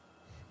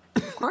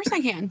 Of course I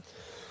can.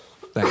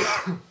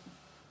 Thanks.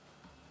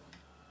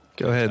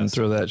 Go ahead and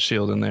throw that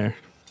shield in there.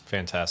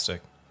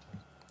 Fantastic.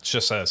 It's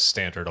just a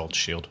standard old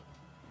shield.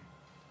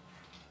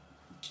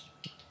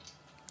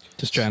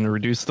 Just trying to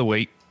reduce the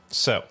weight.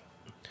 So,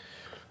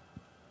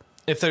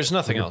 if there's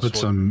nothing else, Put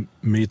some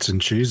meats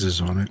and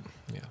cheeses on it.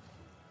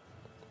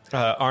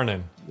 Yeah.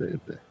 Arnon.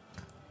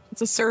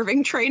 It's a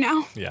serving tray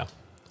now. Yeah. Some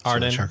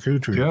Arnon,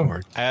 charcuterie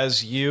board.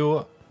 as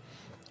you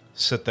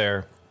sit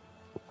there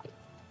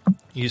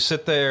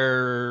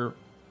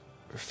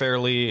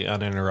fairly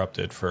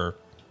uninterrupted for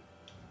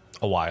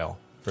a while,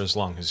 for as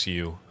long as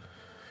you.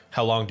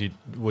 How long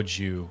would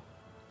you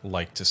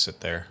like to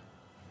sit there?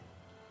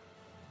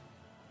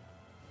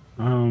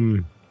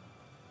 I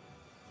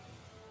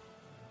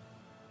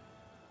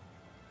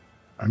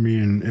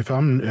mean,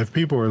 if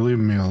people are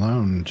leaving me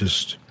alone,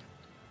 just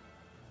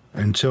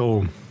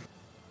until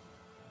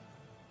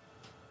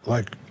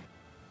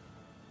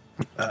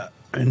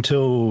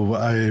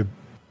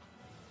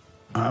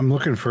I'm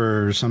looking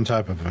for some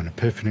type of an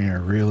epiphany or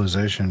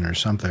realization or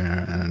something,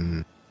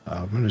 and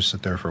I'm going to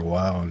sit there for a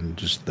while and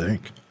just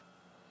think.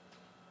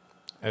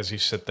 As you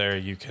sit there,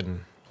 you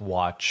can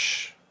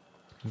watch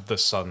the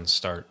sun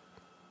start.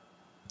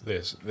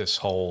 This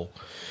whole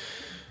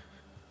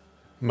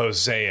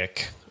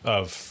mosaic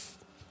of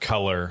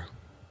color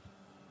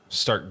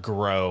start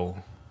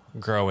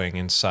growing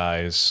in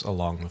size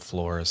along the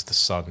floor as the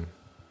sun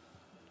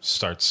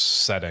starts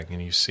setting,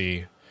 and you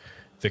see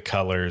the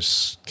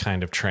colors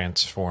kind of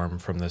transform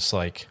from this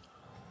like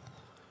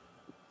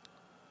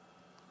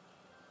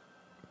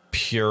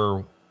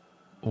pure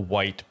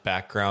white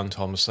background to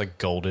almost like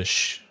golden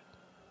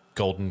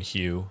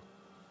hue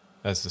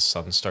as the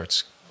sun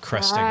starts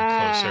cresting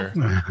closer.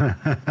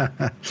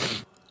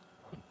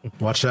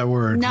 Watch that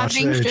word.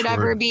 Nothing Watch the should H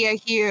ever word. be a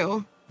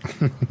hue.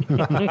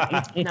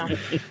 No.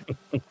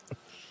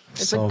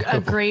 It's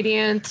a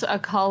gradient, a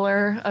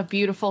color, a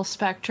beautiful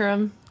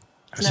spectrum.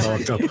 I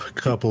saw a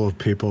couple of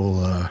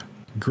people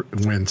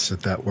wince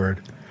at that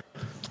word.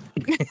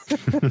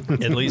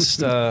 At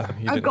least A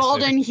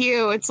golden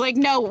hue. It's like,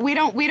 no, we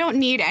don't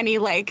need any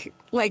like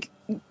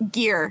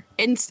gear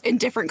in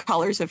different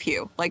colors of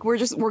hue. Like we're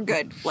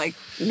good. Like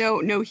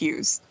no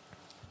hues.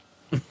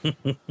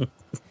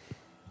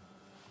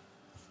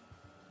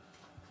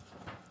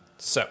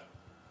 So,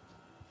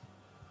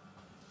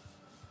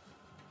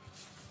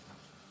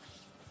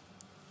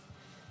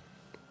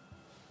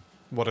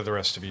 what are the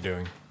rest of you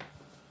doing?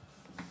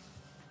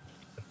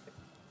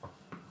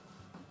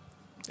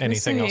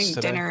 Anything else Listening,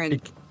 today? Dinner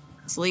and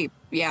sleep.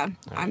 Yeah,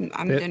 I'm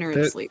dinner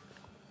and sleep.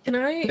 Can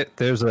I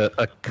There's a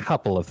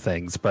couple of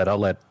things, but I'll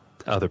let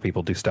other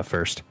people do stuff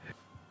first.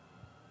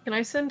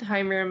 send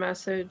Hymir a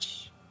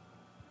message?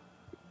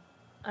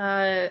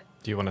 Do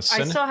you want to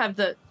I still have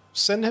the.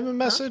 send him a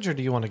message, or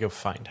do you want to go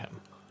find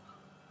him?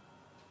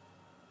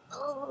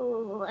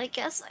 Oh, I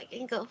guess I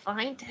can go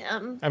find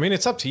him. I mean,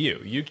 it's up to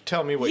you. You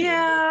tell me what you want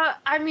Yeah,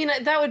 I mean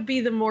that would be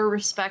the more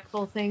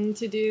respectful thing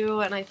to do,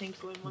 and I think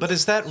Gwen. to do. But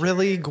is that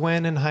really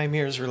Gwen and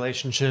Hymir's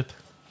relationship?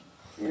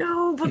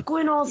 No, but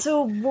Gwen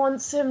also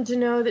wants him to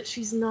know that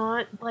she's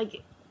not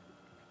like.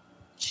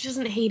 She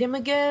doesn't hate him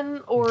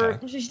again, or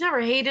Okay. she's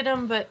never hated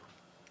him, but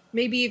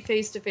maybe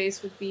face to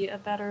face would be a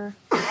better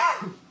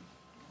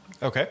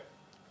Okay.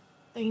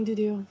 thing to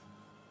do.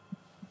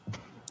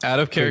 Out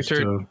of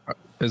character,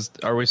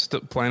 Just, are we still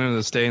planning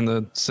to stay in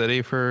the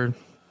city for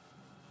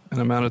an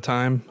amount of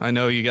time? I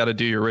know you got to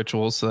do your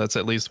rituals, so that's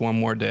at least one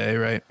more day,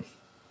 right?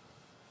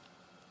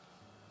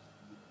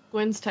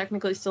 Gwen's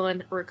technically still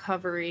in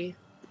recovery.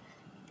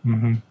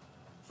 Mm-hmm.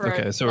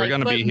 Okay, so we're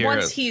gonna be here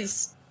Once at-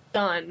 he's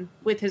done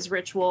with his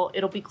ritual,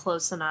 it'll be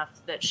close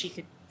enough that she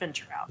could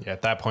venture out. Yeah,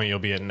 at that point you'll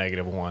be at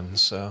 -1.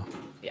 So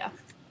Yeah.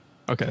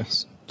 Okay,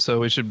 so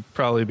we should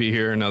probably be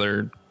here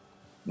another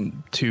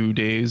 2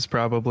 days,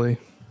 probably,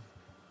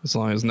 as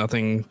long as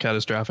nothing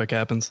catastrophic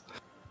happens.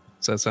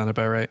 Does that sound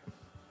about right?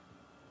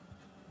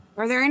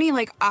 Are there any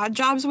like odd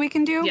jobs we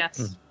can do?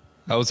 Yes.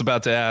 I was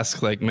about to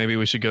ask, like, maybe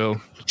we should go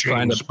find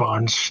James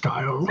Bond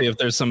style. see if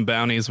there's some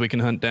bounties we can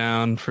hunt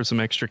down for some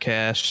extra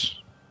cash.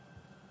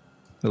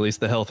 At least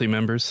the healthy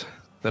members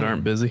that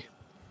aren't busy.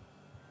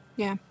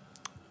 Yeah.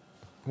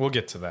 we'll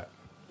get to that.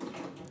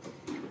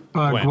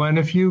 Gwen,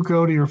 if you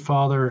go to your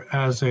father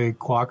as a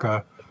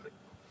Quokka,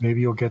 maybe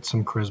you'll get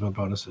some charisma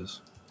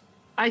bonuses.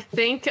 I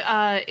think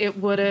it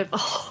would have.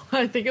 Oh,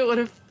 I think it would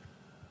have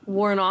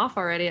worn off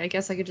already. I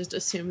guess I could just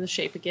assume the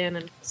shape again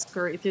and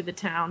scurry through the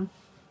town.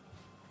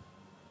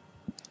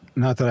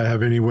 Not that I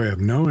have any way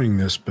of knowing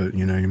this, but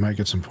you might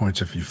get some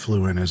points if you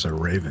flew in as a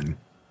raven.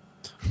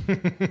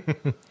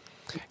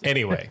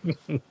 Anyway,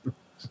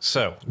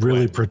 so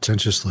Really Gwen,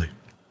 pretentiously.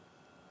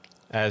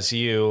 as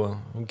you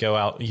go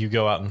out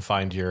and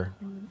find your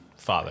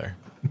father.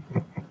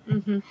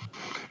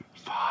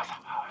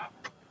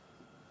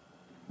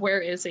 Where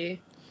is he?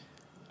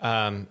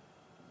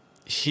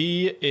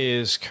 He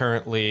is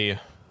currently,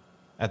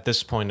 at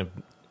this point of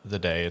the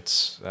day,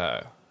 it's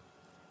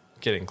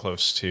getting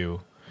close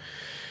to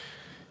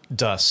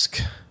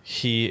dusk.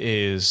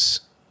 You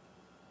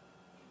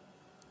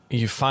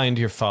find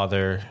your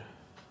father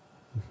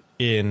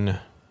in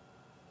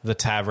the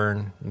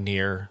tavern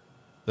near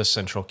the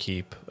central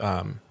keep.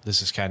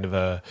 This is kind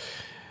of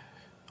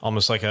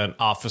almost like an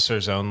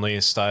officers only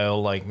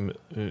style, like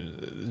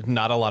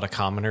not a lot of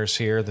commoners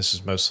here. This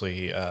is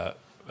mostly a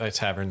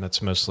tavern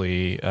that's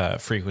mostly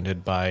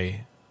frequented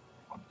by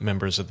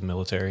members of the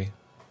military.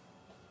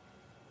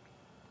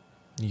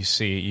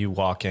 You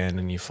walk in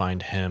and you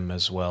find him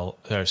as well,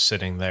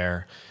 sitting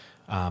there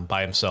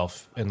by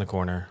himself in the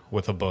corner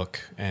with a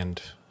book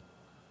and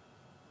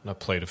a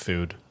plate of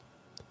food.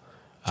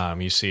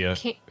 You see a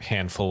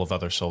handful of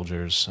other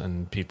soldiers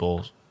and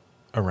people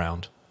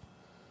around.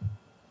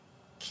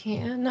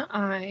 Can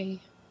I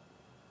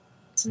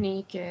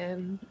sneak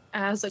in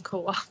as a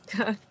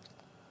Kawaka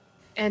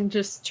and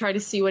just try to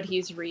see what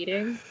he's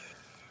reading?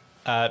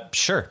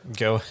 Sure.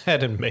 Go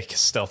ahead and make a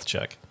stealth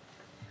check.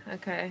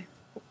 Okay.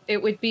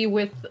 It would be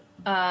with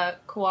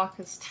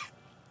Kawaka's.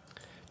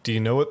 Do you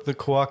know what the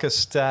Kawaka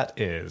stat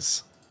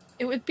is?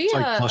 It would be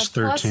like a plus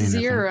plus 13, I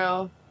think.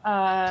 0.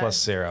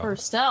 Plus 0. For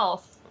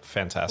stealth.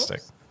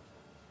 Fantastic.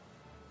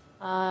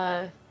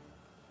 So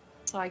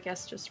I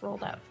guess just roll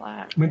that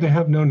flat. I mean, they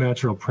have no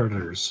natural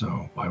predators,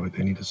 so why would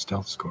they need a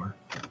stealth score?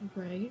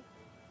 Right.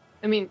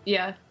 I mean,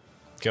 yeah.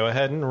 Go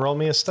ahead and roll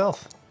me a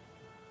stealth.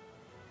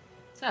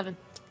 7.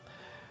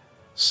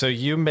 So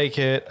you make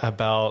it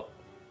about...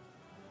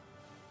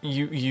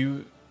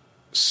 You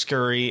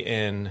scurry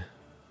in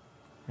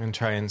and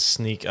try and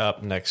sneak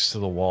up next to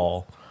the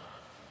wall.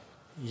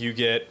 You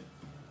get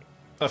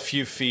a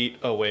few feet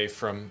away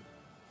from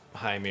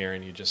Hymir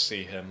and you just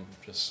see him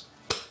just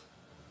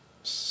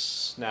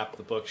snap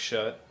the book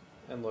shut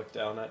and look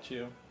down at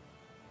you.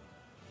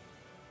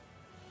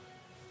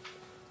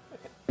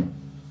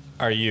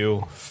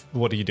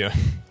 What are you doing?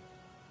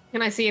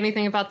 Can I see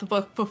anything about the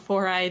book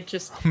before I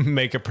just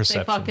Make a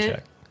perception fuck it?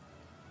 check.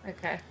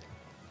 Okay.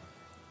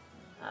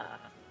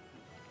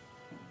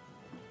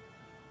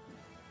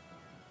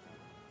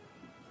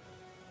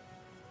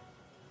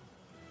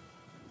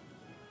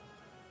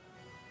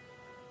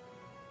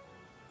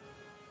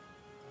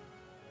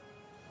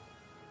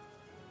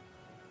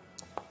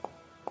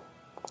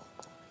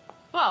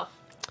 12.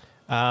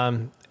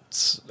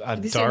 It's a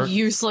These dark, are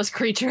useless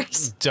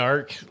creatures.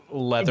 dark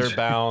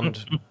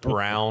leather-bound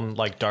brown,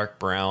 like dark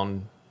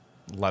brown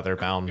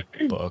leather-bound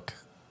book.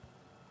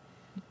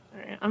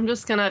 Alright, I'm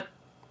just gonna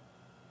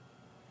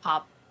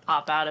pop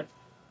out of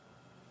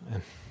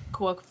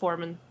Quook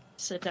form and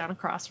sit down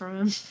across from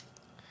him.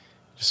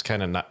 Just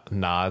kind of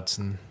nods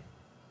and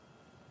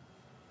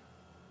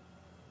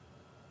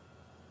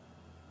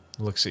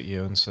looks at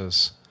you and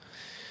says,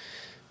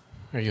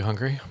 "Are you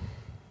hungry?"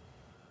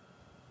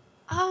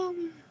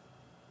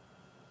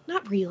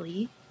 Not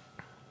really.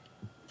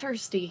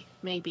 Thirsty,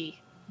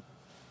 maybe.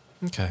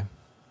 Okay.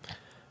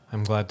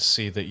 I'm glad to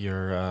see that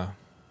your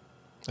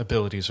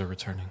abilities are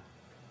returning.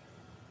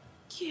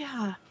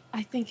 Yeah,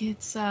 I think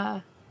it's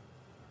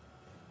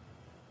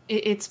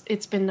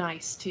been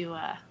nice to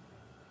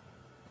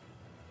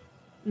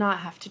not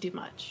have to do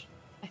much,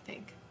 I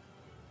think.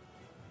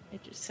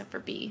 Except for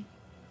be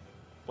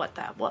what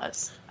that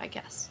was, I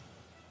guess.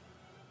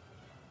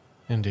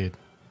 Indeed.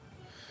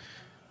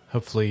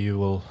 Hopefully you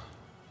will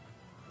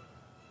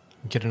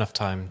get enough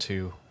time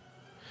to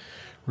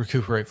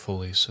recuperate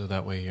fully so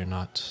that way you're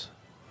not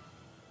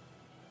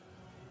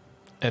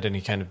at any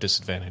kind of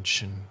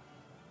disadvantage in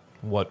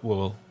what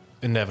will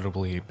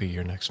inevitably be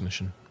your next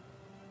mission.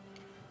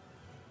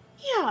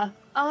 Yeah,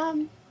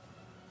 I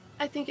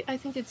I think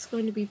it's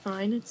going to be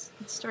fine. It's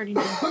starting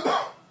to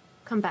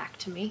come back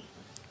to me,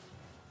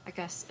 I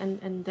guess,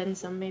 and then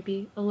some,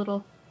 maybe a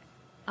little.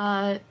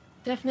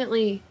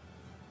 Definitely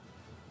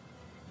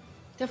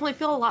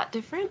feel a lot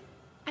different,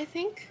 I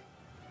think.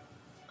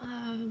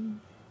 I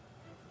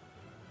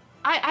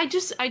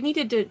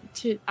needed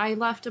to I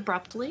left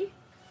abruptly.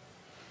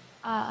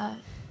 I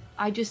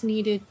just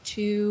needed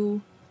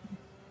to.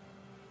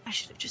 I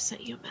should have just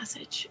sent you a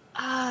message.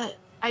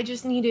 I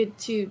just needed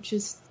to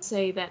just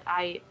say that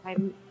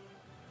I'm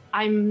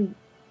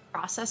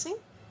processing,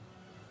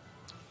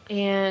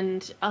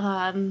 and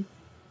I'm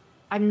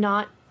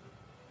not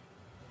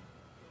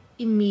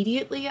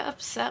immediately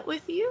upset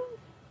with you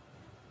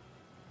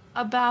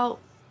about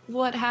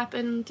what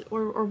happened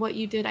or what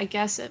you did, I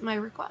guess, at my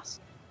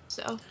request.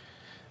 So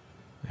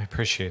I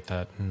appreciate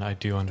that, and I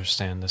do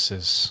understand this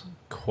is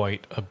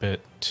quite a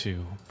bit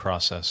to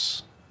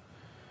process.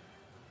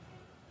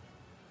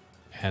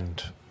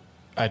 And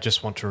I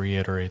just want to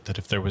reiterate that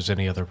if there was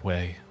any other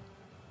way,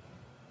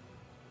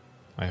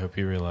 I hope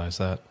you realize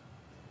that.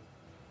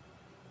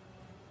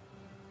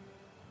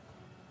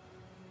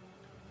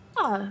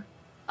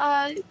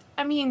 I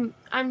mean,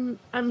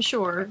 I'm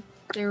sure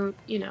there,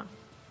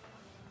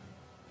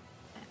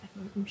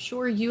 I'm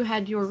sure you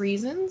had your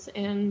reasons,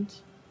 and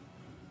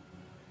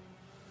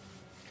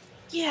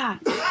yeah,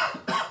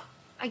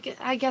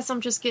 I guess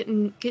I'm just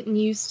getting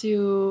used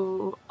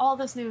to all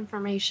this new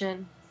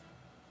information,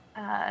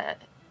 and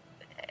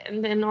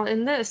then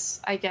in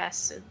this, I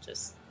guess, and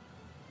just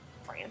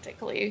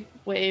frantically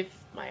wave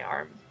my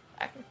arm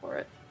back and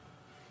forth,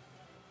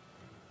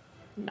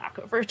 knock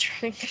over a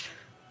drink.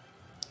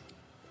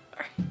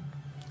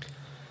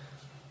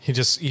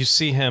 You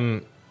see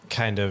him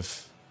kind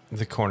of,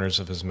 the corners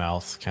of his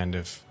mouth kind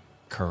of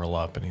curl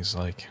up, and he's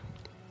like,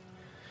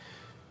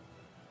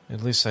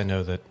 at least I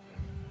know that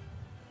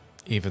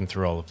even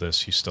through all of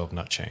this, you still have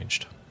not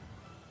changed.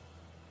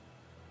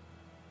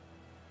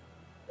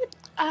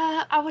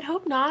 I would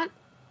hope not.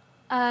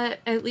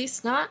 At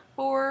least not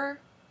for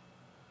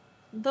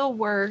the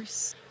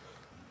worse.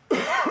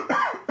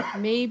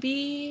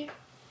 Maybe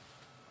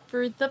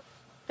for the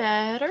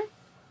better.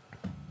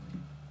 I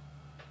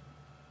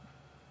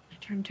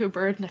turn to a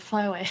bird and I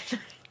fly away.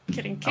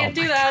 Kidding. Can't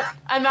do that.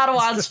 I'm out of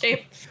wild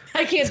shape.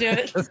 I can't do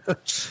it.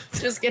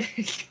 Just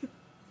kidding.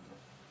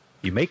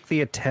 You make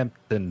the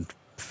attempt and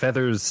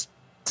feathers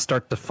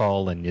start to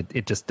fall, and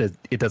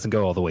it doesn't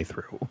go all the way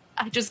through.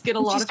 I just get a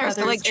lot of feathers.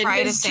 She starts to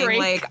try to sing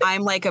drink.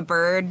 I'm like a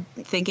bird,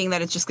 thinking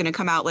that it's just going to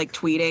come out like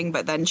tweeting,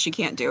 but then she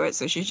can't do it,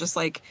 so she's just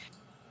like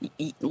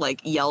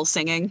yell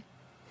singing.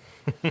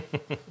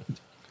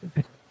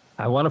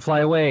 I want to fly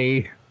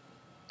away.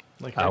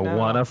 Like I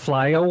want to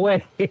fly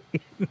away.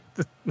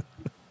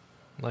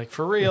 Like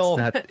for real.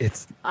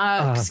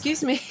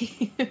 Excuse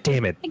me.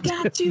 Damn it. I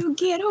got to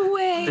get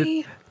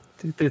away.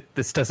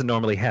 This doesn't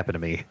normally happen to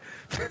me.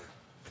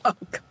 Oh,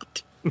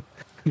 God.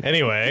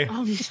 Anyway.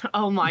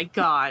 Oh my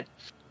God.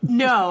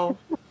 No.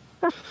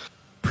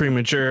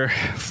 Premature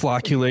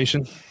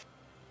flocculation.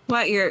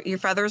 What, your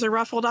feathers are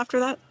ruffled after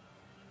that?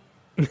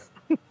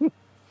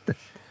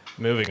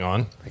 Moving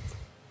on.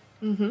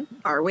 Mm-hmm.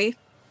 Are we?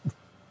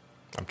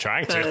 I'm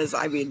trying to. Because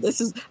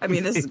this is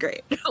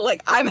great.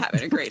 Like, I'm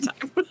having a great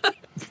time.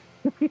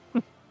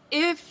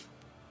 If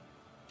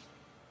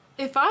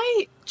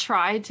I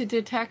try to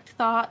detect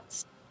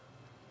thoughts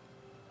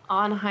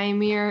on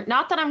Hymir,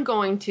 not that I'm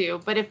going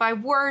to, but if I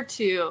were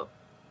to,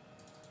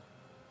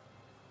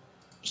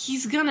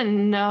 he's gonna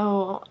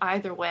know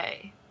either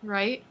way,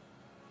 right?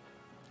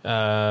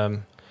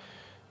 Or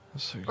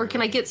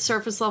can I get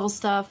surface level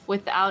stuff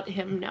without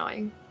him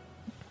knowing?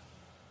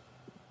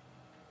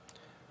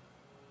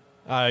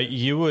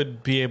 You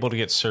would be able to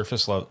get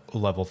surface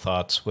level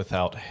thoughts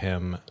without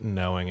him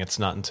knowing. It's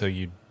not until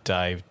you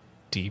dive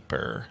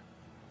deeper.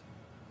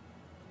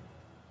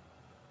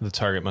 The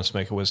target must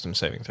make a wisdom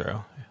saving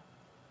throw.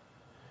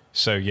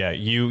 So yeah,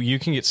 you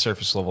can get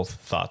surface level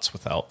thoughts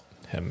without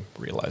him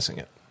realizing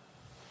it.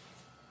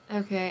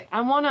 Okay, I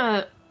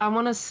wanna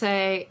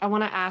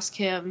ask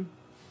him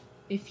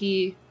if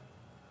he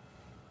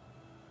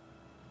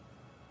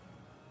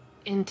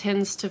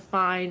intends to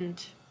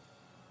find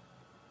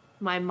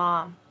my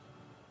mom,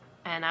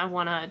 and I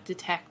want to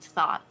detect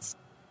thoughts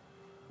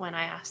when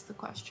I ask the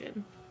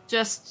question.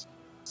 Just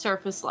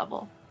surface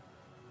level.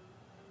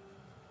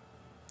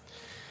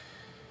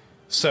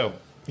 So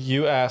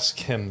you ask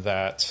him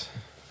that,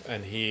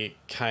 and he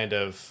kind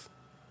of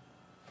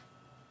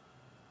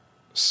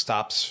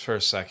stops for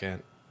a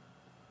second,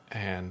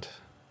 and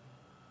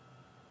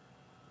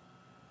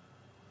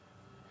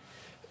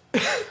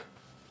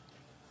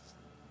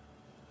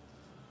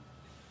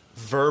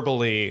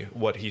verbally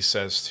what he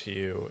says to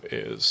you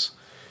is,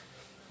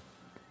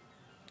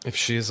 if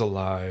she is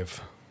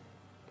alive,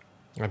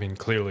 I mean,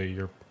 clearly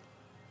your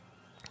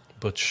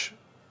Butch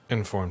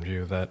informed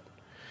you that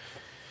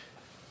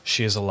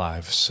she is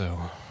alive,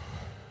 so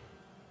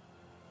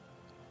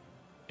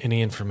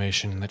any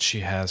information that she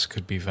has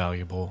could be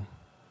valuable.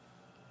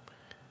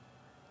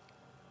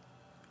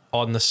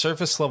 On the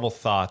surface level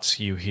thoughts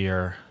you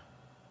hear,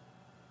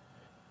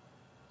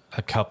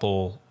 a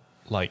couple,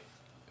 like,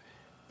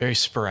 very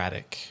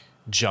sporadic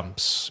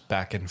jumps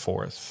back and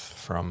forth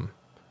from...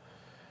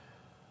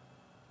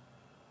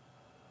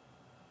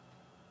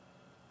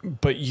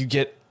 But you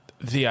get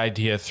the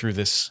idea through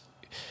this.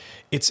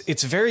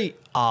 It's very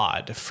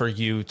odd for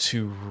you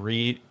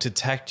to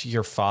detect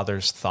your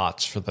father's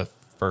thoughts for the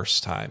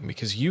first time,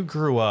 because you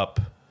grew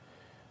up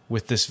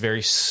with this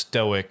very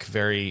stoic,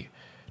 very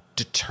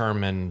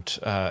determined,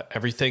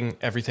 everything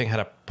had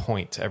a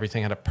point,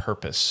 everything had a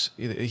purpose.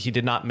 He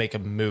did not make a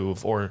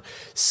move or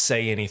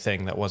say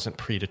anything that wasn't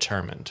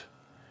predetermined.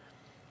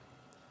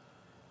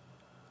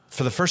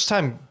 For the first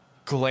time,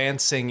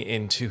 glancing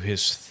into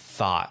his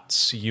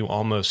thoughts, you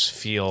almost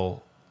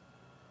feel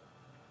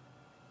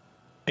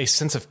a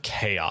sense of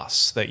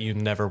chaos that you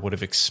never would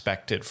have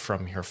expected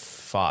from your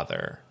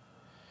father.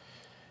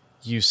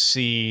 You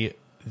see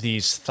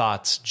these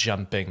thoughts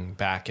jumping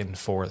back and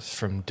forth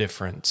from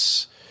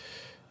different,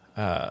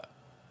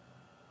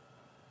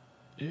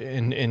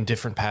 in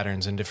different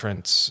patterns, in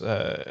different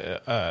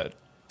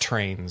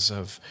trains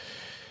of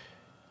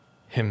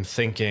him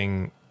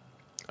thinking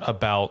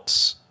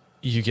about.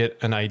 You get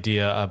an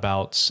idea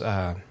about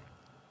a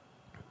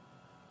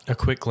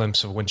quick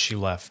glimpse of when she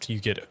left. You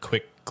get a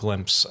quick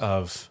glimpse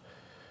of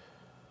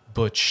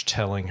Butch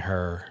telling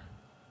him.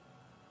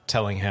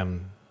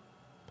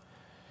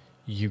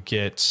 You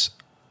get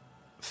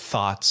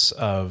thoughts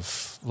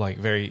of, like,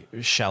 very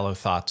shallow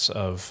thoughts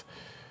of,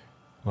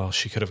 well,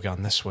 she could have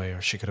gone this way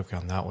or she could have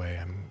gone that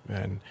way.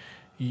 And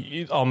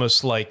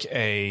almost like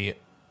a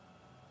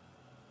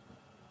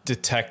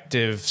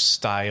detective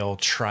style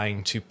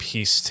trying to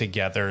piece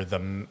together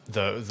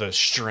the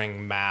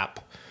string map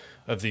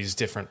of these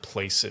different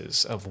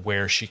places of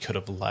where she could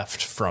have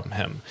left from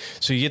him.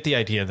 So you get the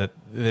idea that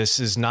this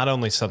is not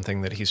only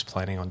something that he's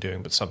planning on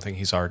doing, but something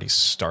he's already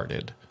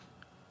started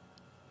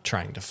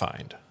trying to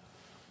find.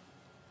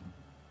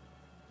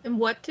 And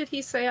what did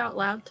he say out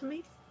loud to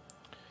me?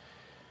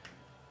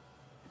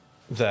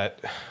 That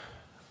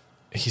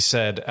he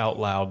said out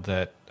loud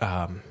that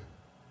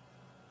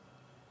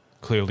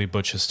clearly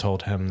Butch has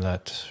told him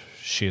that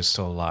she is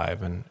still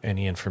alive, and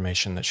any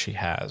information that she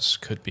has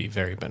could be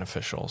very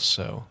beneficial.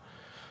 So,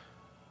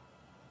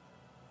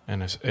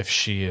 and if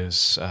she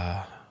is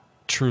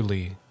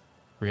truly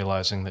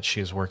realizing that she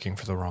is working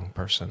for the wrong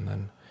person,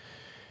 then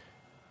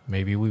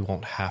maybe we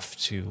won't have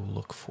to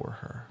look for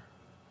her.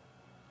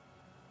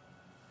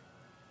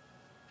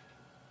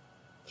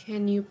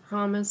 Can you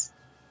promise?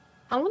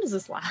 How long does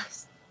this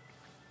last?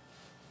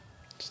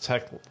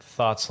 Detect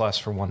thoughts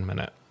last for 1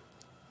 minute.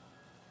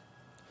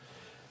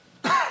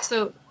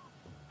 So,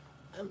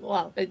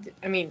 well,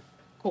 I mean,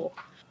 cool.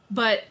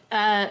 But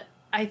I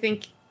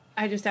think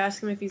I just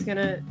asked him if he's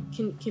gonna.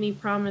 Can he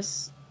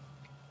promise?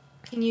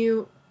 Can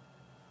you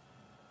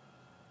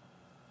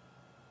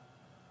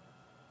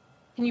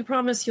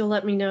promise you'll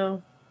let me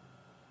know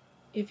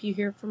if you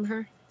hear from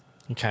her?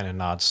 He kind of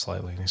nods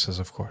slightly, and he says,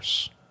 "Of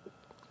course."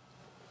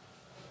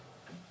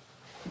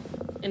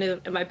 And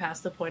am I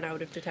past the point I would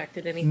have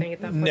detected anything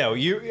at that point? No,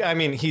 I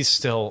mean, he's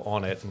still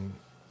on it, and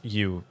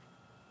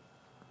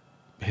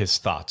his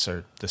thoughts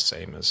are the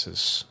same as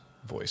his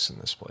voice in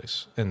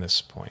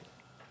this point.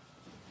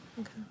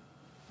 Okay.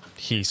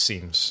 He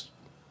seems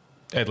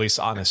at least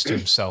honest to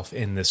himself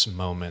in this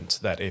moment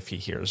that if he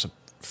hears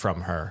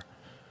from her,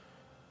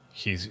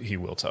 he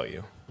will tell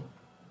you.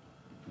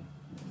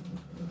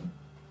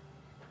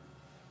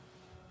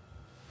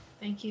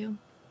 Thank you.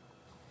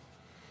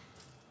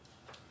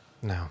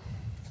 Now,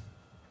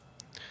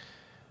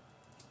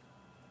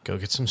 go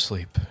get some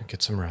sleep,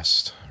 get some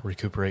rest,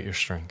 recuperate your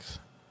strength.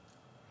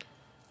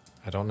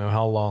 I don't know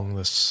how long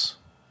this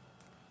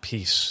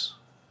peace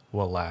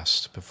will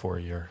last before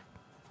you're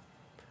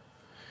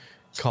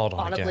called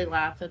on Audibly again.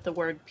 laugh at the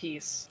word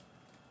peace.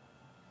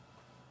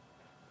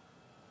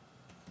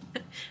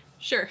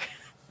 Sure.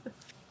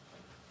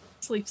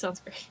 Sleep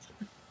sounds great.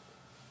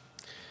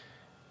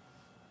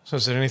 So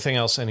is there anything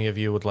else any of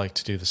you would like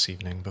to do this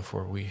evening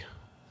before we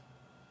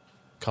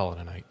call it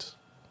a night?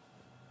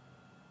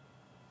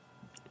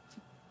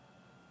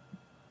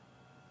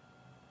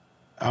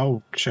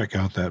 I'll check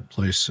out that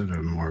place at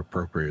a more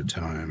appropriate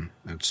time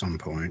at some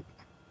point.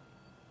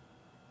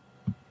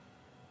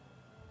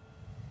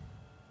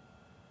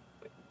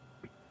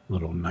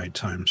 Little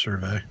nighttime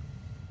survey.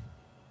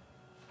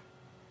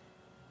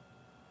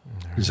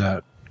 Is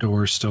that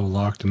door still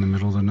locked in the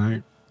middle of the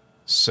night?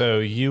 So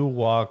you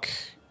walk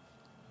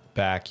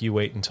back. You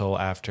wait until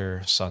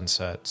after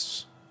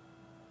sunsets.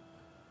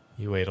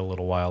 You wait a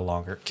little while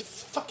longer.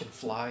 Fucking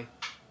fly.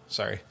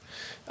 Sorry.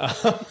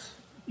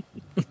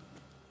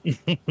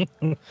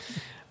 Anyway,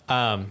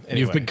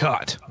 You've been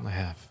caught.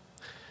 I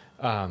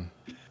have.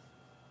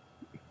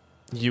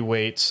 You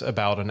wait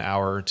about an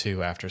hour or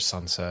two after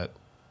sunset,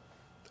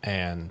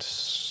 and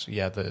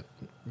yeah,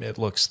 it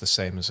looks the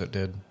same as it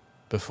did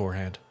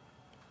beforehand.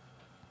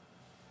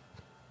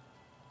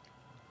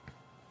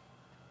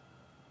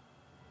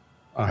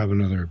 I'll have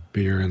another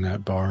beer in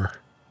that bar.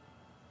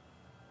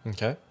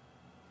 Okay.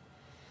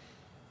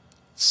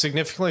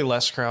 Significantly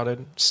less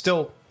crowded.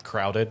 Still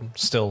crowded.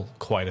 Still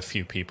quite a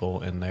few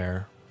people in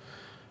there.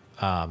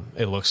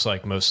 It looks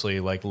like mostly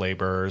like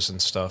laborers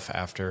and stuff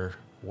after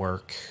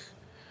work.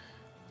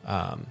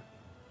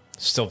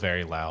 Still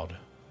very loud,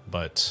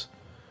 but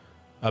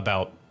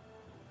about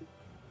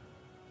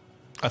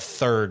a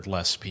third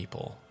less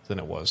people than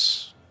it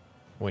was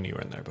when you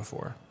were in there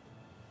before.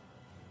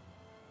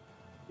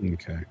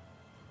 Okay.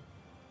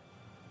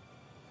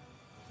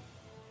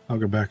 I'll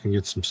go back and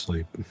get some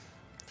sleep.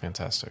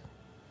 Fantastic.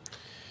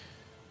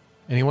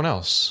 Anyone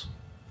else?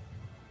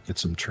 Get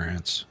some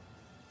trance.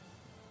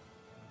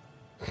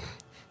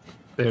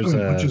 There's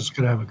We're just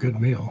gonna have a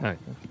good meal.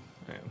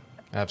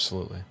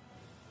 Absolutely.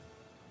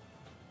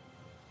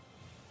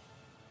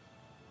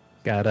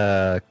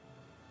 Got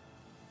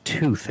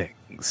two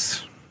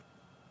things.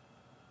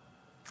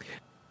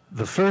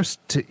 The first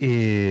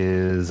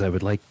is I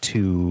would like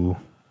to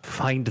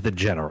find the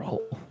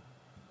general.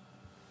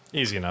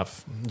 Easy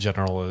enough.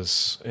 General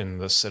is in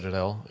the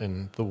Citadel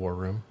in the war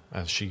room,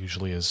 as she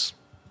usually is.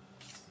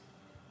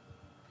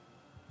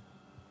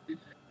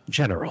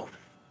 General.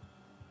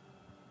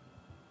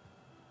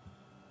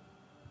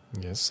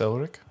 Yes,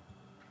 Elric?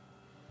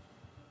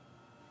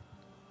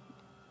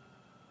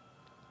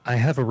 I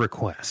have a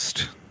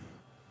request.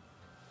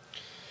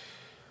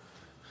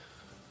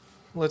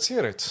 Let's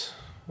hear it.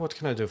 What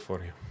can I do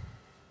for you?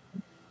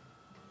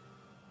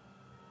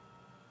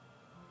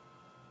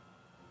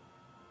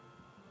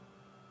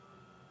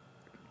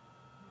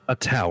 A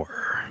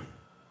tower.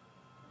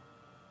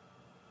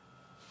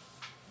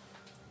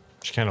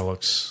 She kind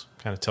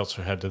of tilts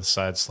her head to the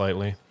side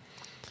slightly.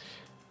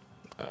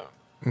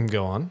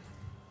 Go on.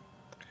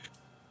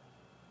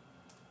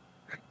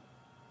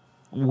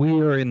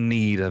 We are in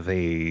need of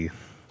a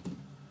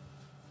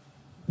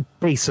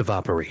base of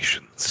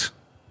operations.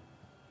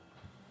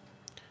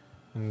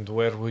 And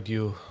where would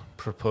you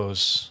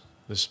propose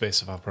this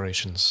base of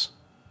operations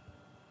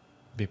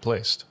be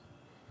placed?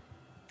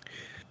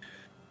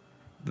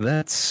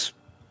 That's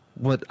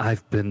what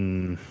I've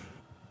been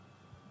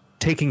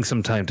taking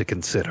some time to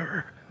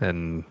consider,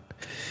 and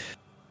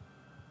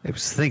I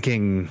was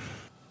thinking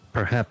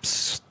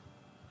perhaps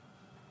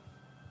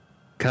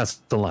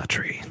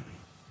Castellatri.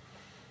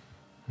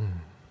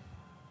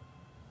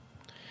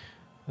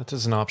 That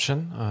is an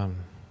option.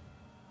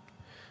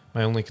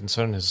 My only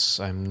concern is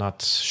I'm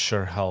not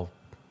sure how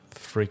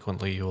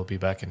frequently you will be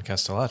back in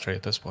Castellatri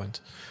at this point.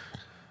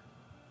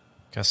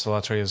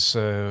 Castellatri is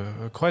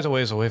quite a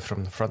ways away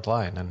from the front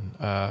line,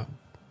 and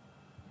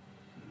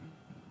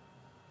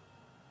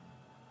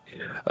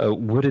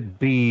would it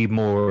be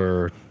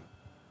more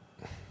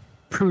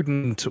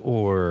prudent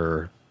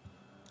or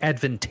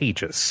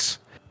advantageous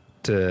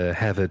to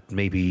have it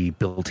maybe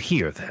built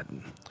here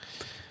then?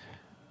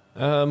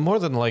 More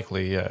than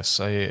likely, yes.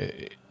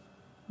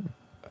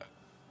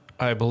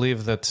 I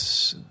believe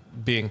that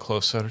being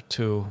closer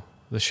to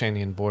the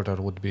Shanian border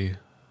would be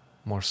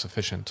more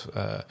sufficient.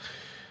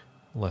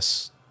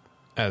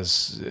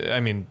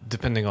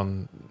 Depending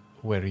on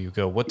where you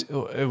go. What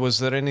was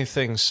there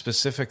anything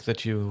specific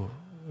that you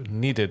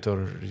needed,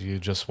 or you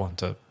just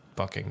want a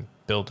fucking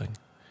building?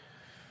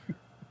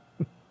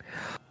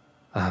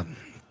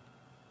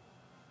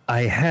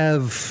 I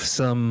have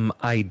some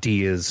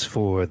ideas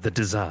for the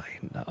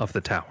design of the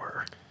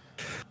tower,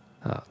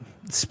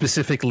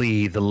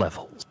 specifically the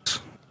levels.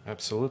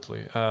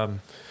 Absolutely.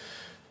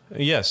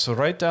 Yes, so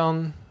write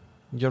down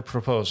your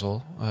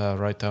proposal,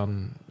 write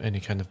down any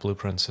kind of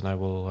blueprints, and I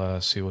will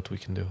see what we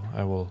can do.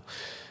 I will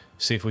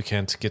see if we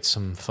can't get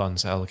some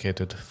funds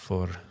allocated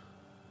for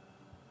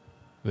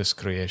this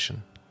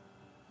creation.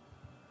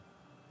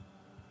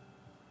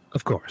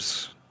 Of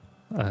course.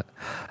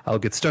 I'll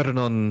get started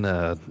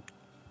on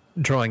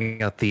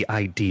drawing out the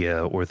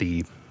idea or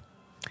the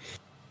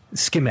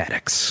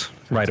schematics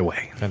right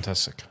away.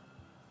 Fantastic.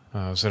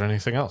 Is there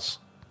anything else?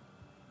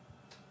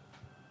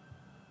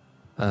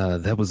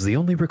 That was the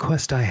only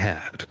request I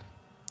had.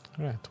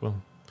 All right,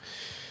 well,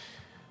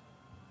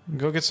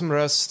 go get some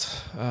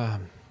rest.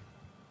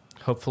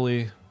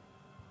 Hopefully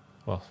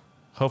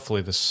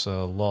this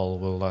lull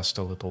will last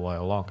a little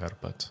while longer,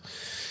 but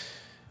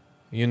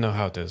you know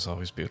how it is.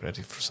 Always be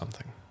ready for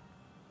something.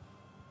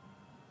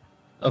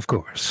 Of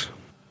course.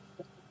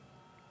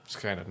 Just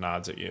kind of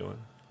nods at you and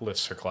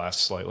lifts her glass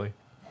slightly.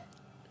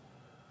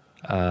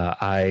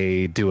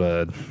 I do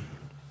a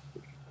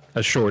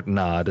short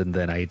nod, and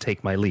then I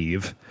take my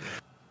leave.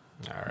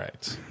 All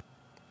right.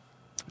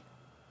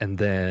 And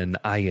then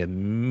I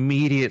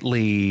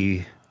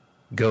immediately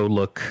go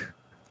look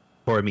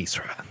for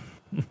Misra.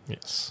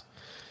 Yes.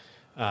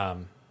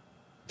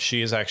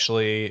 She is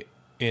actually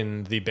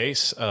in the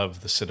base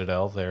of the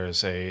Citadel.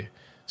 There's a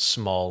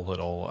small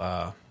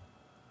little,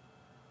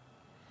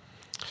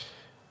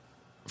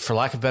 for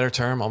lack of a better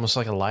term, almost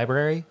like a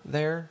library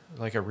there,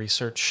 like a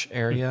research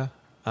area.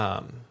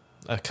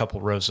 A couple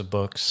rows of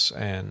books,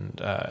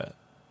 and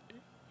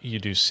you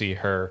do see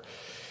her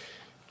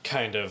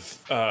kind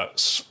of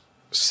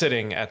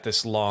sitting at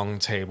this long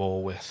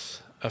table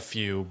with a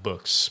few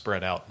books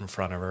spread out in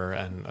front of her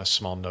and a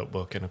small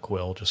notebook and a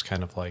quill, just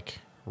kind of like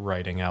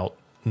writing out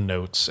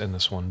notes in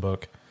this one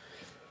book.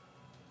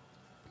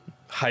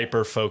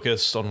 hyper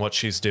focused on what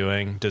she's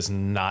doing, does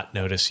not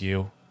notice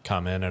you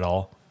come in at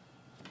all.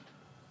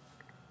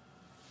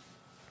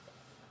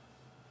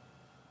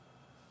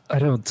 I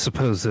don't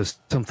suppose there's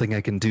something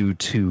I can do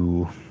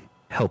to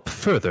help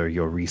further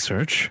your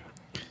research.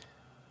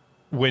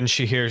 When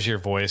she hears your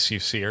voice, you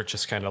see her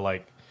just kind of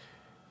like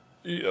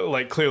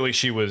clearly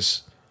she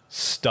was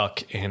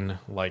stuck in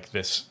like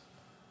this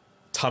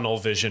tunnel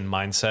vision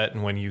mindset,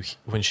 and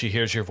when she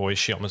hears your voice,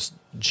 she almost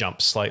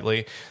jumps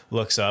slightly,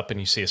 looks up, and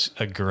you see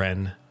a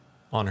grin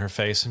on her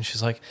face, and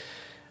she's like,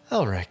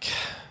 "Elric,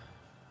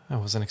 I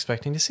wasn't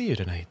expecting to see you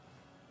tonight."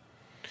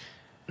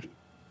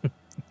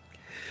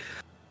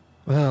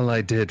 Well,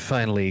 I did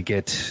finally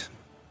get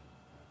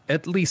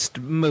at least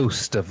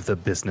most of the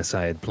business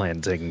I had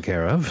planned taken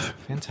care of.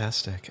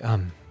 Fantastic.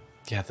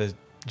 Yeah, the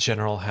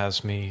general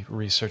has me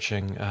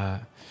researching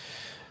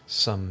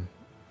some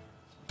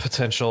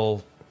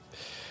potential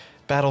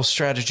battle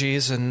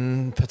strategies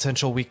and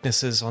potential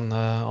weaknesses on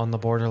the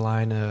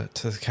borderline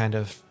to kind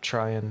of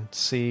try and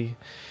see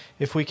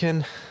if we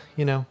can,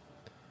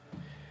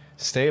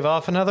 stave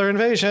off another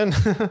invasion.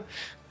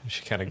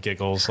 She kind of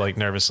giggles, like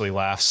nervously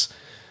laughs.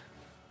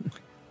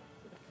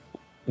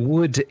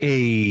 Would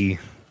a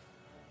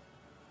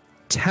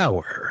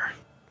tower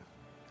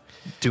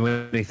do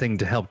anything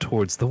to help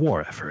towards the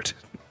war effort?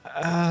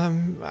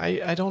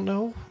 I don't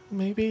know.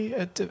 Maybe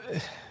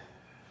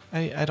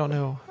I don't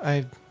know.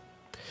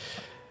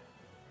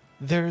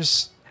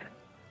 There's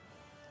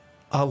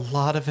a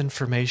lot of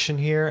information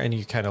here, and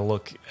you kind of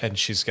look, and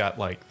she's got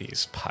like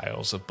these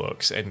piles of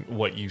books, and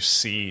what you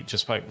see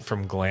just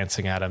from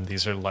glancing at them,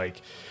 these are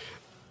like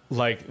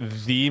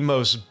the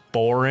most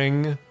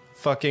boring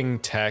fucking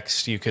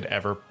text you could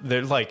ever.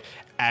 They're like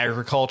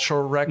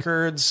agricultural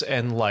records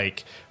and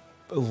like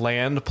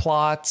land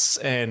plots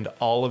and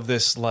all of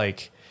this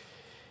like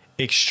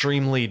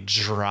extremely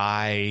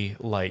dry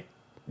like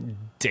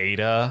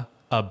data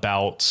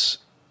about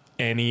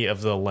any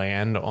of the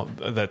land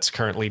that's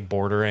currently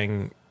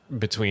bordering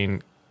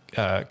between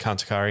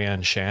Kantakaria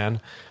and Shan.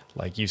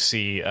 Like you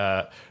see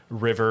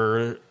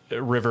riverbeds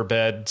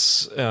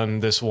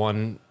on this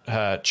one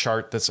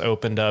chart that's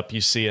opened up.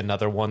 You see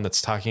another one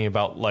that's talking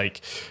about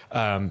like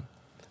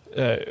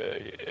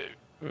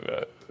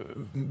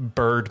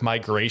bird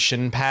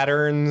migration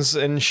patterns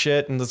and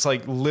shit, and it's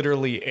like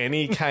literally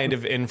any kind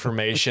of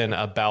information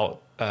about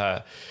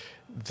the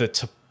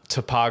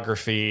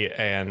topography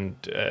and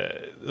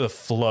the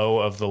flow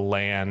of the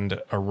land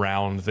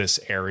around this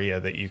area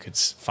that you could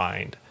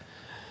find.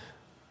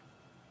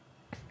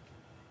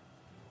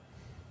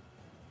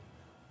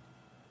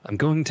 I'm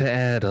going to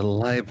add a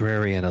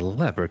library and a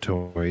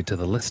laboratory to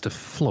the list of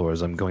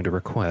floors I'm going to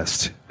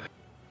request.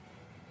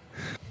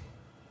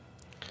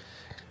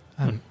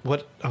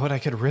 What I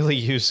could really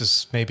use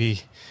is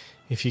maybe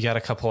if you got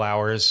a couple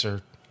hours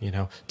or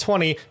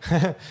 20,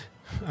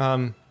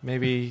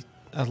 maybe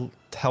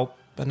help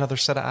another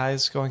set of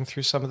eyes going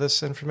through some of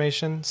this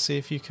information. See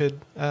if you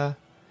could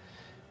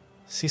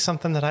see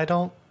something that I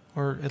don't,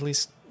 or at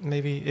least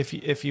maybe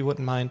if you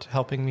wouldn't mind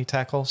helping me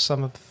tackle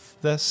some of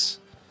this.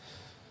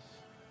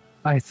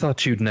 I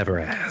thought you'd never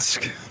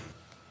ask.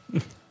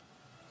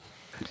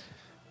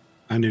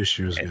 I knew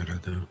she was gonna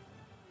do.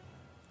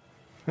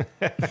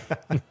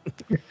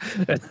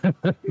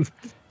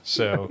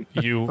 So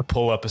you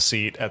pull up a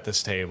seat at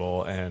this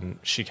table, and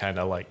she kind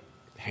of like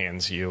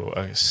hands you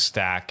a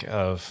stack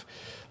of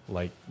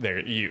like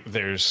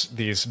there's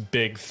these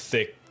big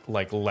thick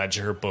like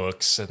ledger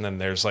books, and then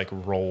there's like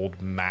rolled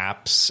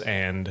maps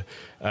and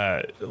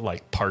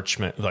like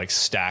parchment, like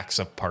stacks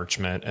of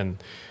parchment,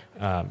 and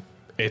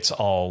it's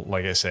all,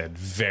 like I said,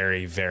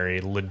 very,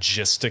 very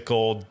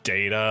logistical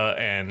data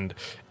and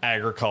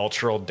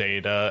agricultural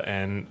data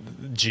and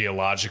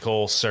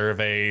geological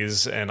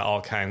surveys and all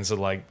kinds of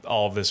like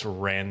all this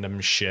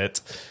random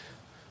shit.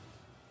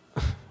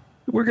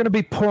 We're going to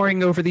be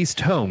poring over these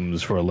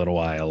tomes for a little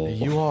while.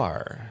 You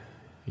are.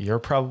 You're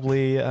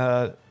probably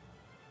going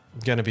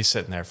to be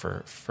sitting there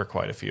for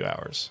quite a few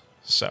hours.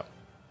 So.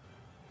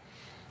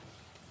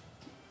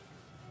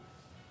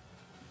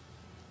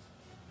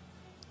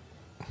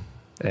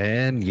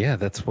 And yeah,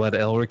 that's what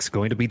Elric's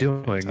going to be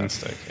doing.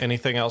 Fantastic.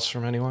 Anything else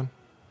from anyone?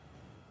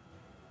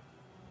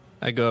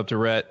 I go up to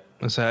Rhett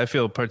and say, I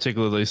feel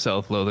particularly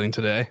self-loathing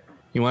today.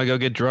 You want to go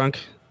get drunk?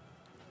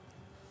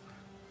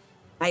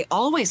 I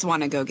always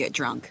want to go get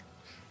drunk.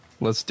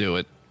 Let's do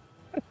it.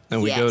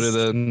 And we go to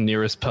the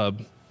nearest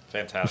pub.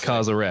 Fantastic.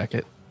 Cause a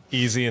racket.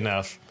 Easy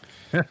enough.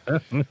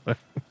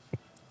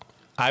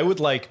 I would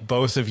like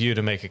both of you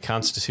to make a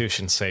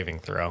Constitution saving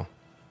throw.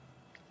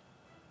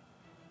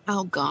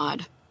 Oh,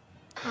 God.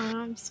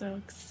 I'm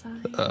so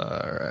excited.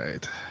 All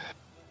right.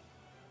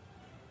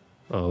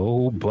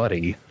 Oh,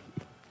 buddy.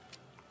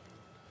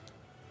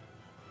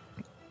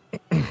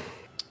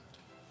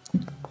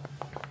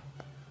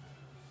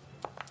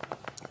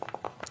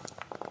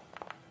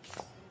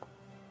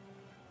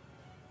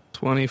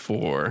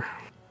 $24.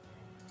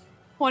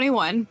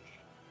 21.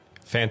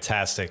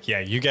 Fantastic. Yeah,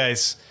 you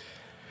guys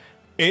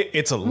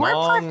It's a We're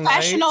long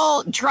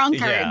professional night.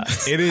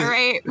 drunkards. Yeah, it is. All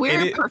right,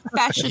 we're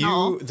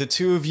professional. The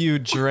two of you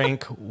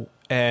drink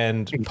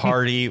and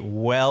party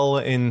well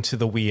into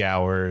the wee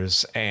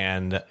hours,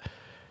 and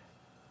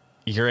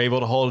you're able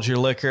to hold your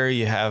liquor.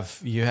 You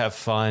have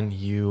fun.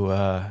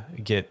 You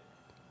get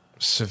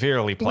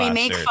severely plastered.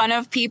 We make fun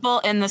of people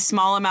in the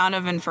small amount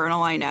of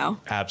infernal I know.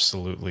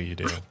 Absolutely, you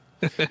do.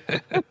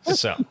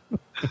 So,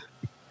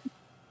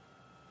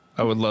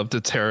 I would love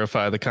to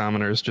terrify the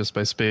commoners just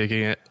by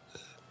speaking it,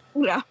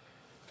 Yeah.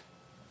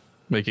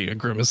 making a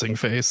grimacing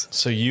face.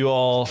 so you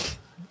all,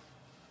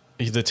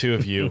 the two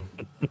of you,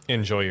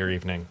 enjoy your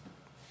evening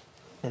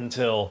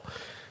until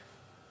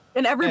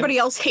And everybody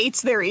else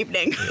hates their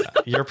evening.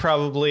 you're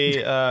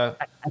probably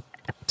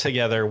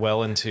together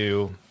well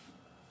into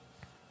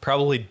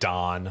probably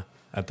dawn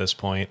at this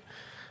point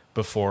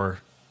before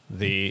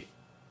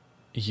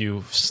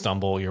you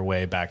stumble your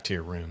way back to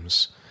your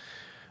rooms.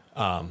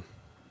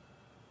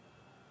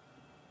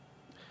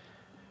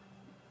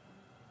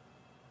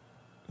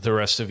 The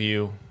rest of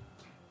you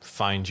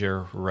find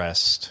your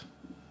rest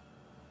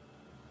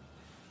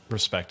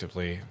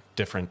respectively,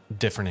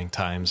 differing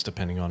times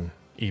depending on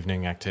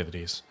evening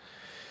activities.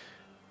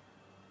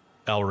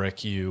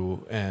 Elric,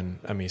 you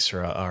and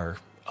Amisra are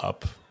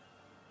up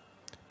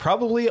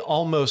probably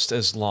almost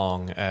as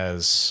long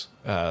as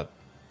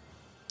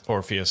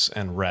Orpheus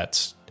and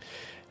Rhett.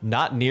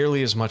 Not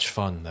nearly as much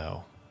fun,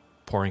 though,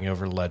 poring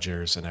over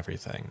ledgers and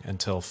everything,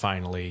 until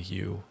finally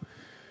you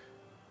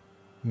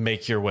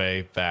make your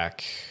way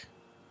back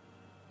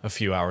a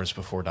few hours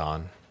before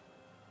dawn.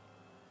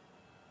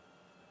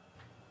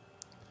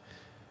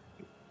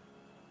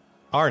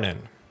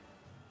 Arnon.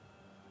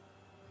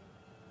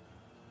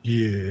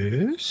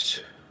 Yes.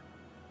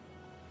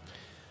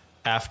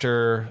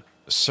 After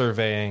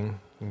surveying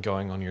and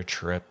going on your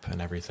trip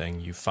and everything,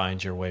 you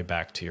find your way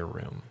back to your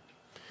room.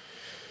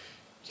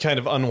 You kind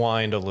of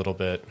unwind a little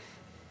bit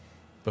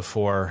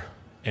before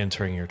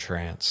entering your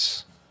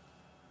trance.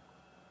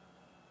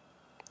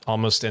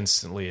 Almost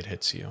instantly, it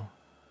hits you.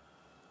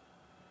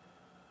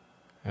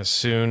 As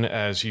soon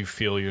as you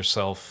feel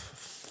yourself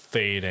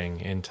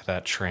fading into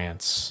that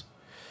trance,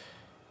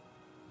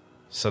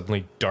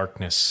 suddenly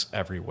darkness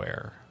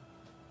everywhere.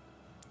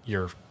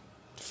 You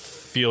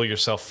feel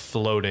yourself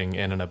floating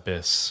in an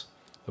abyss.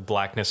 The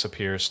blackness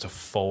appears to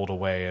fold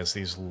away as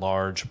these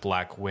large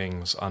black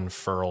wings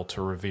unfurl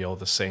to reveal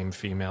the same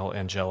female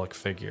angelic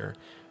figure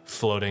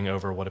floating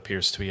over what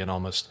appears to be an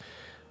almost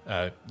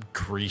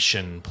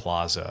Grecian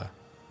plaza.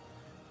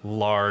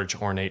 Large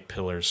ornate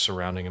pillars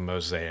surrounding a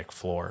mosaic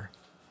floor.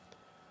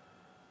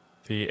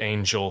 The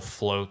angel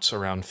floats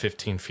around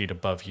 15 feet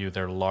above you,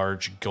 their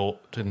large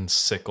golden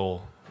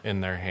sickle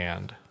in their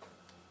hand.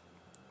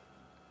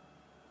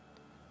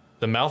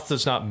 The mouth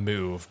does not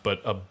move,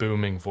 but a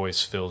booming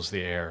voice fills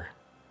the air.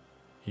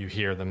 You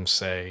hear them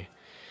say,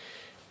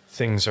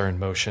 "Things are in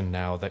motion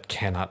now that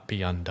cannot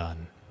be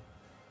undone.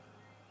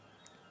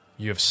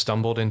 You have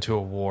stumbled into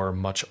a war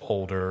much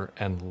older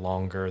and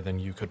longer than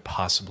you could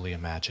possibly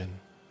imagine.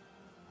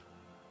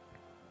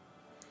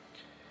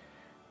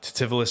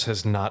 Titivolis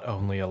has not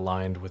only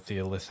aligned with the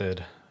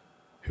Illithid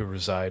who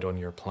reside on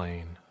your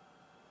plane,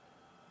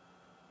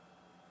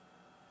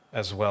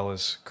 as well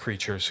as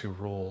creatures who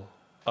rule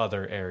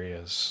other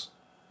areas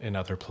in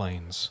other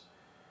planes,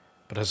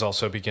 but has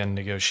also begun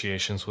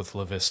negotiations with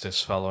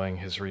Levistus following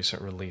his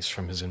recent release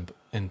from his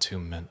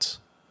entombment.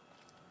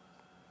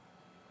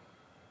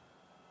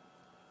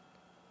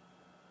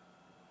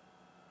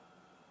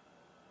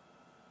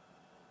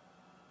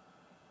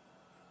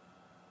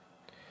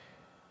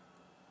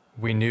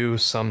 We knew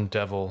some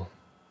devil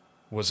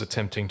was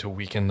attempting to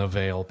weaken the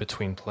veil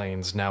between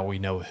planes. Now we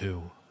know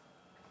who.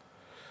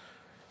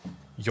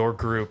 Your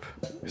group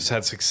has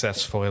had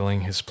success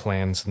foiling his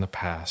plans in the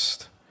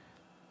past.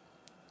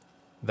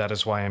 That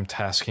is why I'm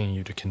tasking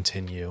you to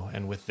continue.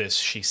 And with this,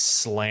 she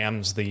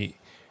slams the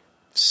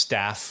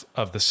staff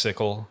of the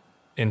sickle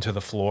into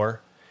the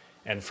floor.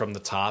 And from the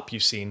top, you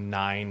see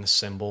 9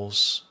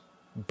 symbols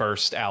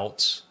burst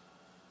out,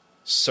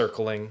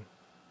 circling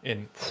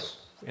in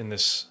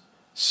this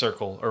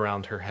circle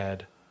around her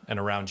head and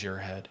around your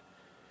head.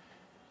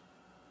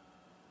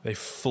 They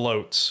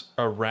float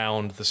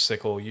around the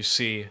sickle. You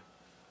see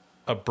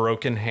a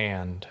broken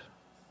hand,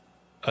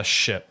 a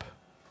ship,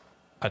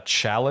 a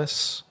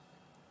chalice,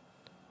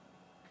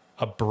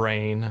 a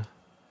brain,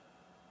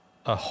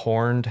 a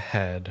horned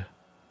head.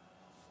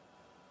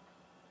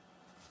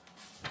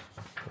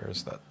 Where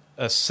is that?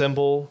 A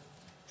symbol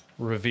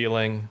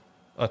revealing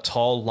a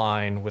tall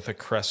line with a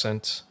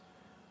crescent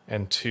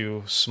and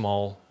 2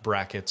 small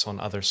brackets on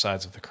other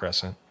sides of the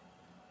crescent.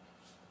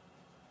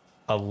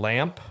 A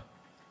lamp,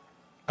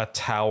 a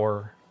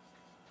tower,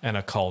 and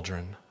a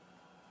cauldron.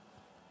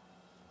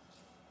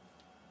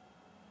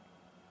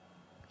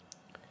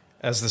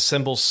 As the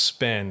symbols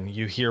spin,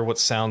 you hear what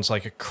sounds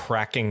like a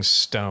cracking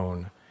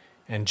stone,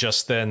 and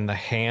just then the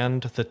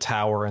hand, the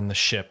tower, and the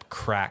ship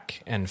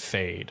crack and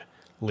fade,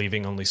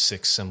 leaving only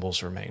 6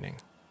 symbols remaining.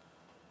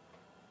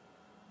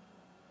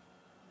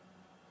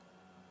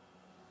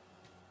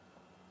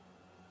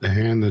 The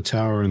hand, the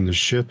tower, and the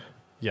ship.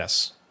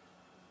 Yes.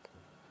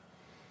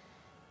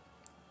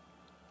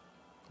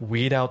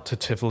 Weed out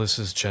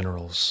Titivolus's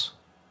generals.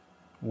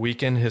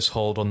 Weaken his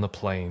hold on the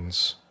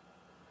plains.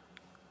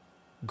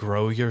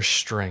 Grow your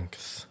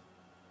strength.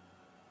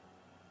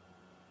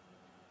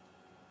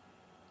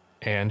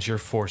 And your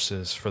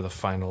forces for the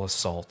final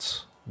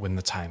assault when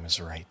the time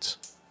is right.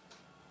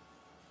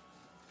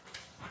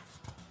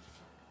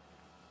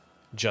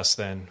 Just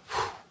then,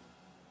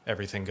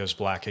 everything goes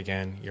black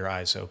again. Your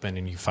eyes open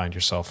and you find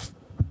yourself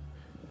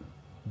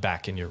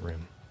back in your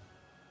room.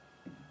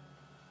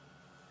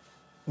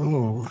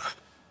 Oh.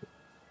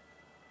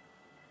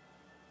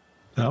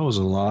 That was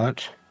a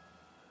lot.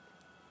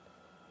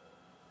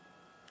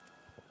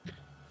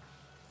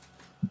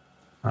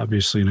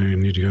 Obviously, now you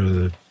need to go to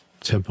the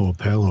Temple of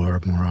Palor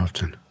more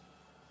often.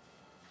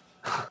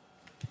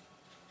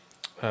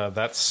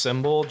 That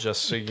symbol,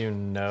 just so you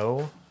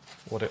know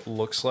what it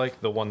looks like,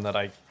 the one that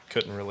I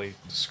couldn't really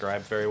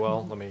describe very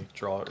well. Let me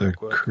draw it real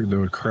quick.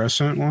 The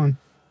crescent one?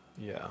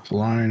 Yeah.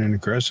 Line and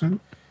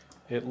crescent?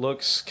 It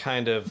looks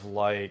kind of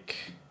like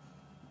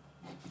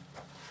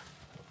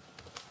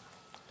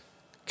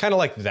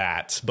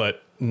that,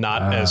 but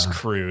not as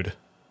crude.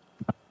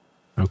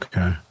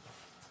 Okay.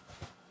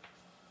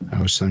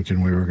 I was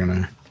thinking we were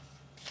gonna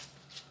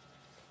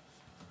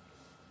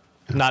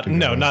not a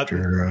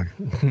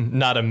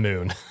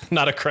moon,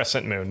 not a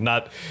crescent moon,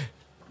 not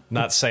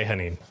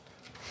Sehanin.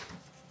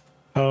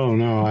 Oh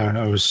no,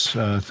 I was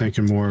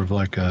thinking more of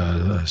like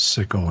a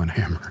sickle and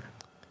hammer.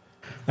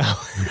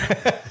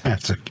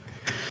 That's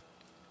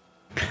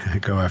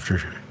go after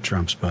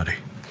Trump's buddy.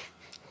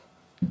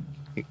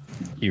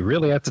 You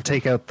really have to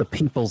take out the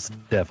people's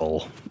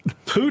devil.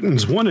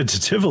 Putin's wanted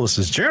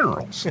Titivolus's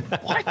generals.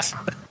 What?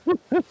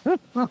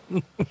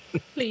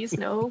 Please,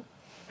 no.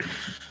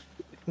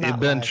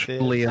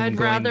 Eventually, I'm I'd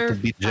going rather to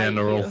be fight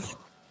general.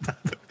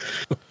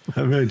 you.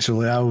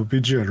 Eventually, I will be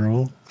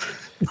general.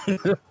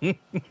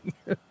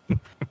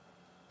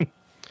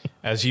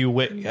 As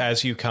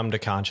you come to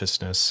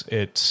consciousness,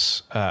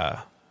 it's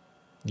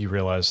you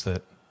realize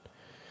that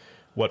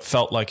what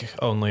felt like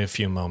only a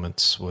few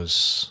moments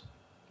was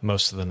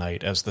most of the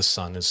night, as the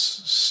sun is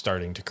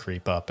starting to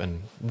creep up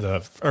and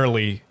the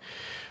early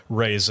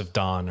rays of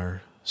dawn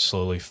are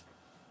slowly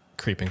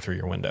creeping through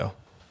your window.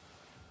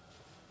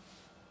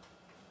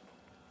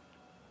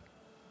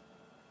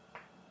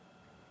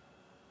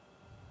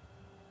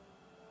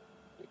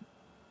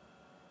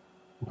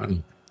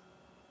 Well,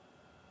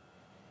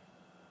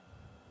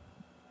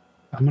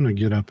 I'm going to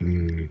get up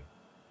and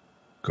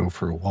go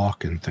for a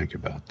walk and think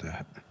about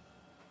that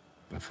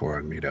before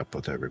I meet up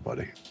with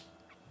everybody.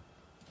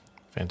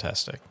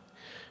 Fantastic.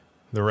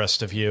 The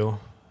rest of you,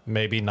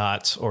 maybe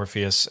not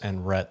Orpheus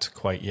and Rhett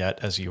quite yet,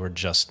 as you are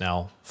just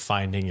now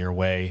finding your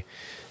way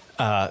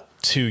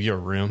to your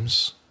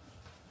rooms,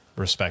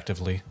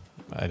 respectively,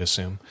 I'd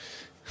assume.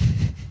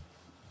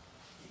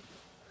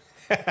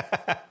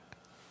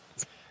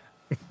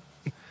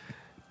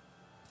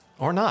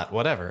 Or not,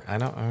 whatever. I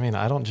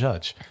don't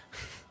judge.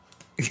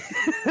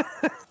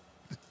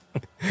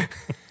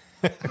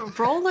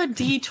 Roll a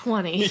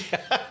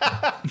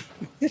d20.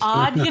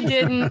 Odd you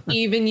didn't,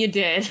 even you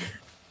did.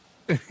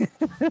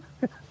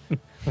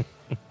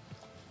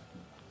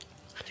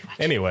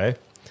 Anyway,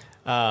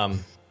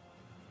 the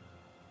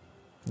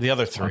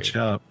other three. Watch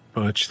out,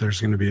 Butch. There's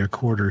going to be a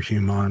quarter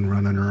human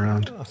running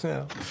around. Oh,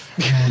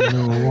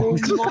 Oh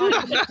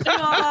my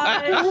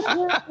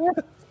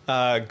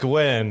god.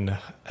 Gwen,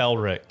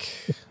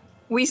 Elric.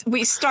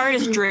 We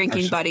started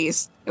drinking,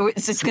 buddies.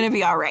 It's going to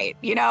be all right,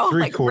 you know?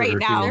 Like Three-quarter right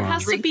now. There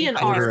has to be an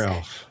Quarter arc.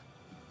 elf.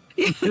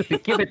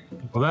 Give it.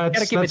 Well,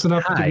 Gotta give that's it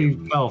enough to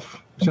time. be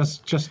elf.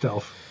 Just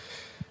elf.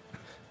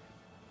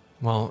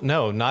 Well,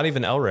 no, not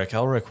even Elric.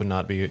 Elric would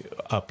not be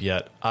up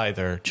yet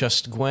either.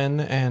 Just Gwen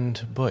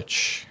and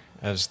Butch.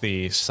 As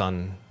the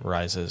sun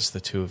rises,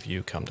 the two of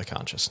you come to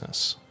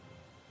consciousness.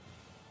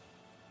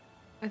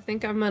 I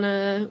think I'm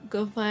gonna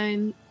go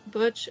find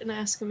Butch and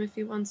ask him if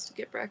he wants to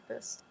get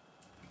breakfast.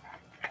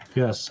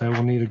 Yes, I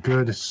will need a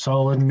good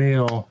solid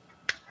meal.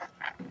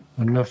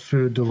 Enough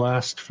food to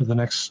last for the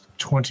next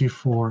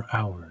 24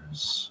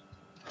 hours.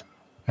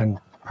 And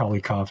probably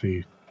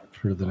coffee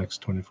for the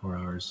next 24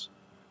 hours.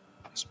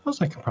 I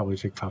suppose I can probably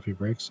take coffee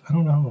breaks. I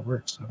don't know how it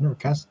works. I've never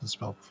casted the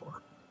spell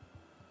before.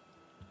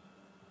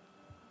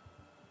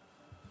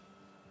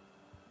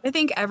 I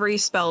think every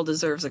spell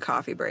deserves a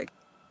coffee break.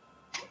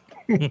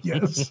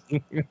 Yes.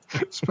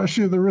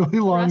 Especially the really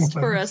long Rest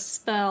for a ones.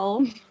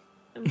 spell.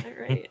 Am I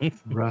right?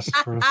 Rest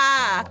for a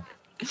spell.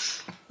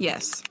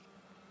 Yes.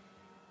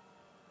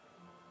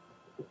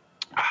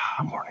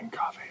 Morning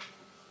coffee.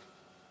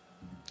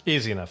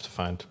 Easy enough to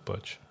find,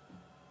 Butch.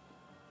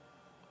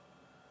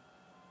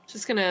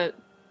 Just gonna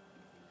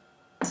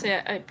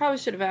say I probably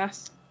should have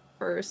asked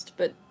first,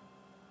 but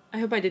I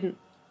hope I didn't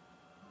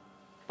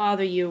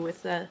bother you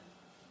with the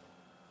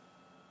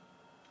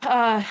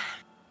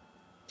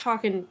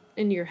talking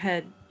in your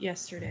head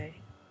yesterday.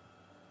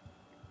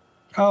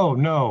 Oh,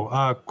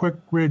 no. Quick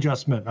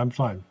readjustment. I'm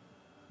fine.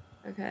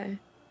 Okay.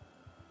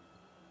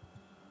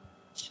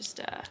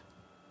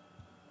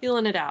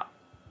 feeling it out,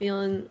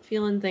 feeling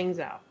things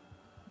out.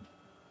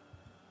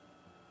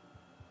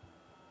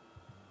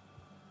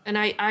 And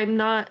I'm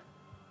not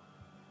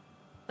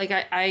like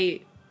I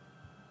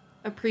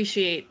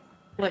appreciate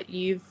what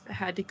you've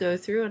had to go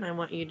through, and I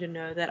want you to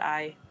know that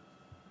I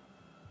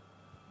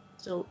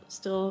still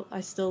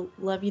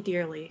love you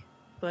dearly,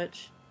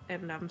 Butch,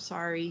 and I'm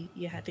sorry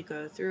you had to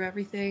go through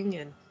everything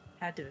and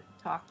had to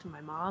talk to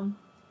my mom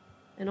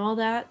and all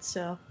that.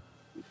 So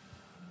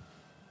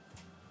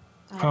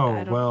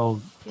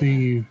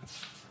the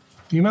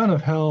amount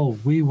of hell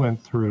we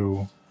went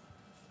through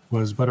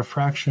was but a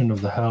fraction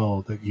of the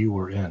hell that you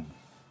were in.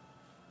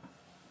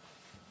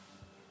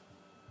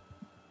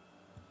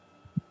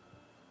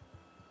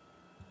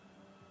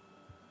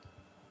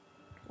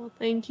 Well,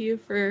 thank you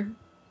for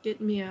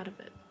getting me out of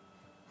it.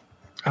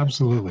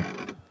 Absolutely.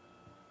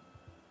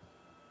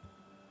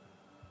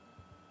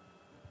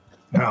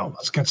 Now,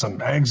 let's get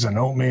some eggs and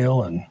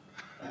oatmeal and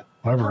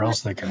whatever else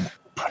they can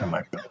put in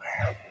my belly.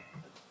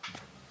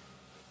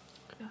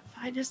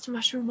 Finest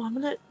mushroom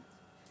omelet.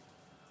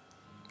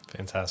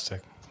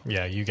 Fantastic.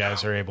 Yeah, you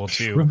guys are able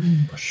to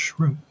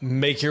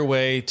make your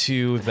way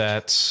to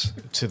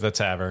the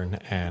tavern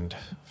and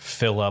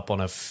fill up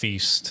on a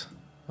feast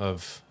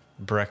of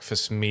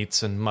breakfast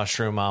meats and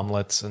mushroom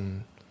omelets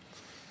and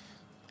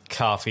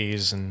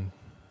coffees and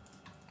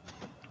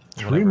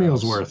 3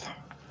 meals worth.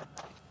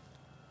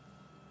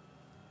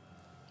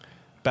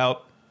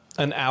 About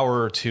an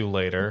hour or two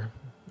later,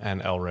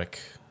 and Elric,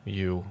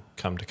 you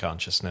come to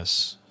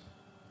consciousness.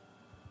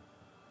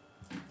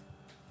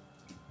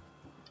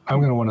 I'm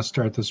going to want to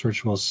start this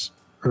ritual as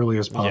early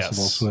as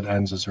possible, Yes. so it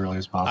ends as early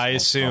as possible. I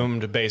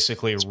assumed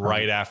basically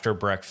right after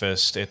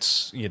breakfast.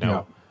 It's,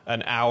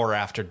 an hour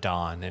after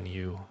dawn, and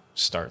you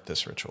start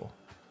this ritual.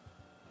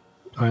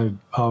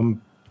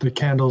 The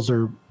candles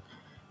are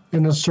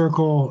in a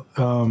circle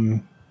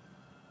to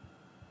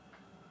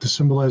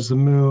symbolize the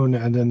moon,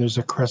 and then there's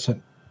a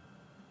crescent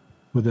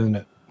within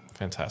it.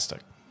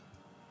 Fantastic.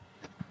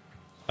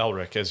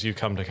 Elric, as you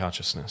come to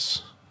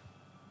consciousness.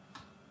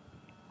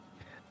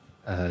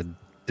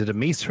 Did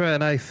Amisra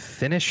and I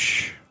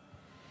finish?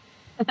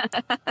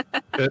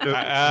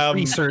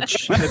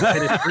 Research.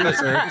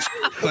 Research.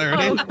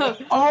 Clarity.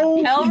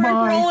 Oh,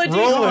 Elric, roll a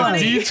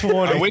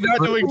D20. Are we not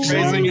doing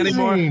phrasing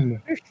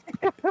anymore?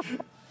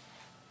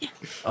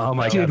 Oh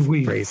my Did god!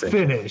 we phrasing.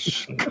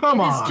 finish?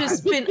 Come on. It's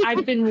just been,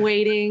 I've been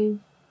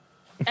waiting.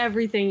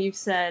 Everything you've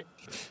said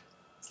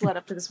has led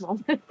up to this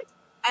moment.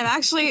 I'm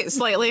actually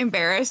slightly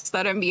embarrassed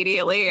that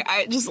immediately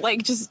I just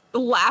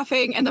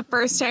laughing, and the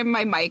first time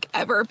my mic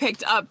ever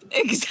picked up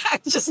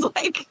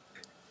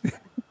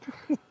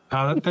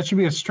That should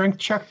be a strength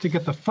check to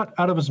get the foot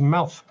out of his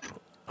mouth.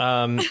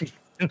 I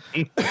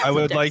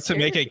would like to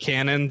make a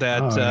canon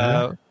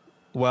that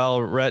while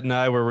Rhett and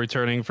I were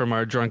returning from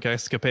our drunk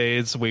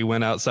escapades, we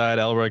went outside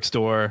Elric's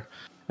door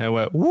and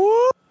went,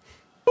 woo!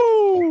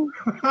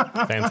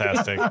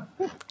 Fantastic.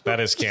 That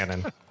is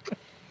canon.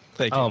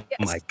 Thank you. Oh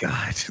my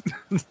god!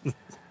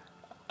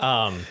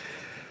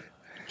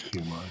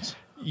 Humans.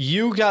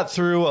 You got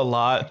through a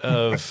lot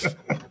of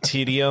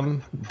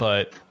tedium,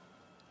 but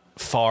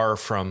far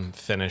from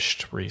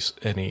finished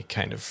any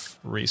kind of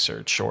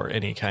research or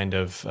any kind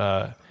of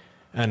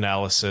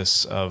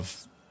analysis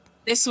of.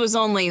 This was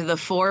only the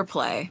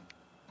foreplay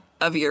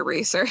of your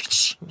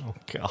research. Oh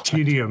God!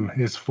 Tedium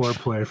is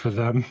foreplay for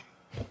them.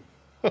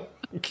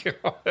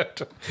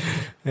 God,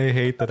 I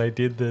hate that I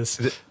did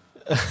this.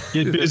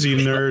 Get busy,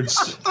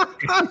 nerds.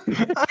 I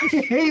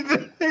hate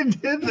that I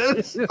did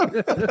this.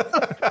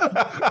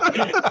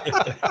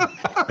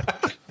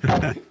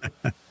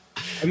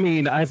 I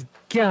mean, I've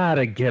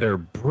gotta get her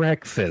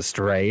breakfast,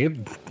 right?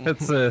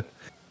 That's a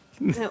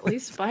At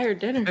least buy her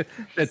dinner.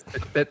 that's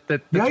Yeah,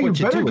 you what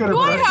you better do. get her Do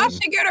I have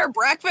breakfast. to get her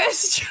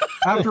breakfast?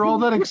 After all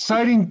that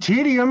exciting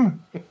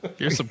tedium,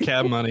 Here's some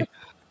cab money.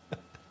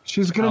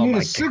 she's going to Oh need my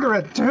a God.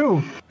 cigarette,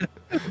 too.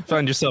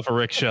 Find yourself a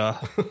rickshaw.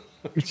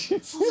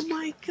 Oh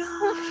my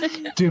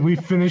god. Did we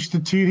finish the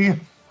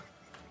tedium?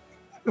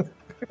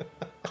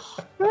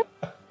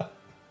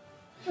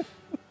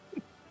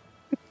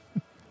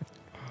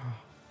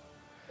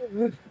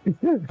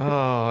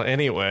 Oh,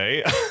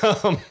 anyway.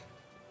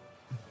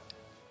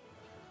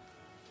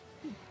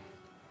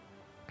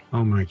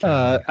 Oh my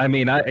god. I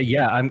mean,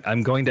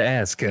 I'm going to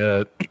ask.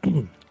 Would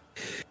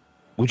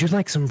you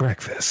like some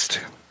breakfast?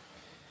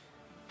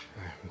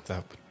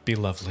 That would be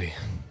lovely.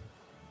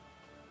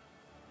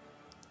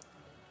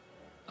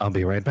 I'll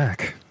be right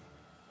back.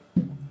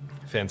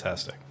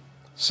 Fantastic.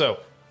 So,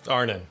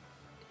 Arnon,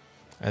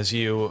 as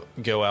you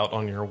go out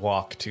on your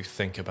walk to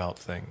think about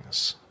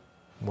things,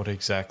 what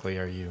exactly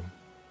are you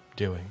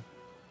doing?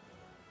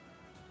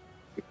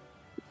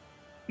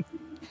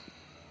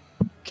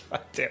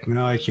 God damn it.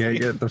 No, I can't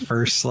get the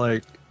first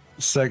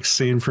sex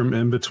scene from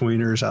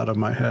In-Betweeners out of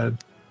my head.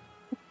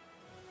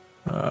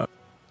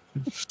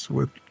 Just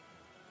with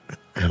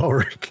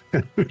Elric.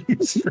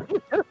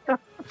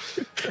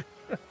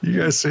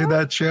 You guys see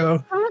that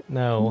show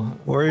No.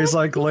 where he's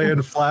like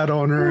laying flat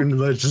on her and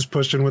like just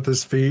pushing with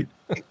his feet?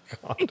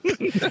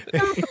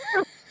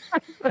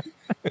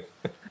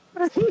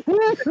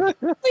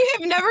 We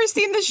have never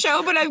seen the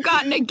show, but I've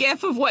gotten a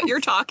gif of what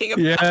you're talking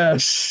about.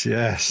 Yes.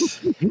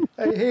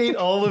 I hate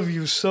all of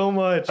you so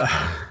much.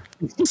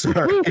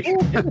 Sorry.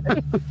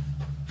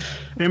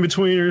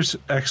 In-Betweeners,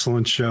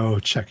 excellent show.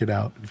 Check it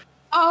out.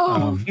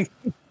 Oh,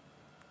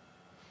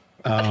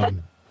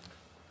 I'm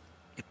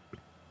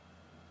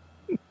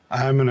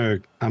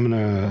gonna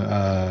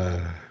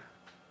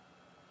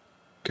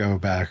go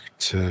back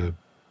to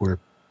where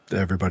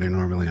everybody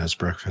normally has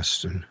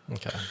breakfast and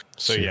Okay.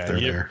 So see if yeah, they're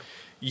there.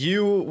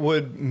 you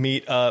would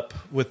meet up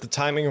with the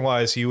timing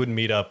wise. You would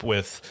meet up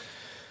with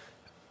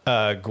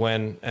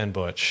Gwen and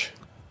Butch.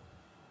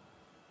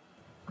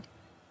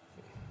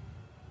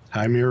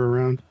 Time you're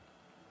around?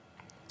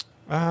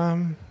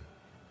 Let's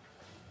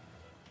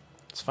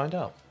find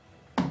out.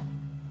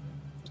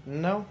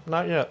 No,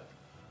 not yet.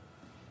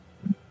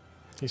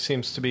 He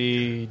seems to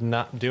be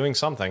not doing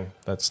something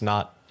that's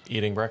not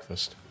eating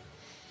breakfast.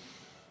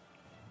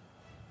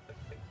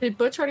 Did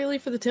Butch already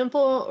leave for the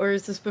temple, or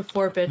is this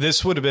before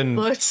This would have been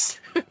Butch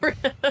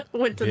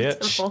went to the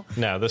temple?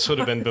 No, this would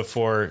have been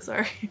before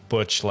Sorry.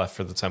 Butch left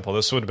for the temple.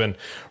 This would have been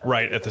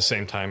right at the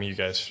same time you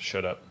guys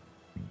showed up.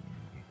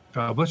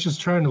 Butch is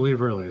trying to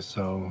leave early,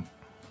 so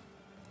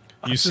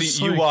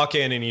You walk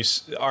in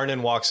and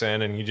Arnon walks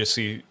in and you just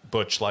see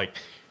Butch like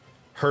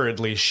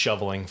hurriedly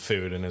shoveling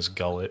food in his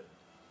gullet.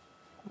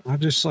 I'll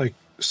just like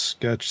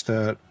sketch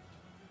that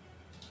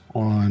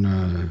on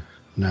a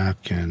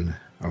napkin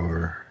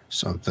or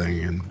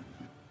something and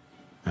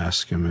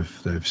ask him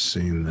if they've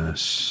seen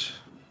this.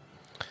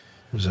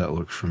 Does that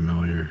look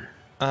familiar?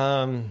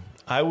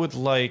 I would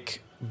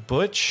like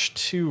Butch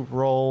to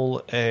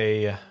roll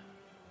a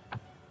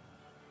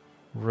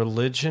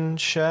religion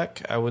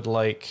check. I would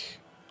like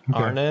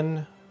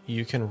Arnon,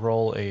 you can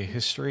roll a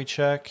history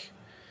check.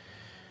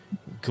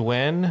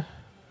 Gwen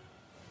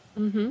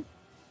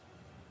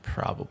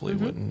probably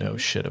wouldn't know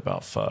shit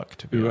about fuck,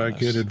 to be Do honest. I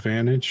get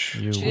advantage?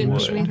 You She didn't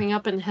would. shoot anything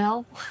up in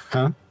hell?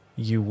 Huh?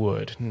 You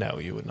would. No,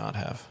 you would not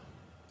have.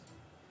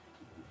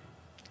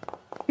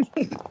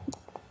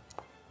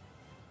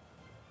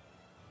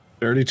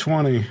 Dirty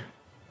 20.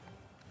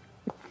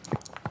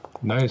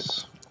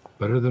 nice.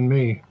 Better than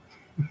me.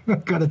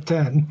 Got a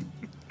 10.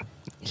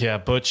 Yeah,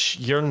 Butch,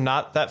 you're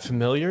not that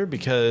familiar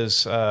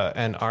because,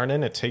 and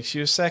Arnon, it takes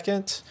you a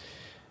second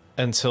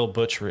until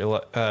Butch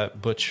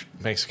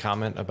makes a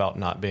comment about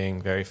not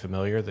being very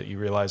familiar, that you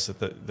realize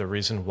that the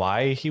reason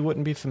why he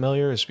wouldn't be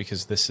familiar is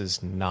because this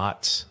is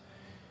not...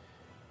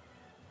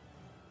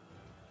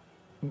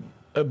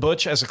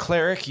 Butch, as a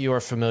cleric, you are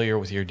familiar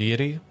with your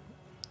deity,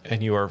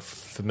 and you are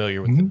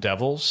familiar with the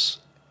devils,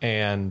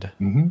 and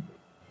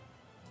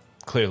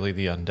clearly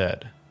the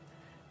undead.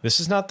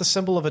 This is not the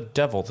symbol of a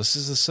devil. This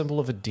is the symbol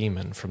of a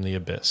demon from the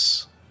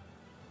abyss.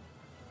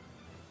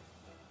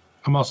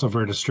 I'm also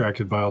very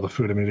distracted by all the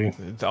food I'm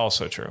eating.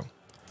 Also true.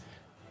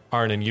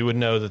 Arnon, you would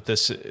know that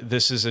this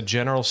is a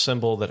general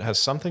symbol that has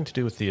something to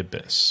do with the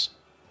abyss.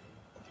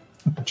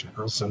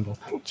 General symbol.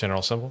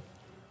 General symbol?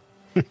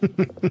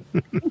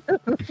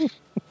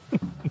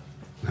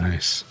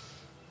 Nice.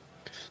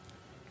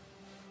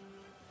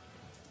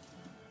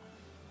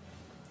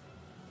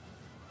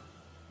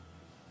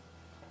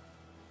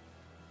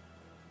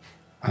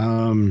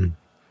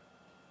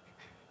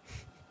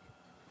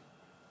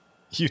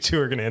 You two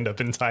are going to end up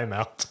in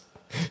timeout.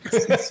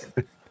 here's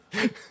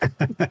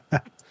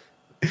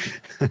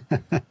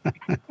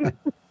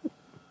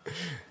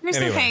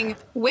Anyway. the thing.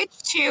 Which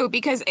two?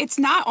 Because it's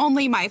not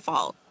only my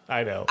fault.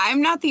 I know.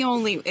 I'm not the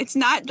only. It's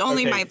not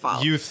only Okay, my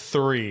fault. You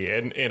three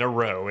in a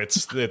row.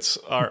 It's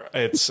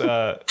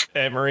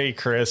Emery,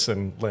 Chris,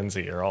 and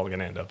Lindsay are all going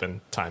to end up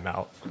in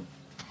timeout.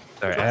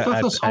 Sorry, I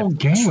thought this whole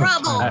game was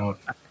Trouble. out.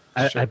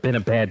 I've been a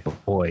bad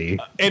boy.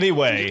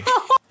 Anyway,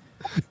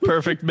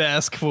 Perfect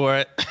mask for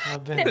it.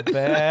 I've been a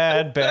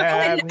bad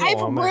I've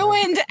woman.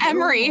 ruined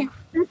Emery.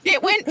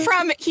 It went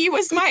from he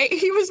was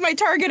my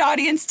target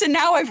audience to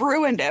now I've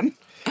ruined him.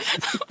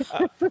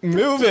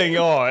 Moving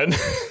on.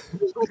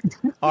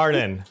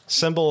 Arnon,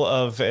 symbol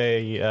of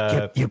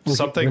a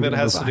something that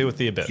has to do with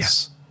the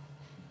abyss.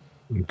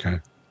 Okay.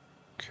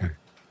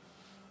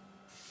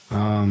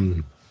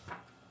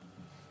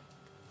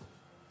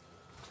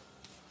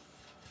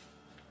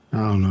 I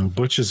don't know.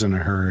 Butch is in a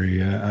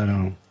hurry. I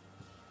don't.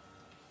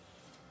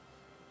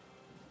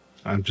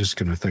 I'm just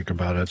going to think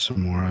about it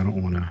some more. I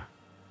don't want to.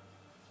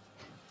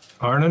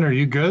 Arnon, are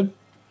you good?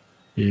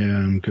 Yeah,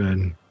 I'm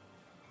good.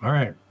 All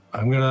right.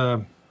 I'm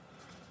gonna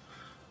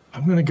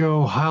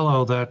go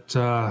hollow that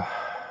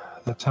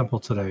temple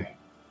today.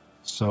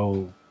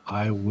 So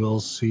I will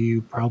see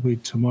you probably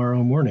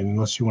tomorrow morning,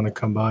 unless you want to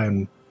come by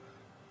and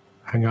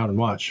hang out and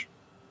watch.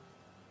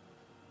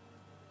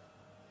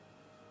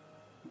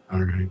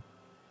 All right.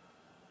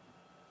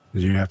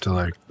 Did you have to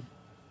like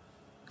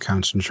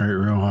concentrate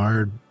real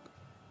hard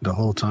the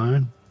whole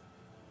time?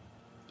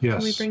 Yes,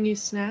 Can we bring you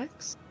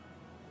snacks?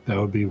 that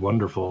would be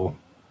wonderful.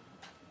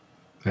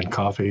 And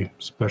coffee,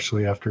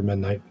 especially after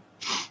midnight.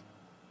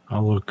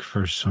 I'll look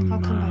for I'll come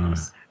by some with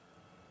snacks.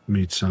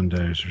 meat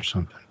Sundays or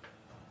something.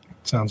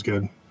 Sounds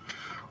good.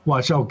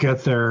 Watch, I'll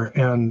get there,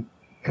 and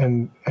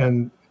and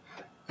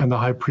the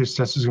high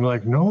priestess is gonna be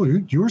like, no,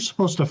 you were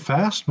supposed to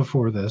fast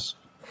before this.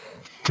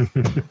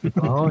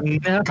 Oh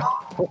no!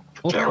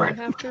 I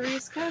have to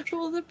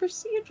reschedule the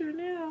procedure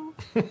now.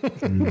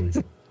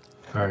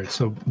 All right,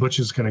 so Butch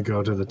is gonna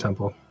go to the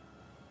temple.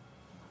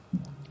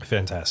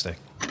 Fantastic.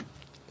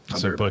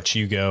 So, Butch,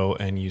 you go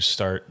and you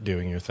start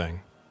doing your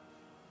thing.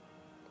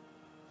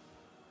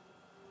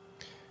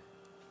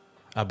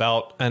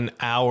 About an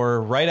hour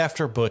right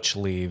after Butch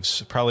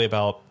leaves, probably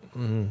about...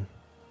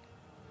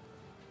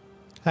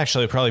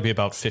 actually, it'll probably be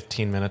about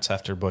 15 minutes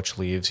after Butch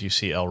leaves, you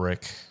see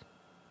Elric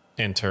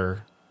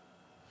enter.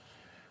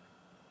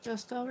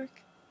 Just Elric?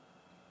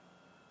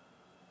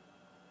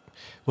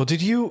 Well,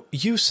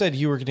 you said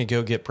you were going to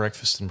go get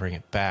breakfast and bring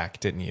it back,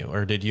 didn't you?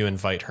 Or did you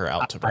invite her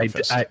out to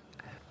breakfast? I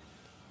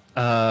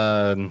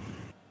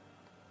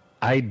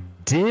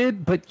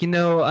did, but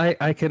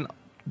I can,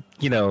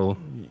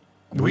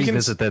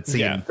 revisit that scene.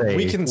 Yeah, and say,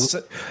 we can.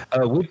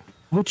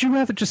 Would you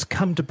rather just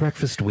come to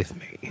breakfast with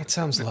me? It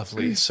sounds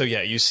lovely. So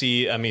yeah, you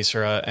see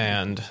Amisra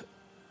and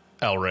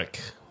Elric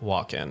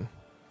walk in.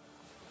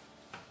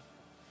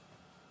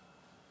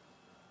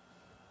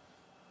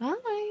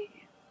 Hi.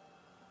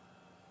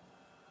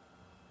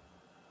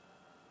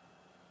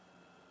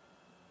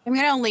 I'm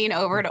gonna lean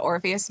over to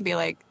Orpheus and be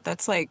like,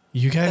 "That's like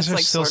You guys that's are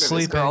like still sort of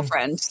his sleeping.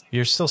 girlfriend."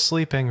 You're still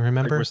sleeping. Like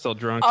Remember? we're still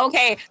drunk.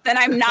 Okay, then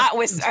I'm not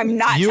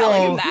You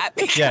telling all- him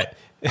that. Yeah.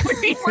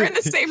 We're in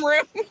the same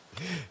room.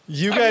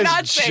 You I'm guys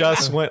not saying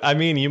just that. went. I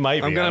mean, you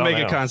might be. I'm gonna I make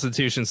don't a know.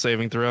 Constitution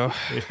saving throw.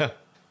 Yeah.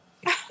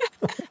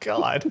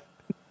 God.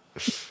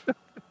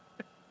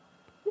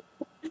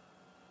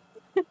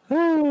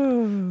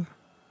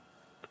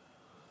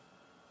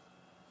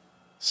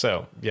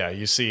 So, yeah,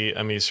 you see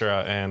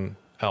Amisra and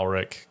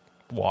Elric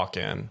walk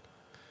in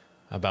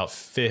about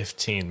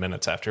 15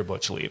 minutes after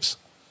Butch leaves.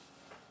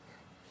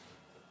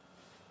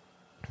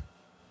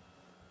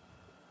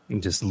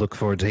 And just look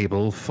for a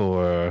table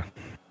for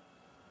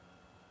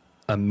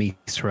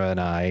Amisra and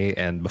I,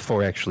 and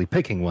before actually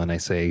picking one, I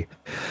say,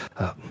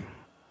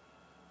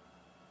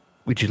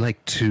 would you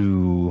like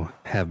to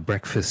have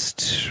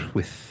breakfast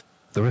with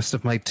the rest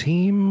of my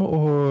team,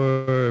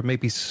 or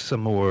maybe some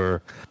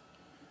more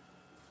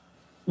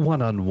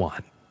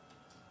one-on-one?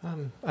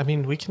 I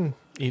mean, we can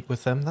eat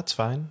with them. That's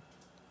fine.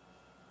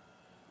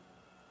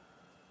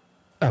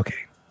 Okay,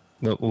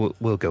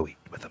 we'll go eat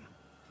with them.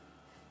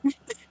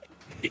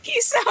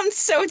 He sounds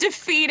so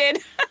defeated.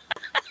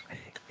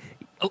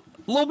 A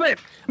little bit.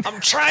 I'm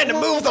trying to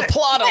move the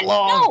plot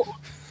along.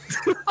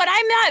 No, but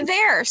I'm not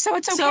there, so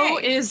it's okay. So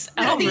is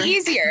It'll be Elric.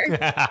 easier.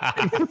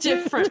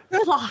 Different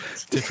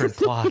plot. Different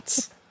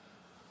plots.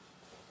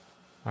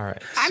 All right.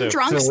 I'm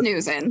drunk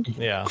snoozing.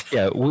 Yeah.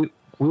 Yeah,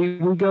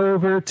 we go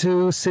over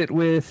to sit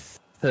with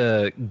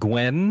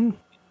Gwen,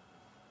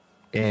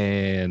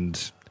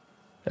 and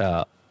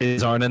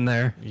is Arnon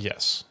there?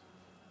 Yes.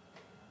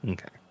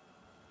 Okay.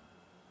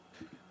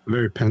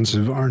 Very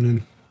pensive,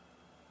 Arnon.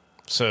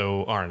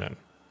 So, Arnon.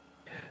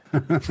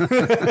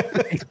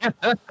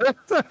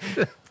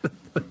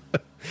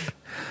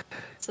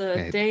 It's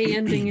a day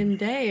ending in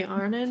day,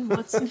 Arnon.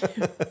 What's new?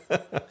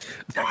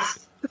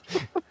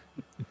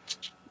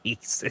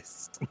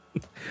 Jesus.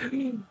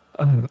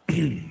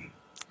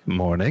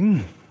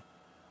 Morning.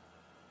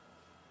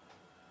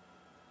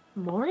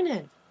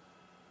 Morning.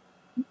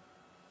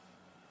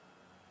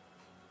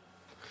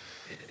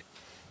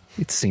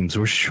 It seems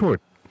we're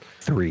short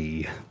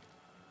 3.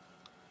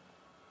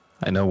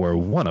 I know where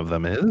one of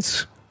them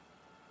is.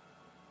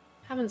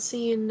 Haven't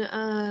seen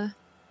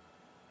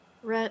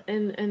Rhett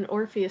and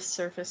Orpheus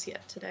surface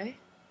yet today.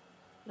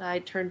 I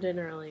turned in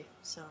early,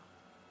 so.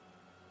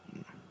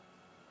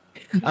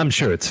 I'm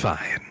sure it's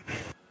fine.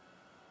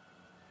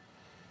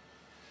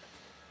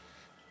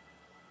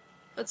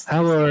 Let's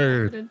How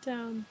are- in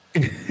town.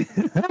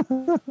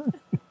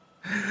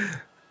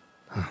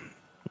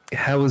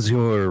 How was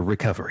your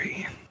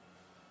recovery?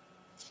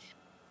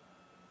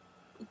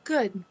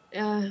 Good.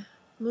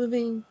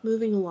 Moving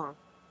along.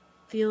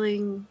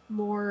 Feeling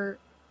more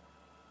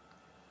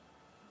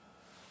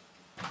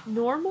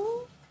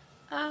normal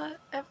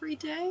every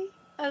day.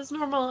 As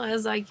normal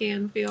as I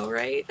can feel,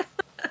 right?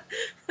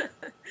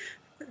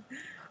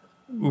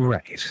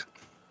 Right.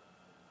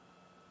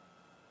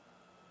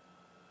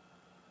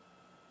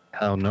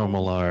 How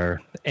normal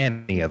are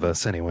any of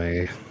us,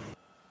 anyway?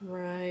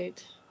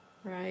 Right.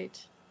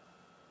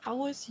 How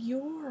was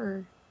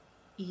your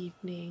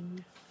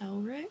evening,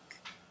 Elric?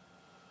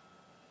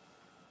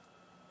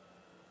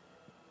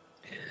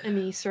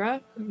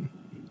 Amisra?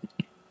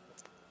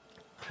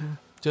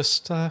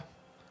 Just a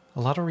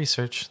lot of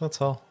research.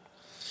 That's all.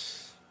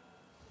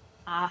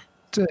 Ah,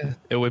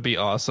 It would be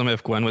awesome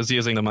if Gwen was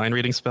using the mind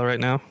reading spell right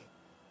now.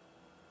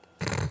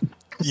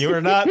 You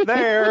are not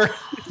there.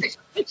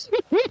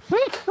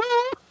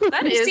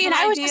 that is See, an and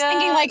I was idea. just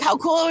thinking, like, how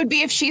cool it would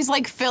be if she's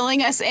like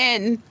filling us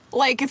in,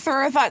 like through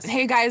her thoughts.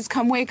 Hey guys,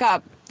 come wake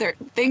up.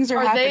 Things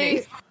are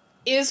happening.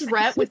 Is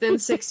Rhett within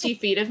 60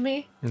 feet of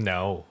me?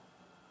 No.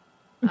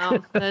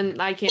 Then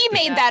I can't. He do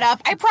made that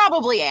up. I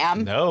probably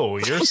am. No,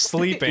 you're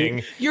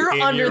sleeping. You're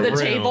in under your the room.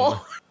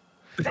 table.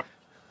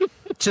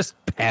 Just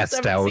passed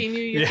Haven't out seen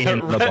you in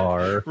yet. the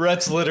bar.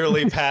 Rhett's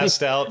literally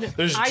passed out.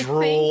 There's I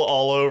drool think-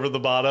 all over the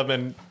bottom,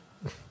 and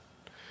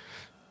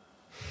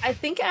I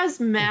think as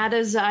mad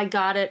as I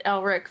got at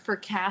Elric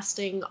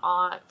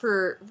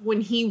for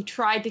when he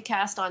tried to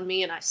cast on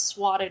me and I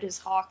swatted his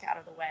hawk out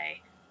of the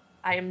way,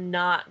 I am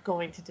not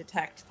going to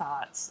detect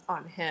thoughts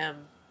on him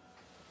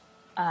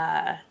Boo.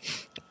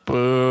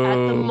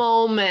 at the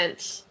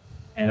moment.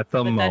 At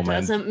the But moment. that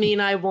doesn't mean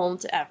I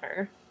won't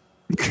ever.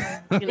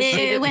 I'm gonna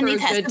save it Boo, Wendy for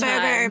a test good the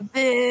burger. time.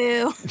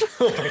 Boo.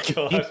 oh my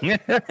god,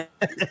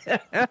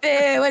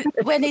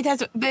 Boo. Wendy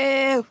test.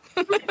 Boo.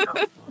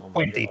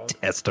 Wendy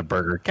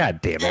Testaburger.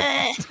 God damn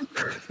it.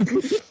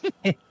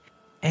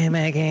 Oh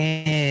my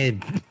god.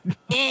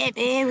 Boo.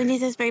 Wendy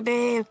test burger.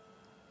 Boo.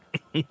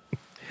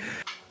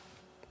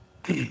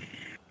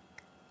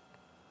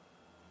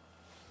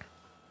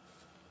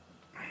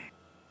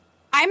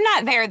 I'm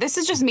not there. This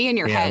is just me in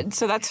your Yeah. head,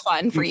 so that's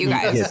fun for you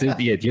guys.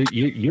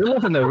 You're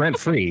living there rent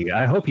free.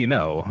 I hope you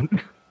know.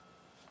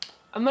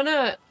 I'm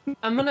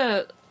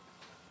gonna.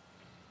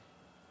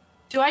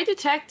 Do I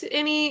detect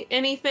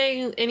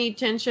anything, any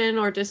tension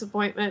or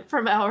disappointment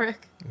from Elric?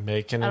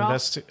 make an At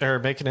all?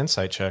 make an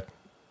insight check.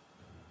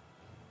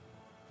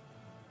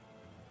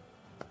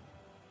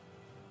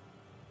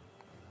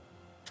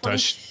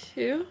 Does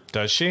 22?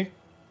 does she?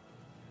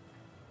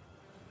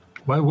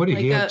 Why would he?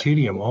 Like He had a-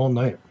 tedium all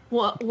night.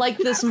 Well, like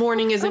this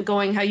morning isn't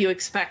going how you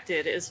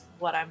expected is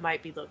what I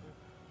might be looking.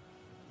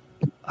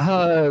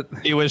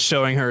 He was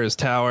showing her his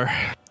tower.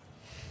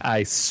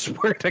 I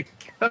swear to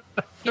God.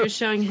 He was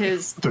showing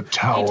his The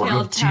Tower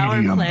detailed of tower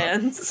Tedium.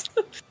 plans.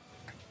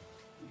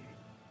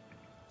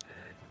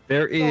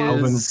 There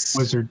Elven is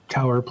Wizard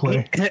Tower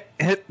play.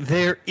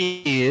 there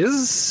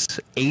is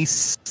a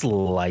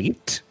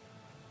slight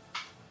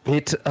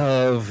bit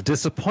of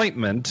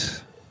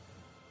disappointment,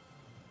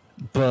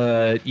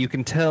 but you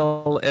can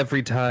tell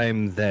every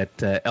time that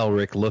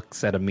Elric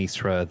looks at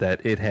Amisra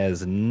that it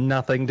has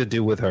nothing to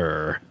do with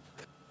her.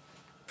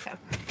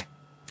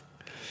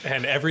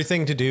 And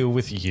everything to do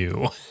with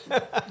you.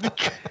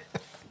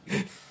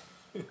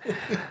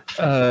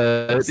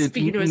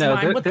 Speaking to his no,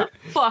 mind, there- what the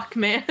fuck,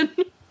 man?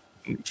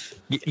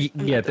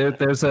 Yeah,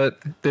 there's a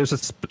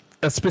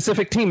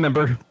specific team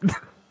member,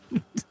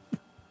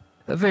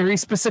 a very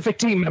specific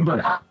team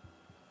member.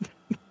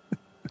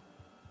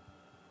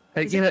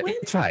 Is You it know, Gwen?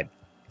 it's fine.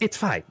 It's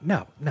fine.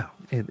 No,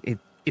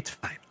 it's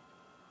fine.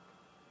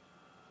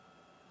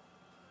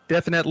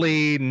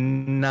 Definitely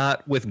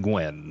not with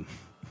Gwen.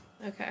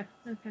 Okay,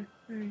 all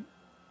right.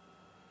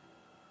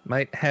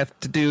 Might have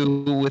to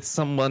do with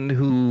someone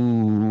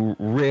who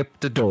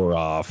ripped a door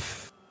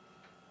off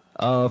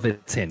of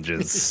its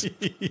hinges.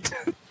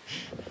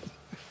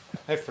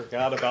 I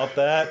forgot about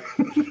that.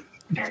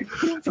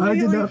 I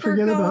did not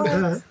forget about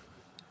that.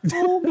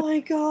 Oh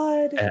my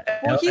god.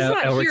 Well, he's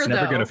not Elric's here,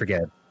 never though. gonna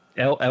forget.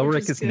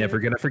 Elric is good. never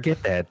gonna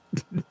forget that.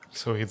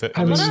 So the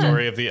I'm gonna-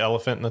 story of the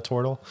elephant and the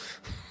turtle.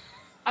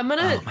 I'm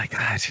gonna. Oh my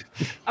god.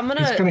 I'm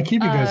gonna. It's gonna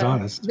keep you guys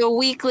honest. The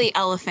weekly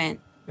elephant.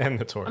 And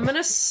the turtle. I'm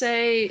gonna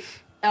say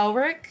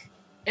Elric,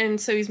 and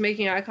so he's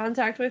making eye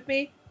contact with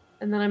me,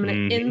 and then I'm gonna,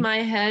 in my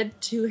head,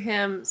 to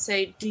him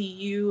say, "Do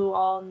you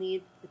all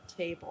need the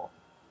table?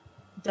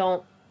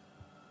 Don't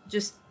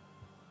just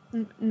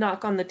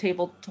knock on the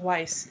table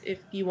twice if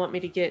you want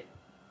me to get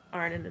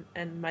Arn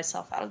and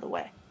myself out of the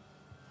way."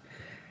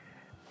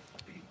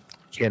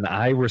 Can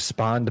I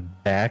respond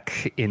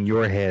back in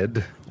your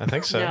head? I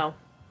think so. No.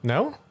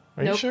 No?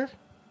 Are you Nope. sure?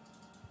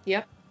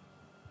 Yep.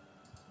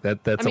 That's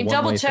I mean, a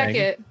double one-way check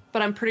thing. it,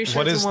 but I'm pretty sure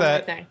What it's is a one-way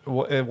that? thing.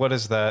 What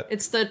is that?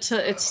 It's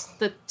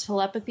the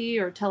telepathy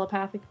or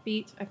telepathic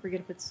feat. I forget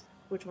if it's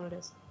which one it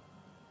is.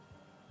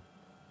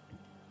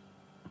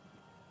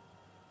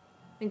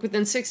 I think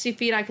within 60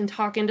 feet, I can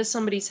talk into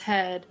somebody's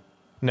head.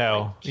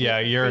 No.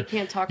 Yeah, they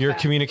can't talk your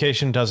back.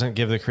 communication doesn't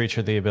give the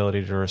creature the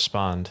ability to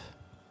respond.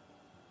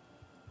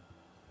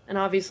 And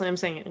obviously, I'm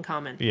saying it in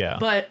common. Yeah.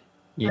 But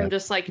Yeah. I'm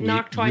just like,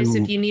 knock twice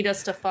if you need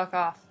us to fuck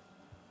off.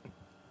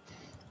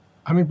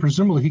 I mean,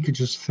 presumably he could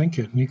just think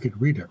it and you could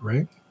read it,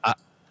 right?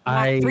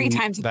 Not 3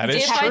 times. That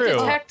is If true. I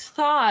detect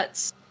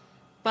thoughts,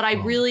 but I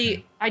really,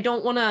 okay. I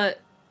don't want to.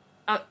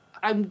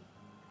 I'm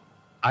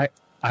I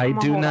I'm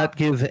a do hold not up.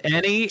 give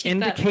any Keep that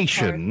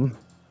indication.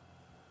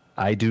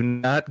 I do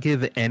not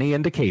give any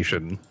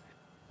indication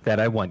that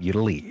I want you to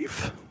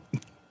leave.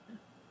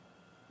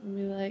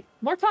 be like,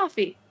 more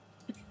coffee.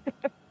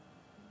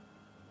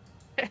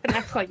 And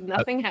act like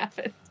nothing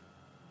happened.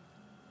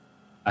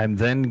 I'm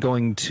then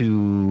going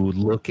to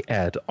look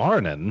at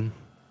Arnon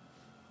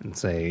and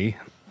say,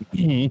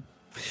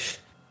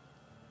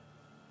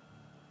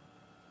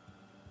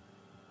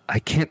 I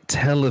can't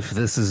tell if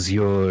this is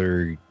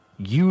your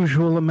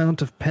usual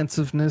amount of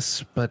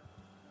pensiveness, but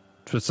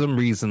for some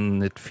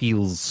reason it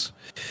feels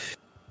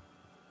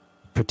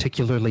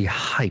particularly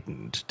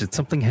heightened. Did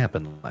something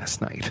happen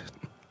last night?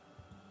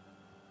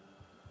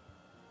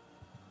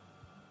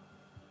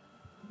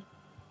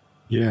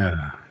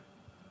 Yeah.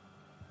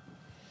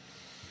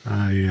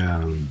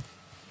 I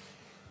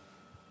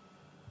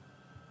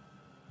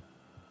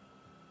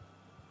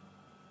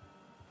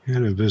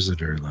had a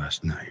visitor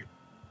last night.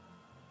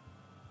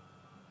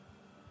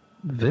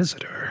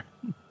 Visitor?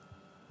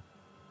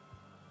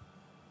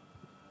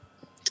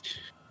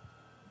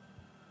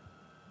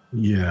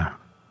 Yeah.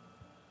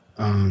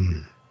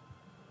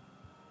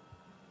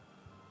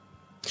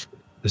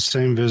 The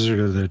same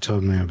visitor that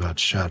told me about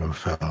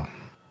Shadowfell.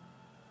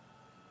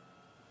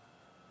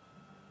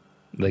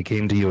 They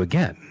came to you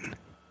again?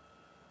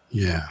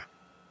 Yeah.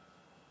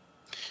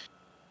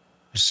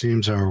 It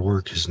seems our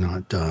work is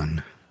not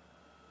done.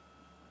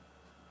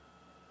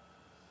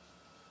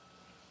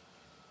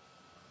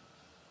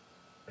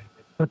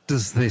 What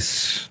does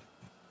this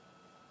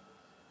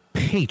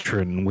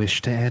patron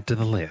wish to add to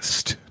the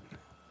list?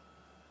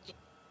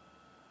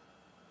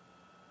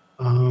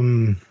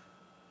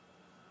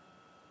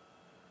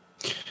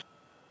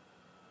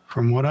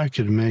 From what I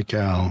could make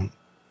out,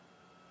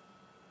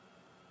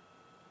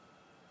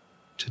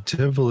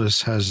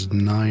 Titivolis has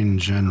 9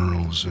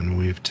 generals and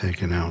we've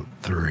taken out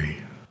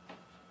 3.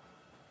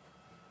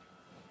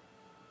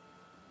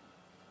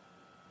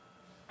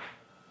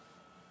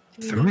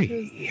 Do you know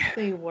who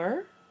they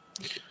were?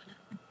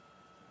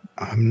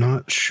 I'm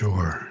not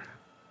sure.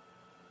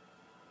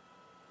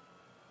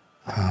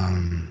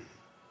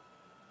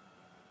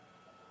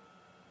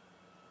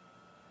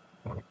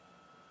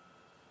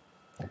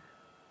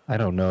 I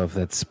don't know if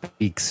that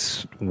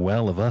speaks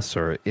well of us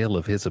or ill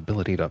of his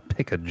ability to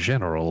pick a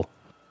general.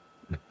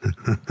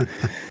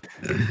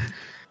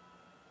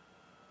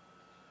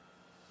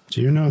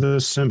 Do you know the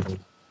symbol?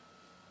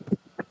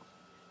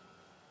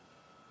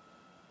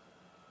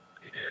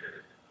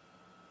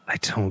 I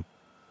don't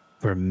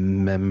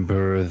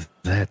remember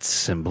that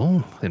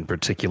symbol in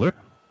particular.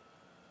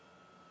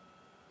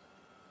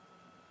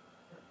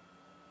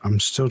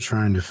 I'm still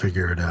trying to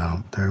figure it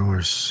out. There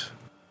was...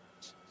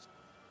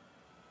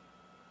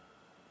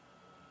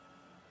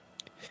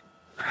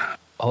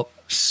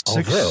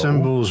 Six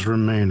symbols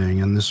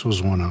remaining, and this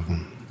was one of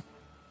them.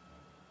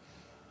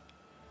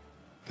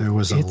 There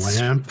was a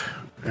lamp,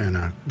 and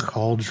a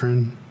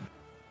cauldron,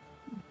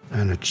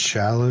 and a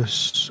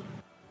chalice,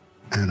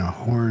 and a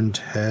horned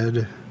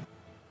head,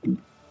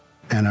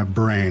 and a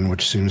brain,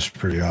 which seems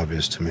pretty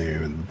obvious to me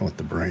what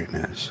the brain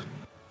is.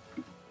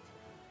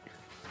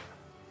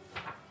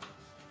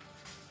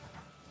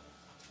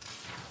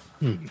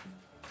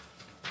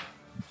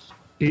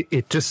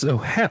 It just so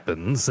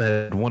happens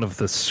that one of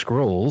the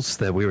scrolls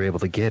that we were able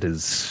to get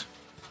is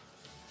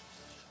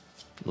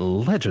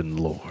legend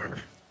lore.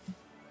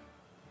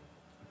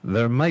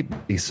 There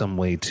might be some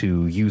way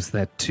to use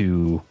that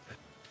to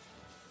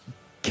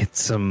get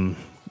some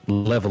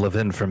level of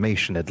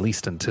information, at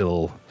least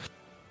until,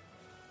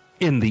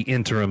 in the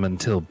interim,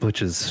 until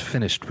Butch is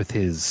finished with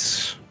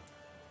his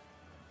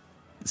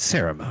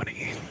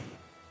ceremony.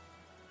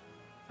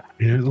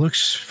 It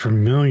looks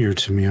familiar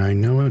to me. I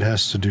know it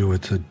has to do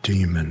with the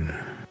demon,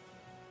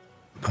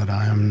 but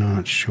I am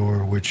not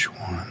sure which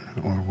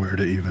one or where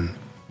to even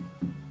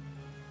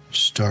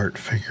start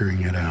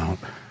figuring it out.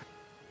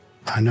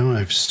 I know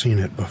I've seen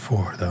it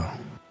before, though.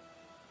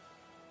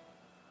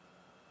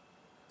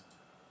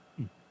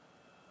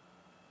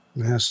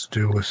 It has to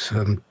do with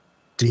some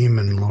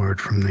demon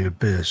lord from the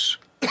abyss.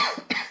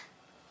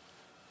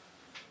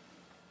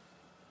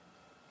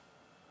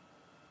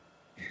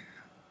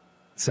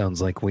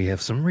 Sounds like we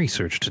have some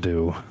research to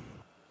do.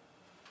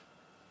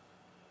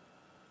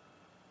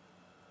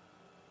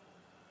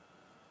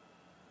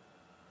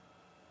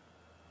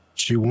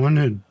 She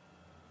wanted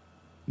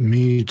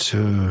me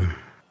to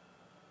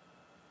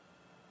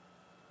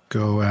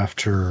go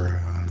after,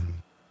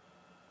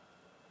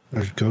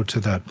 or go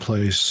to that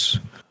place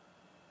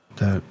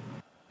that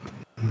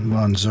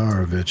Von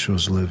Zarovich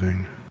was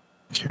living.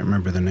 I can't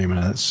remember the name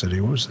of that city.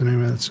 What was the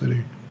name of that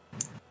city?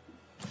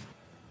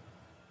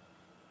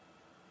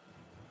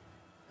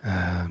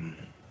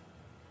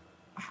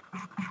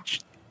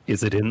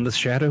 Is it in the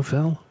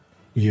Shadowfell?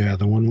 Yeah,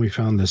 the one we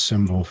found the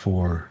symbol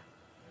for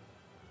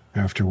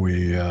after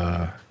we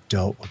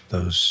dealt with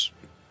those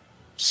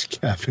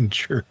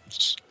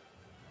scavengers.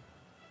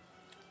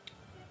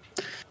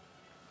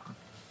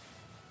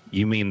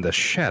 You mean the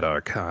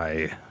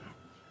Shadarkai?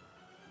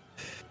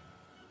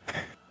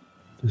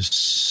 The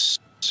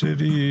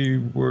city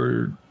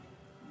where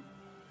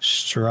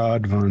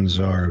Strahd von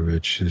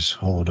Zarovich is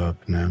holed up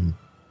now.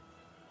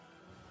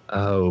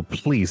 Oh,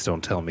 please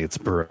don't tell me it's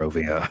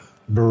Barovia.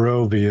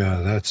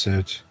 Barovia, that's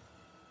it.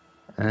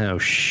 Oh,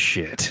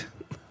 shit.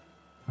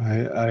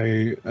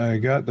 I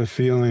got the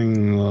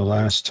feeling the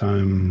last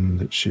time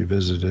that she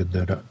visited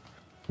that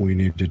we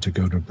needed to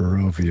go to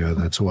Barovia.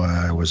 That's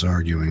why I was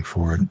arguing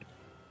for it.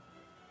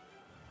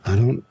 I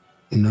don't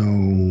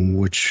know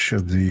which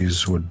of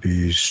these would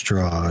be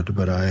Strahd,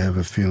 but I have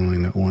a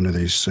feeling that one of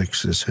these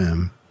 6 is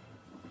him.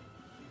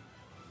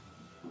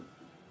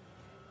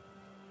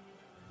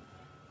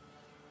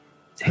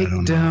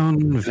 Take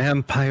down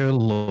Vampire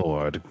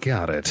Lord.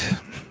 Got it.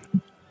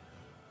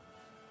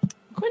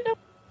 Quinto.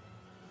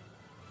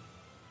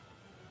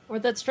 Or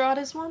that Strahd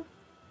is one?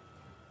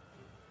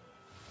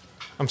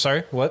 I'm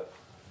sorry, what?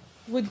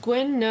 Would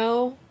Gwen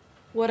know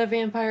what a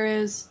vampire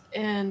is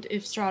and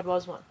if Strahd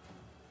was one?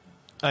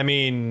 I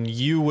mean,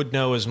 you would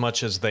know as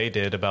much as they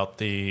did about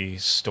the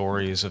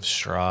stories of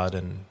Strahd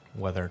and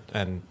whether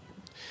and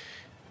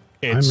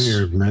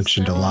Ymir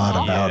mentioned a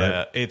lot about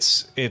it.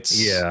 It's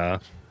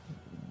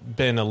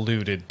been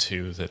alluded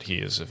to that he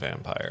is a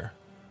vampire.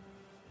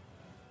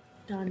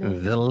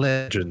 The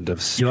legend of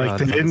You Strahd. like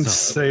they didn't Gonzalez.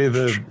 say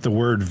the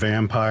word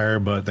vampire,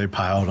 but they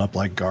piled up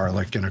like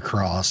garlic in a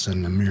cross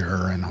and a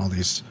mirror and all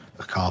these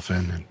a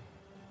coffin,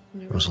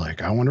 and it was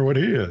like, I wonder what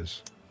he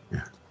is.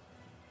 Yeah.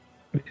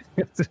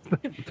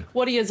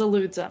 What he is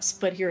eludes us,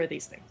 but here are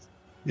these things.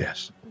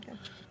 Yes. Okay.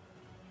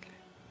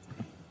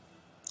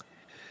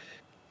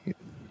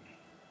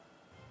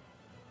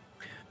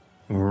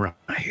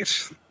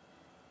 Right.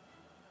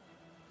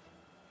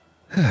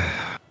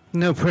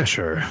 No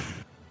pressure.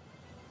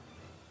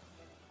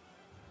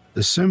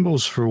 The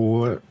symbols for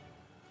what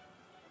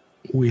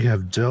we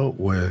have dealt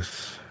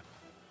with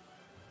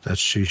that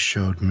she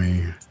showed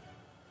me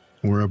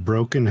were a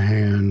broken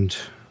hand,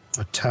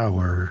 a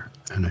tower,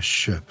 and a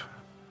ship.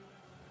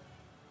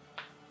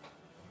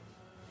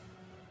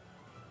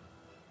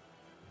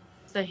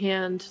 The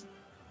hand.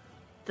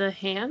 The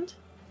hand?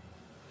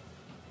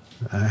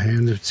 A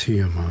hand of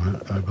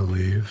Tiamat, I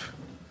believe.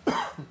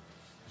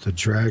 The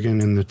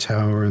dragon in the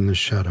tower and the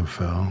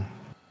Shadowfell.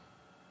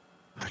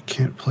 I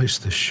can't place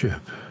the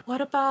ship.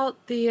 What about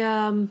the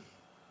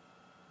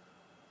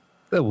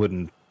That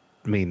wouldn't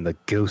mean the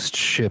ghost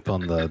ship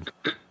on the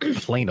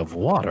plane of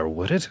water,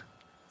 would it?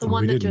 the Well,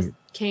 one we that just didn't-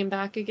 came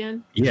back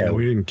again? Yeah,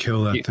 we didn't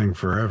kill that Yeah. thing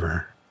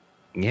forever.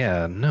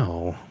 Yeah,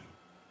 no.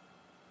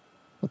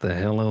 What the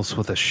hell else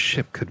with a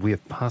ship could we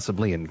have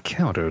possibly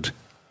encountered?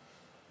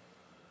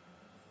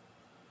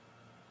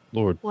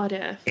 Lord, What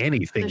if?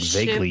 anything the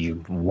ship- vaguely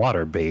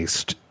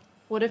water-based.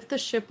 What if the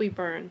ship we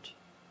burned?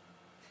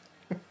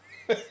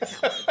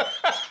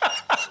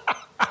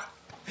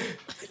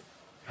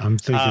 I'm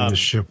thinking the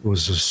ship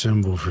was a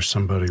symbol for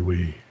somebody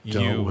we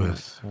dealt You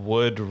with.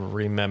 would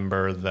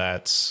remember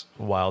that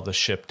while the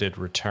ship did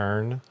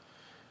return,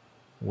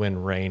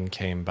 when Rain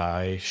came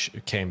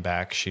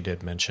back, she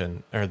did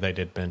mention, or they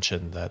did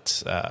mention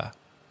that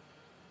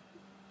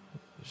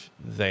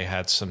they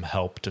had some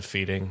help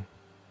defeating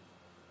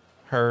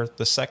her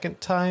the second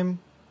time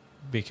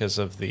because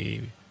of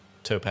the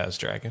Topaz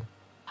Dragon.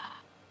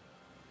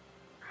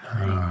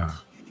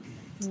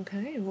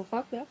 Okay, well,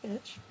 fuck that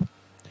bitch.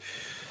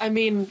 I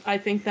mean, I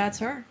think that's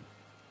her.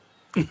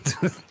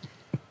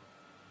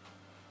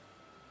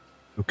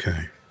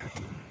 Okay.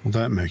 Well,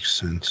 that makes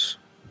sense.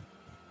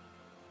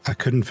 I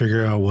couldn't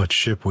figure out what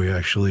ship we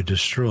actually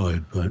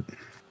destroyed, but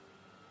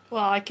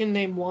Well, I can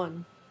name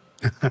one.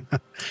 I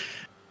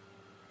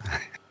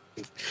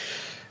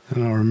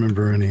don't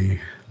remember any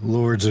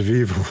Lords of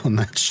Evil on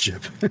that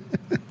ship.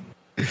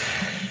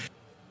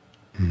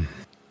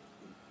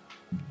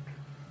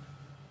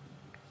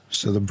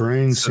 So the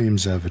brain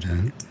seems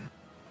evident.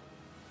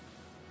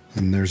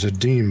 And there's a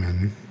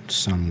demon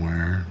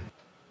somewhere.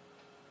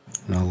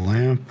 And a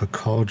lamp, a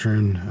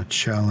cauldron, a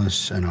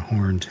chalice, and a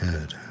horned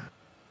head.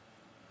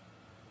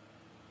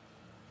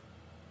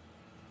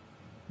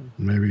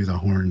 Maybe the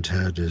horned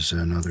head is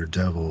another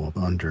devil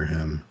under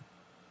him.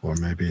 Or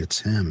maybe it's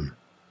him.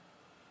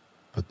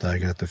 But I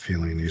got the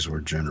feeling these were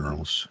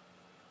generals.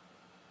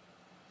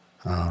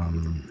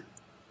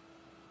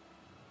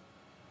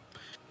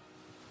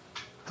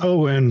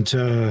 Oh,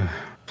 and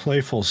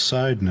playful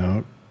side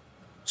note,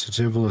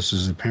 Sativulus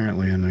is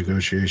apparently in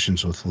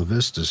negotiations with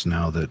Levistus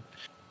now that,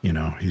 you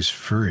know, he's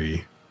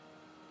free.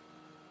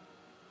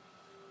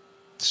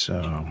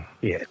 So,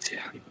 Yeah.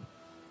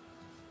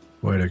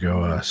 way to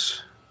go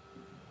us.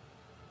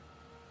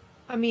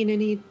 I mean,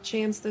 any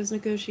chance those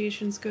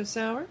negotiations go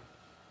sour?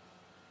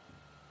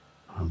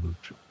 I'm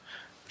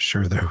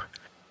sure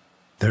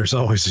there's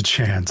always a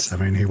chance. I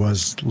mean, he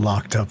was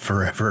locked up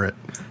forever at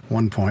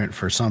one point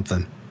for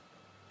something.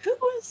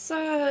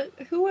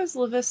 Who was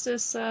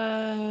Levistus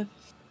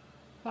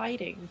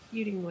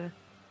feuding with?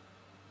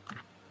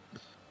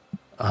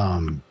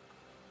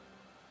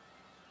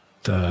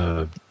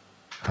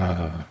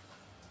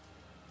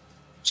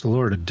 It's the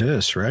Lord of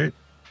Dis, right?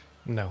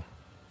 No.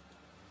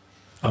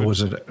 Oh,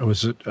 was it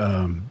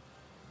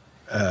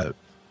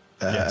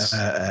Yes.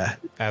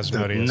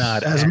 Asmodeus.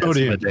 Not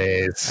Asmodeus.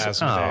 Asmodeus. Oh,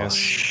 Asmodeus.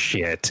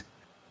 shit.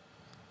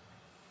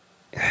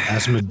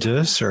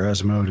 Asmodeus or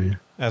Asmodeus?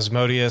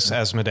 Asmodeus,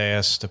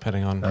 Asmodeus,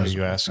 depending on who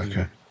you ask.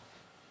 Okay.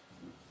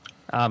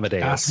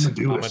 Amadeus.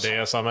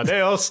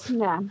 Amadeus.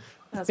 Yeah.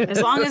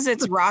 As long as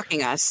it's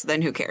rocking us,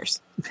 then who cares?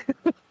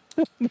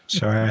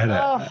 Sorry, I had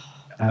Oh.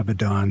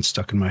 Abaddon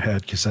stuck in my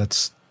head because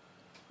that's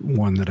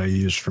one that I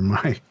use for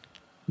my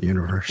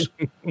universe.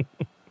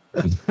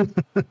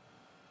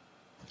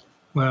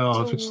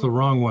 Well, if it's the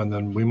wrong one,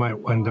 then we might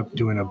end up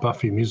doing a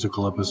Buffy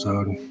musical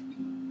episode.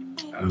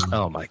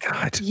 Oh my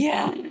god.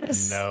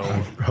 Yes. No.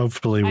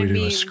 Hopefully, we I do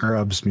mean- a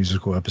Scrubs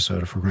musical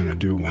episode if we're going to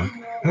do one.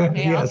 Hey,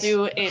 I'll Yes.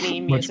 do any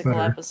Much musical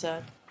better.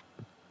 episode.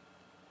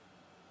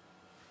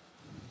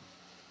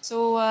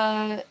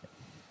 So,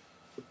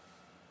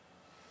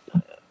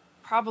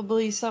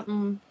 probably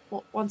something.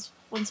 Once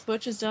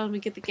Butch is done, we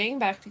get the gang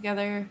back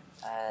together.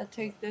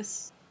 Take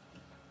this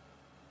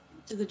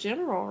to the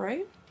general,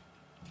 right?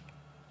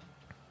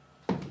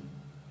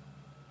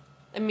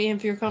 I mean,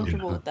 if you're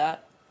comfortable with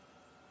that.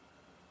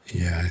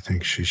 Yeah, I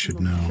think she should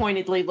know.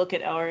 Pointedly look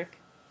at Elric.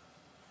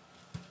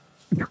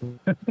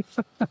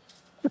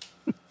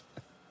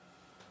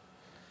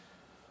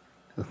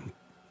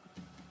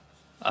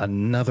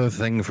 Another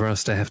thing for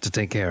us to have to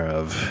take care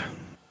of.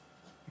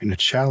 And a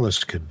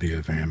chalice could be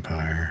a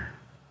vampire.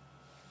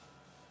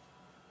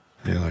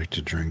 They like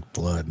to drink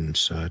blood and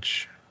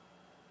such.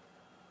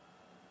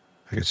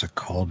 I guess a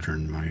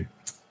cauldron might.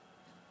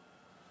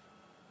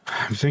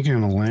 I'm thinking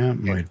a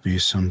lamp might be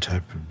some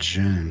type of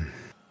gin.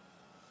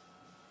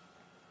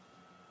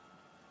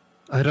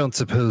 I don't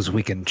suppose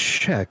we can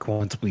check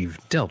once we've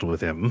dealt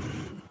with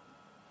him.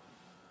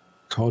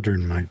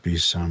 Cauldron might be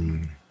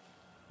some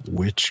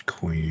witch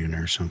queen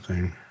or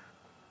something.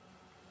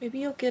 Maybe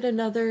you'll get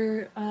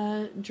another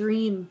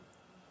dream,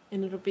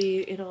 and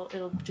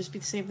it'll just be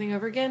the same thing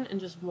over again, and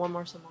just one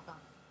more symbol gone.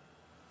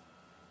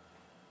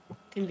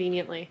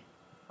 Conveniently.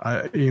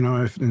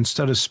 If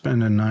instead of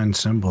spending 9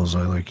 symbols,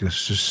 I like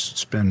let's just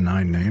spin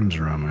 9 names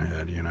around my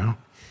head. Yeah.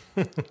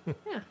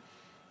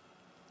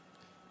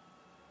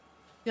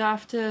 You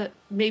have to.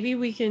 Maybe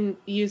we can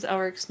use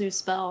Elric's new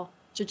spell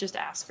to just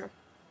ask her.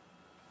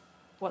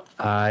 What the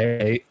fuck?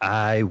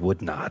 I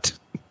would not.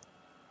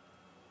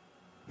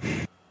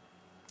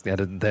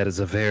 That is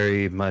a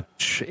very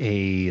much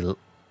a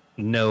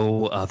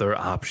no other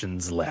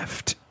options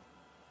left.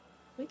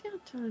 We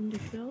got time to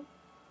kill.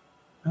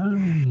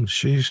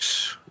 She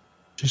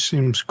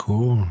seems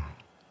cool.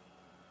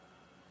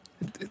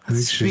 I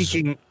think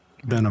she's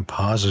been a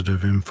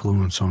positive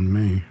influence on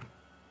me.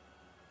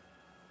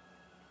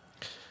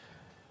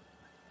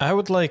 I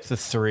would like the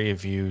 3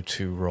 of you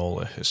to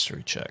roll a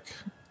history check.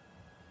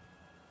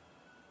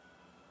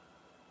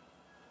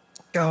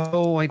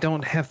 Oh, I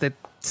don't have that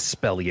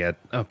spell yet.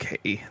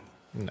 Okay.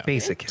 No.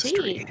 Basic 15.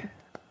 history.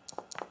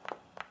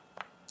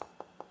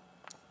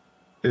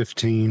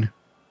 15.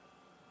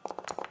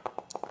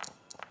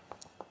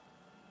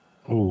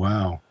 Oh,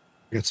 wow.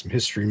 We got some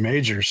history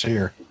majors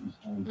here.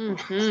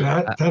 Mm-hmm.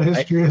 That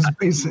history is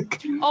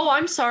basic. Oh,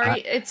 I'm sorry.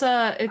 It's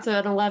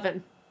an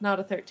 11, not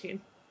a 13.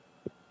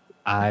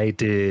 I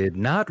did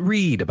not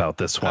read about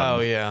this one. Oh,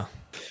 yeah.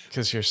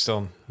 Because you're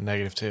still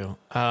 -2.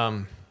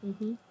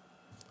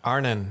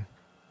 Arnon,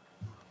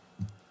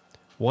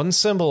 one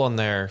symbol on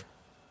there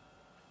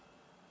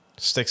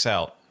sticks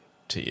out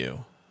to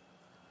you.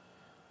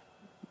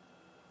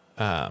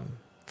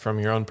 From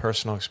your own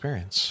personal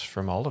experience,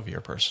 from all of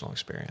your personal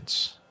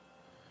experience.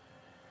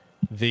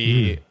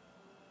 The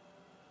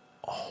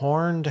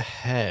horned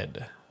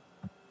head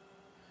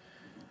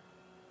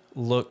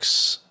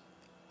looks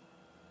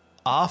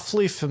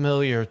awfully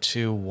familiar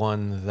to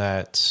one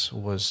that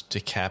was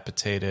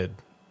decapitated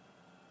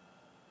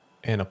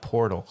in a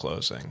portal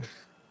closing.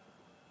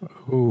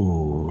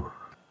 Ooh.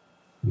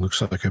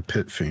 Looks like a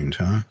pit fiend,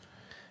 huh?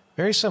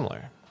 Very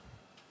similar.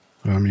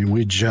 I mean,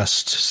 we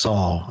just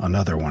saw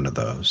another one of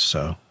those,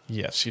 so.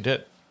 Yes, you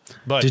did.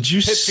 But did you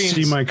pit see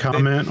fiends, my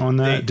comment on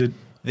that?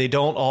 They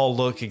don't all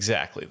look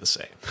exactly the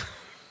same.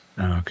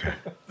 Okay.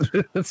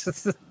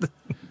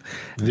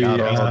 Not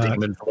all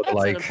demons look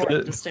like. An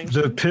important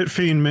distinction. The pit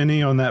fiend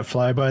mini on that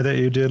flyby that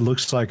you did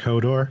looks like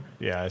Hodor.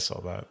 Yeah, I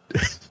saw that.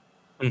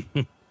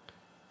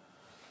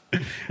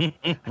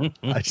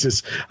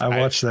 I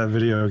watched that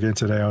video again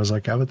today. I was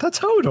like, but that's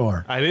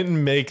Hodor. I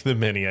didn't make the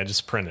mini. I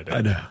just printed it.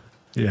 I know.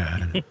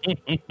 Yeah.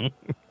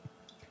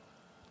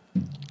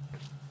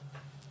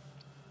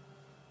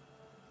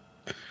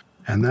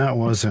 And that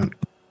wasn't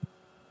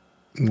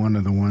one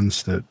of the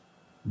ones that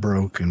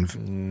broke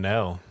and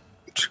No.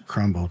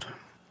 crumbled.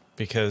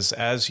 Because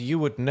as you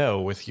would know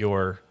with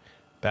your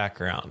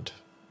background,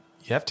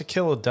 you have to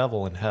kill a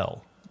devil in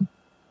hell.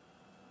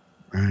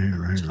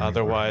 Right.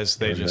 Otherwise,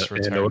 they just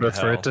return in order to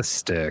for hell. it to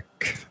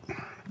stick.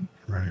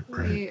 Right.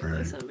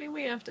 Does that mean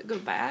we have to go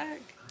back?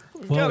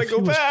 Gotta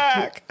go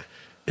back.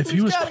 If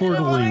he was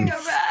portaling,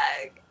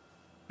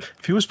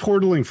 if he was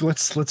portaling,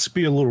 let's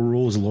be a little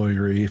rules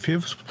lawyery. If he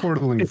was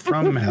portaling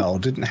from hell,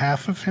 didn't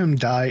half of him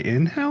die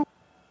in hell?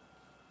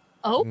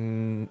 Oh,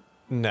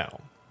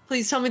 No.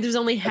 please tell me there's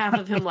only half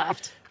of him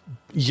left.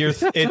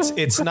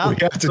 It's not.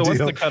 We have to So what's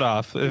deal. the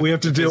cutoff? We have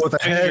to deal with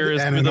a head finger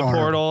is and through an the arm.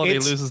 portal, and he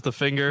It's- loses the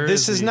finger.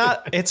 This is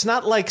not. It's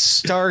not like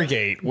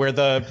Stargate where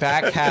the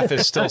back half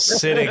is still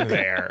sitting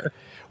there.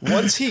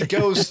 Once he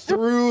goes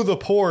through the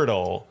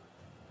portal,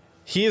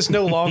 he is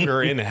no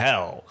longer in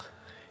hell.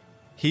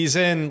 He's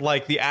in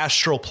like the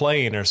astral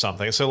plane or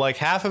something. So like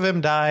half of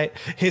him died.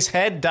 His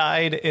head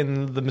died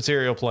in the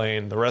material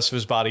plane. The rest of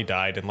his body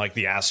died in like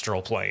the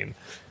astral plane.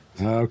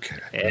 Okay.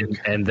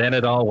 And then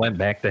it all went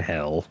back to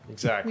hell.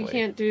 Exactly. We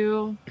can't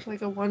do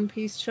like a one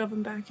piece shove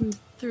him back in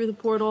through the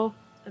portal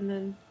and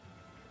then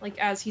like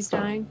as he's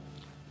dying.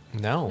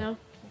 No. No?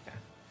 Okay.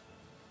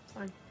 It's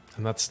fine.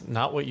 And that's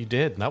not what you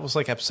did. That was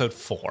like episode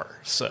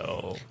 4.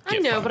 So I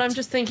know, but I'm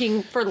just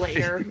thinking for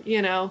later,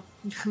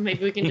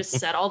 Maybe we can just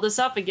set all this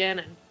up again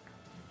and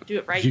Do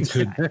it right You this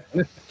could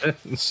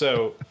time.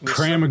 So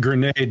cram a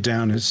grenade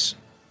down his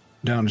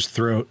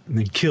throat and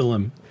then kill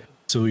him,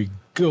 so he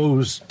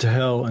goes to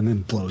hell and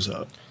then blows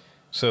up.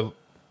 So,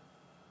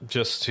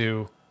 just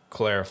to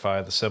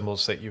clarify, the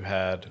symbols that you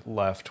had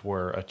left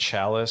were a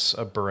chalice,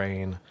 a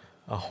brain,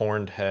 a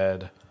horned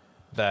head,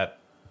 that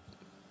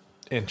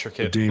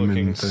intricate demon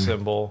looking thing.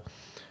 symbol,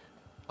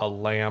 a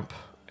lamp,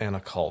 and a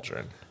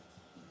cauldron.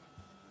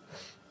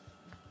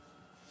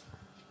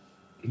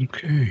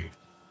 Okay.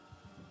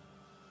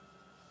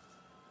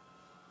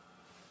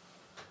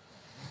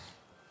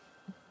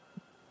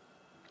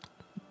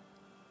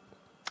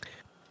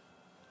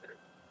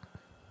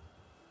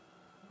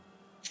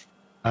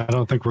 I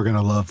don't think we're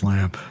gonna love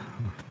lamp.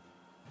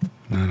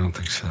 I don't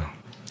think so.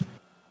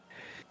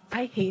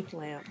 I hate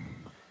lamp.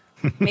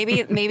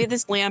 Maybe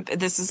this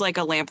is like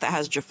a lamp that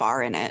has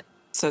Jafar in it.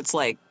 So it's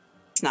like,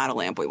 it's not a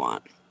lamp we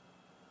want.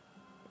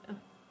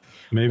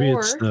 Maybe Or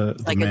it's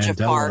the like a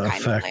Jafar Mandela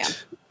kind of lamp.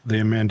 effect. The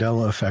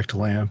Mandela effect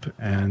lamp,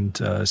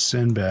 and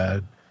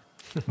Sinbad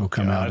will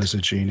come out God. as a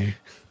genie.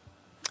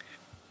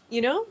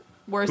 You know,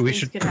 worse We things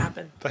should- could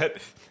happen.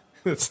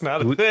 That's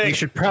not a We thing.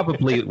 should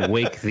probably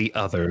wake the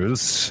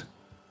others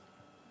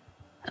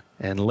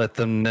and let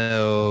them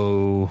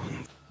know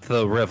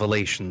the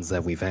revelations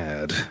that we've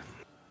had.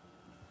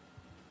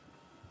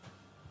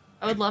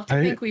 I would love to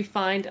think we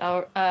find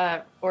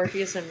our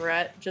Orpheus and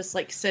Rhett just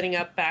like sitting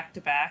up back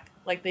to back,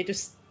 like they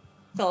just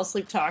fell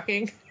asleep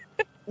talking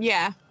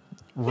Yeah. in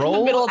the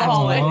Roll. middle of the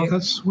hallway. Oh,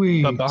 that's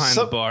sweet. But behind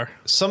So- the bar.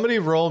 Somebody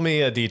roll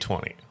me a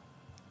d20.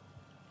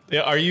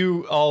 Yeah, are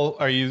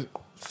you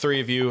three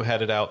of you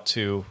headed out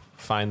to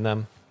find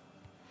them?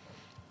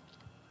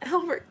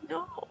 Albert, no.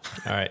 All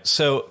right.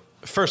 So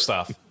first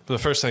off, the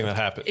first thing that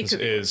happens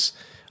is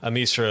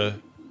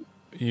Amisra,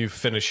 you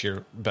finish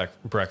your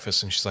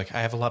breakfast, and she's like,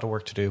 "I have a lot of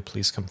work to do.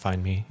 Please come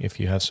find me if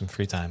you have some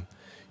free time.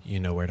 You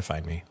know where to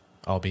find me.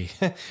 I'll be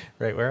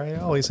right where I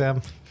always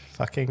am,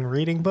 fucking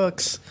reading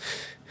books."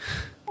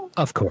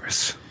 Of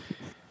course.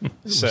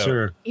 So Is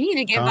there You need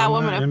to give that comma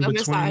woman in a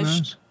between massage.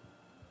 those?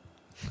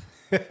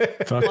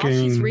 While she's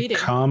Fucking reading.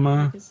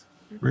 comma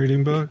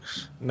reading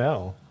books.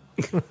 no.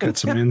 Got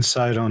some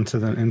insight into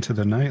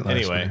the night last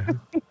Anyway.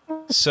 night.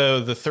 So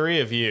the three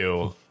of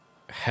you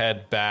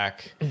head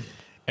back,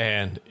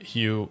 and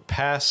you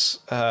pass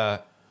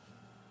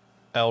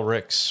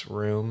Elric's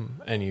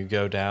room, and you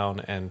go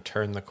down and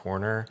turn the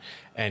corner,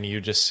 and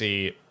you just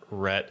see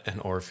Rhett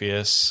and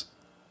Orpheus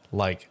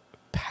like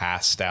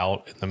passed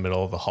out in the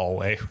middle of the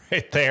hallway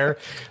right there.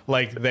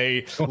 Like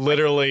they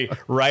literally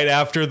right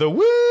after the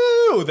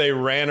woo, they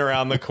ran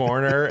around the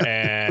corner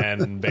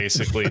and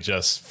basically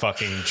just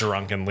fucking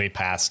drunkenly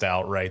passed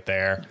out right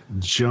there.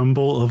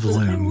 Jumble of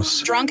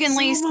limbs.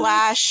 Drunkenly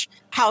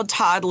 / how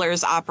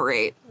toddlers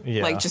operate.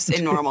 Yeah. Like just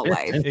in normal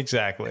life.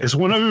 Exactly. Is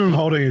one of them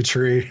holding a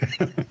tree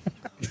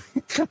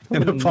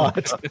in a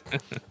pot?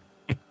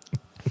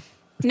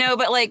 No,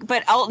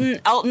 but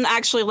Elton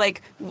actually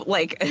like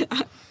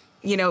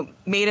you know,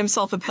 made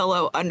himself a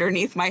pillow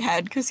underneath my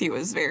head because he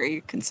was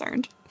very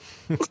concerned.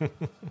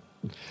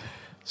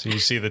 So you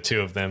see the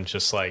two of them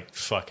just like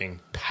fucking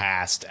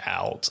passed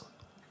out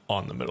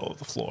on the middle of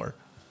the floor.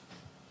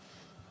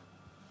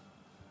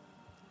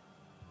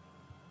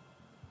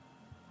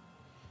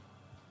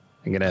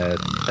 I'm gonna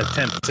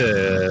attempt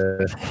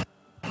to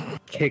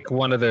kick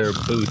one of their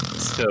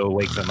boots to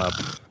wake them up.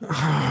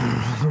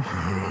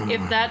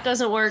 If that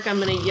doesn't work, I'm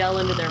gonna yell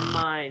into their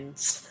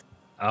minds.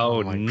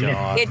 Oh my no.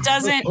 God. It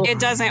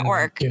doesn't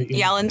work.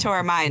 Yell into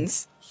our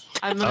minds.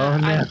 I'm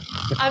gonna.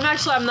 I'm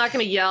not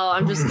gonna yell.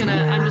 I'm just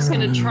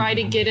gonna try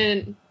to get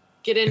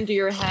into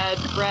your head,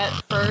 Brett,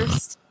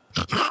 first.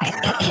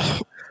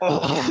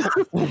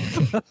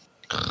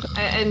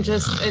 and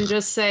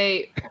just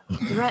say,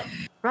 Rhett,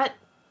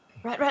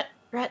 hey,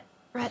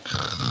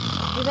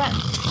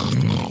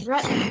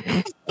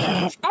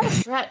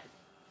 Rhett.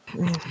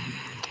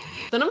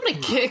 Then I'm gonna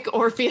kick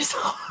Orpheus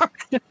hard.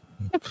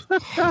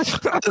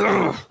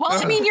 Well,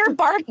 I mean, you're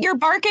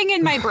barking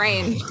in my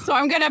brain, so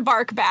I'm gonna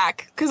bark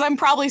back because I'm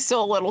probably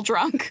still a little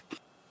drunk.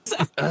 So.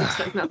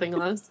 Expect nothing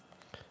less.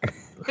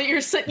 But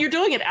you're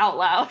doing it out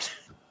loud.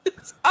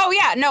 Oh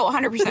yeah, no,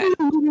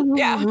 100%.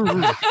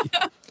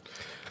 Yeah.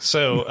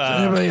 So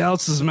Everybody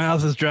else's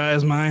mouth is dry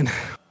as mine.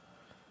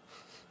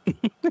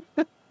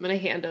 I'm gonna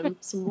hand him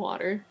some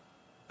water.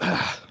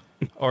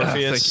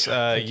 Orpheus,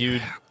 Thank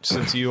you.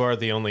 since you are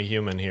the only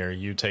human here,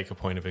 you take a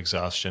point of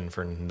exhaustion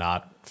for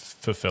not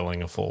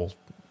fulfilling a full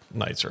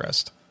night's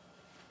rest.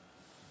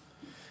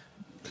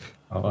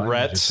 Oh, I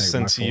Rhett, just take my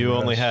since full you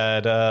only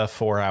rest. had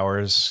 4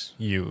 hours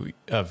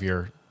of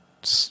your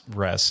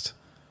rest,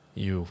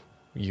 you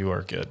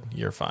are good.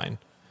 You're fine.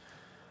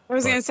 I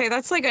was gonna say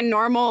that's like a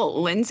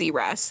normal Lindsay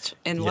rest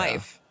in Yeah.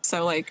 life.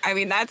 So like, I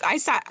mean, that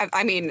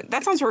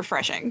sounds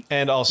refreshing.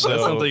 And That's also,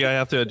 something I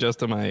have to adjust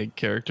to my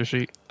character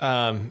sheet.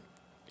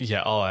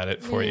 yeah, I'll add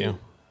it for you.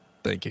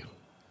 Thank you.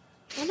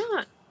 Why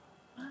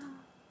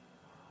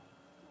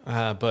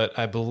not? But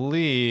I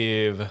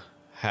believe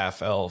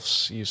half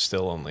elves, you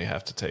still only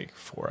have to take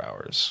 4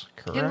 hours,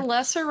 correct? Can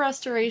lesser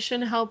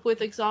restoration help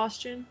with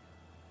exhaustion?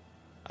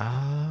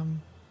 I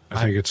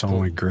think it's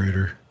only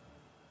greater.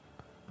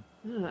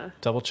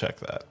 Double check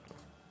that.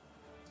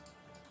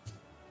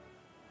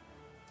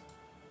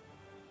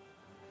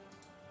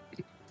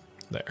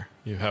 There.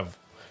 You have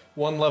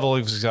 1 level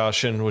of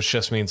exhaustion, which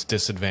just means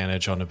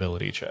disadvantage on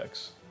ability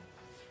checks.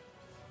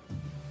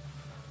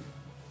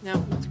 No,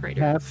 that's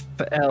greater. Half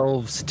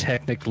elves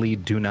technically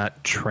do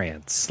not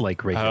trance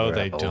like regular Oh,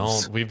 they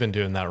elves. don't. We've been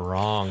doing that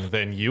wrong.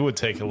 Then you would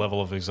take a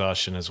level of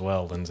exhaustion as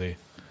well, Lindsay.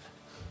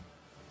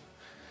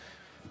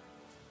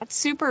 That's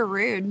super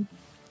rude.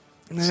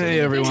 Hey, The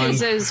everyone.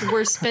 thing is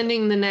we're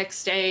spending the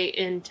next day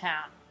in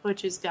town,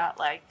 which has got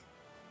like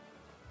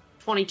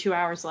 22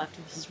 hours left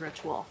of his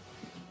ritual.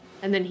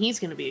 And then he's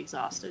going to be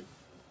exhausted.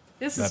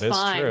 This is That is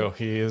fine. true.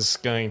 He is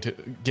going to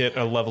get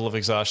a level of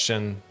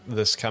exhaustion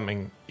this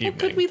coming Well, evening.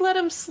 could we let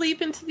him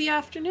sleep into the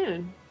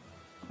afternoon?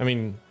 I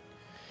mean,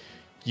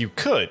 you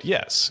could,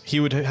 yes. He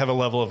would have a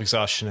level of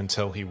exhaustion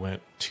until he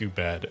went to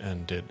bed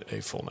and did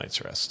a full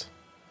night's rest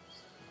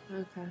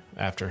Okay.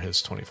 after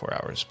his 24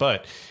 hours.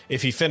 But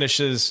if he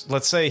finishes,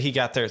 let's say he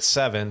got there at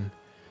 7,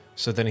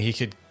 so then he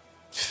could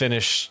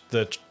finish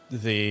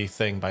the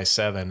thing by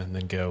 7 and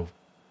then go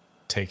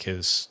take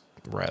his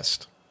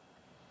rest.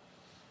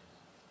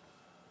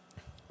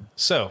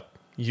 So,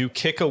 you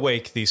kick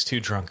awake these 2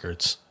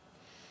 drunkards.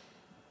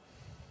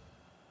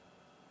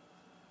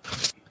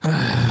 All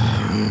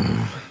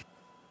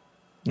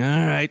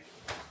right.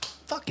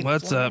 Fucking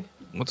What's fly. up?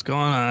 What's going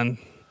on?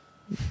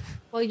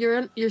 Well,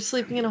 you're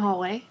sleeping in a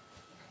hallway.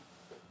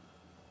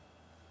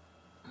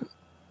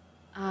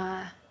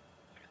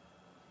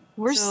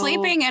 We're So-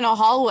 sleeping in a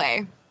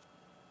hallway.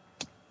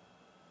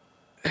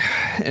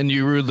 And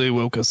you rudely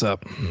woke us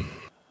up.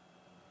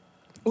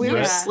 We were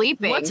Yeah.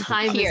 sleeping. What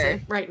time here.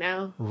 is it right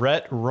now?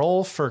 Rhett,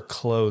 roll for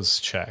clothes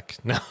check.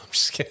 No, I'm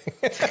just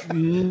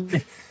kidding.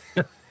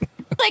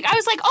 Like, I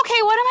was like,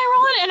 okay, what am I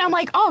rolling? And I'm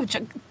like, oh,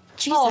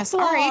 Jesus, all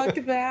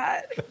right.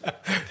 that.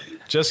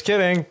 Just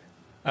kidding.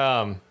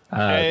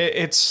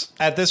 It's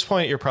at this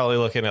point you're probably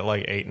looking at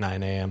like 8,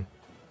 9 a.m.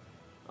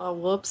 Oh,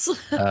 whoops.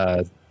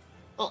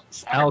 Oh,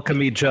 sorry.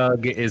 Alchemy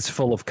jug is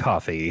full of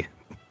coffee.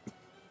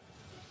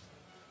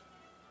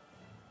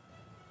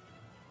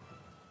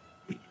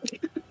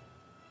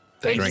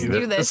 I Drink can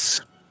do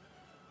this.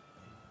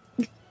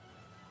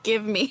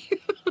 Give me.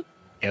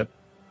 Yep.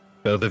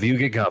 Both of you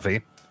get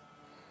coffee.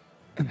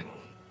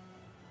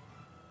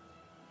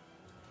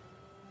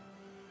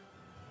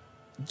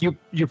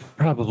 You're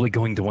probably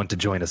going to want to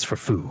join us for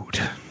food.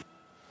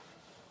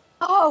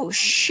 Oh,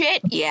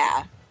 shit,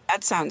 yeah.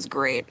 That sounds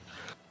great.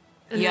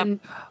 And Yep. then,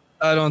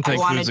 I don't think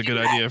wanna food's a do good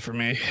that. idea for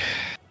me.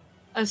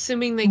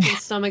 assuming they can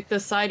stomach the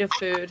side of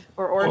food,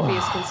 or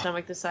Orpheus can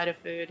stomach the side of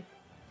food,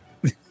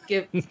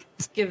 give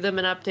them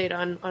an update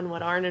on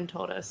what Arnon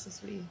told us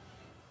as we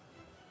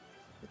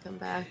come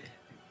back.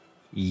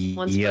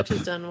 Once Yep. Butch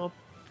is done, we'll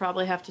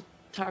probably have to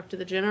talk to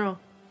the general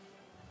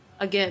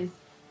again,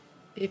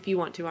 if you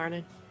want to,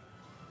 Arnon.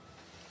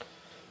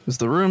 Is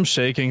the room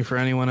shaking for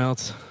anyone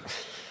else?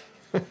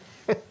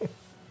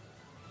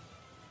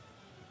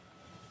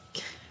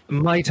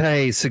 Might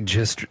I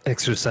suggest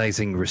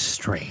exercising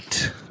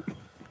restraint?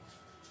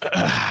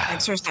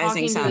 Exercising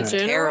Talking to the sounds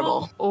general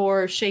terrible.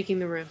 or shaking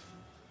the room.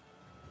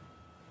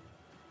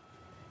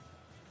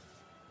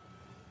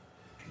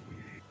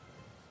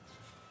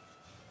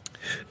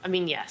 I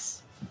mean,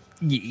 yes.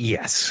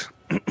 Yes.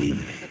 Okay. All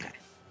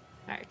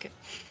right, good.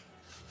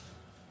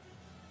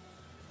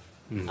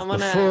 I'm gonna.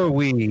 Before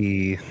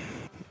we...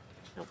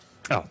 Nope.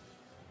 Oh,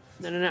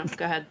 No.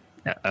 Go ahead.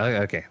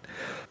 okay.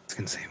 I was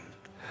going to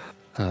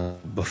say...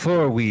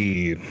 before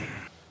we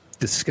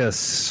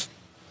discuss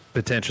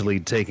potentially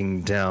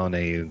taking down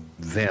a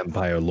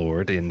vampire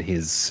lord in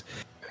his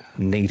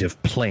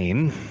native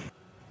plane...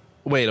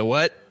 Wait, a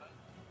what?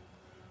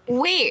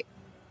 Wait,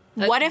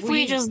 what if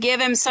we just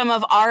give him some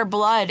of our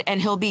blood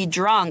and he'll be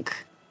drunk,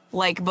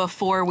 like,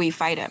 before we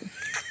fight him?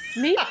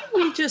 Maybe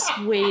we just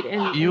wait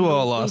and You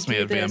all we lost me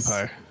do at this.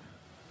 vampire.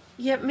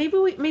 Yeah, maybe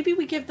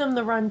we give them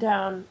the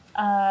rundown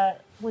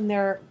when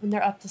they're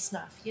up to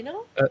snuff. You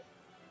know.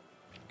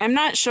 I'm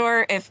not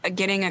sure if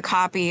getting a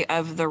copy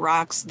of The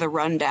Rock's The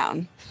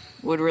Rundown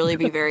would really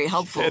be very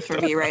helpful for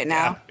me right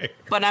now,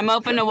 but I'm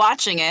open to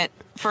watching it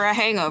for a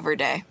hangover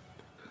day.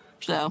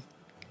 So,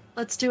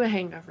 Let's do a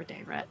hangover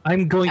day, Rhett.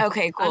 I'm going...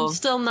 okay, cool. I'm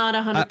still not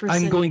 100%.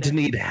 I'm going to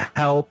need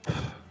help.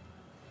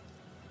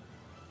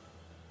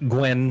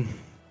 Gwen,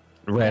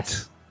 Rhett.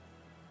 Yes.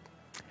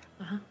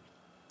 Uh-huh.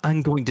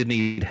 I'm going to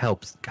need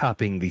help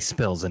copying these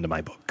spells into my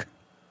book.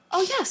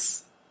 Oh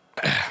yes,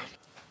 that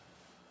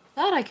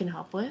I can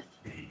help with.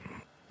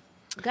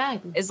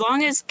 Guidance. As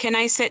long as, can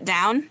I sit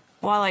down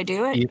while I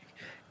do it?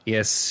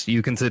 Yes,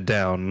 you can sit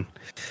down.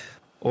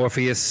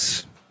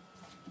 Orpheus,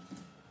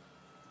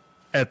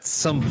 at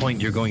some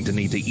point you're going to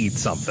need to eat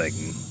something.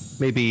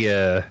 Maybe,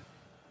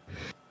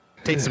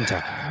 take some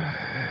time.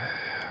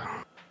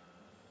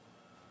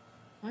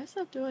 What? is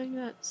that doing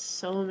that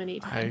so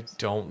many I times?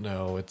 don't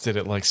know. It did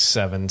it like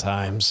 7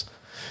 times.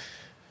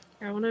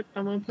 I want to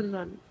put it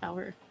on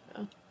hour,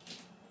 though.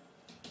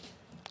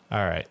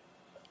 All right.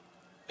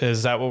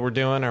 Is that what we're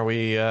doing? Are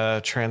we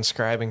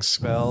transcribing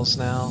spells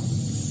now?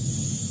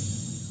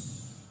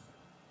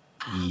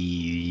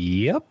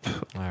 Yep.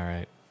 All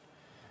right.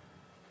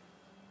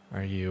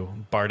 Are you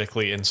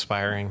bardically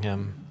inspiring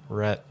him,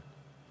 Rhett?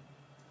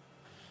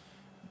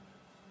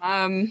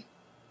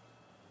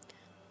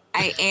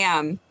 I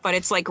am, but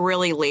it's like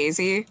really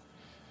lazy.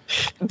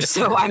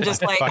 So I'm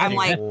just like,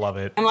 love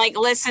it. I'm like,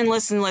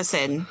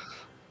 listen.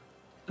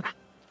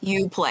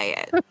 You play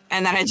it.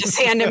 And then I just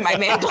hand him my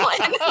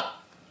mandolin.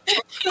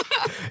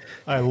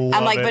 I'm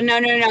like, but no,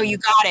 you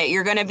got it.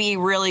 You're going to be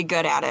really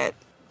good at it.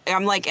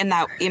 I'm like in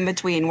that in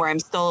between where I'm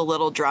still a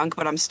little drunk,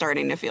 but I'm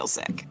starting to feel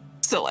sick.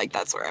 So like,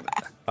 that's where I'm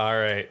at. All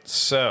right.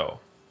 So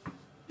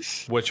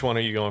which one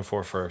are you going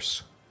for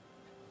first?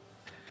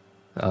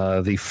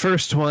 The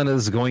first one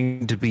is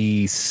going to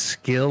be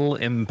skill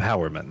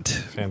empowerment.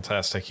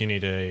 Fantastic. You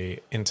need a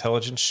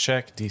intelligence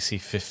check, DC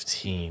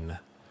 15.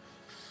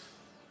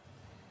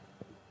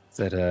 Is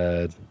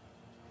that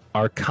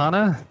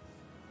Arcana?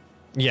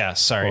 Yeah,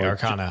 sorry, Or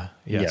Arcana.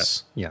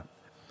 Yes. Yeah.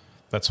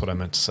 That's what I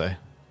meant to say.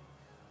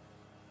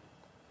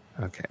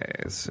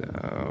 Okay,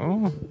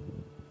 so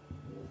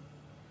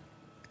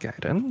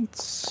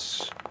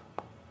guidance.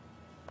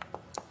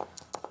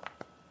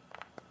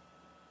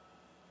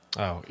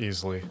 Oh,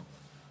 easily.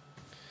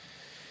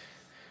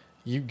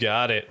 You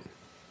got it.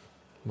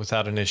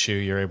 Without an issue,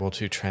 you're able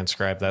to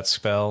transcribe that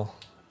spell,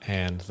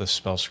 and the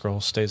spell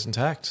scroll stays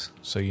intact.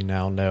 So you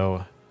now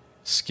know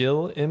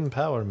skill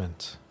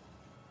empowerment.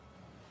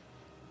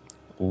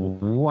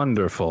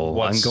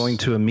 Wonderful. I'm going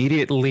to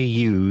immediately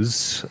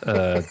use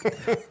that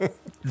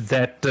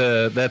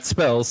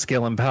spell,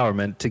 skill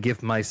empowerment, to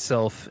give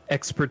myself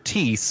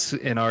expertise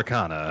in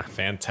Arcana.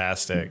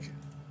 Fantastic.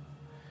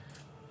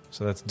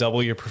 So that's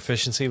double your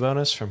proficiency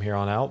bonus from here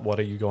on out. What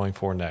are you going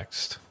for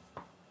next?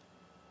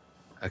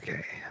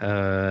 Okay.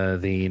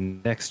 The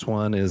next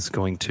one is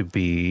going to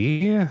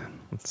be,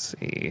 let's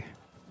see,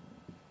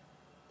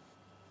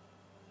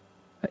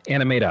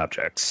 animate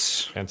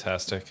objects.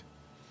 Fantastic.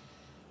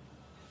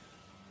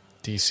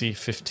 DC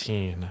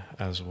 15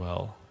 as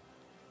well.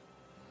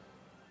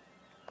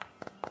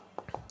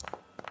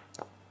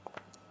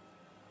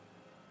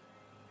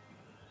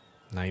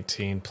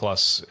 $19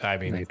 plus,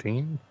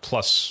 19?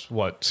 Plus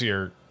what? So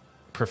your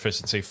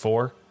proficiency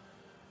 4,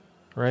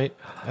 right?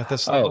 At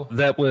this level? Oh,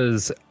 that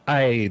was,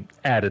 I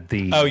added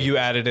the... Oh, you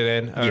added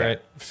it in? All Yeah.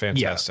 right.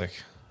 Fantastic.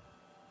 Yeah.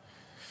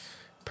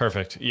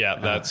 Perfect. Yeah,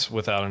 that's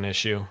without an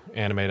issue.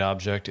 Animate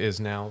object is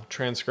now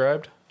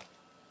transcribed.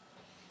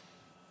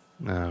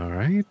 All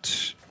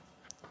right.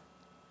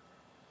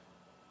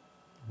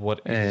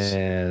 What is...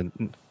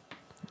 And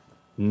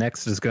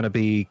next is going to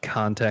be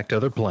contact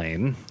other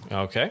plane.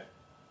 Okay.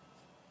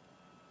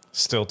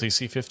 Still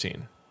DC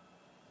 15.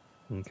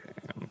 Okay.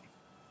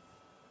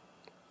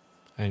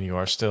 And you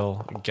are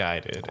still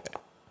guided.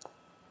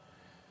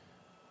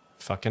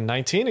 Fucking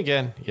 19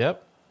 again.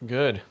 Yep.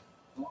 Good.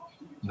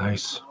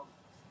 Nice.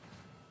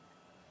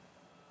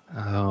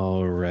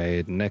 All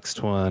right.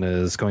 Next one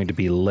is going to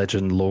be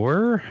legend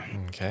lore.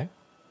 Okay.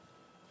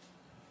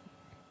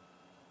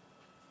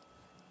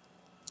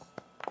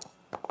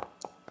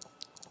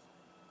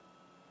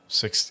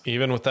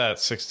 Even with that,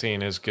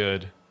 16 is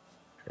good.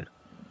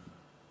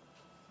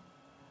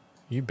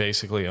 You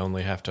basically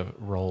only have to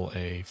roll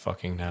a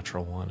fucking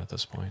natural 1 at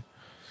this point.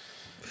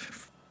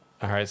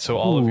 All right, so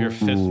all of your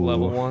 5th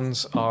level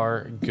ones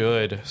are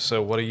good.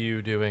 So what are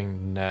you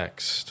doing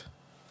next?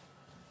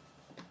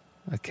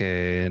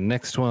 Okay,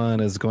 next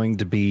one is going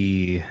to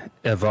be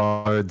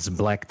Evard's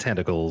Black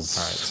Tentacles.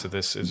 All right, so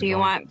this is... Do you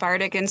want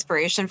Bardic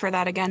Inspiration for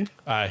that again?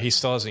 He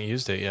still hasn't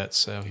used it yet,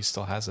 so he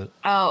still has it.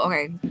 Oh,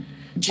 okay.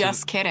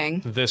 Just kidding.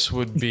 This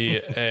would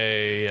be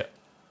a...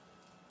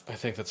 I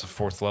think that's a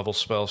 4th level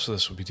spell, so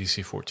this would be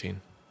DC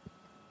 14.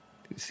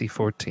 DC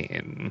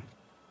 14.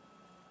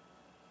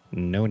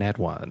 No nat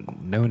 1.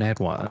 No nat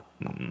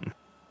 1.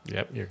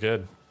 Yep, you're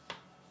good.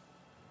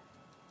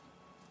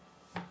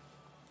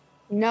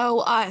 No,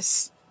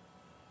 us.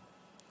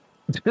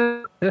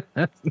 And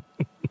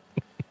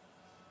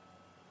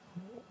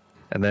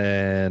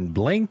then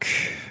Blink.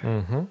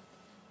 Mm-hmm.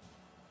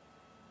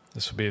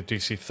 This would be a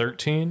DC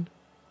 13.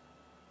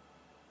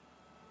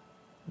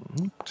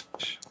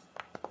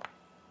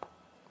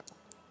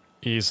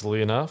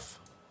 Easily enough.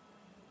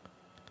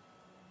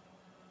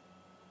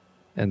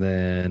 And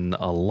then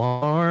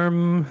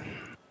Alarm.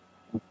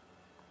 Ooh.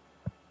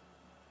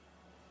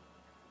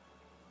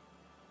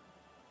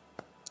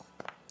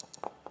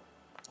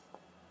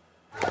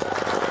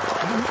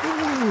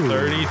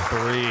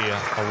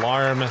 33.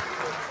 Alarm.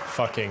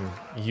 Fucking,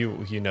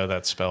 you know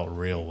that spell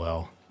real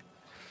well.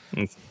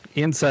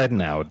 Inside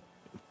and out.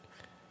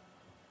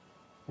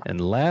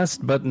 And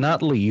last but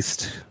not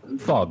least,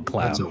 Fog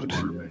Cloud.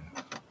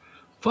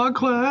 Fog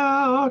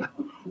Cloud!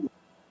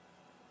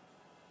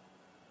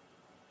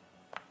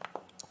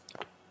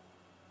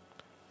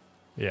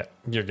 Yeah,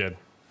 you're good.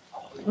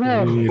 We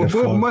need a Oh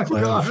fog my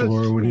cloud God.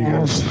 for when you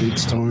guys sleep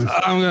storm.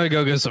 I'm gonna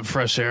go get some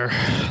fresh air.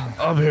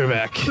 I'll be right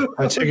back.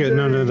 I take it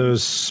none of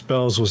those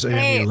spells was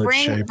Hey, amulet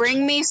shaped.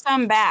 bring me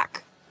some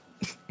back.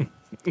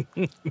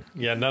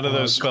 Yeah, none of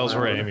those spells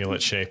were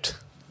amulet shaped.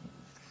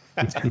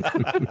 All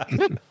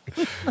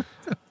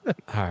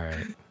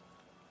right.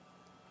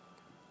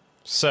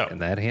 So,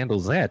 And that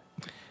handles that.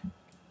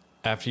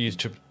 after you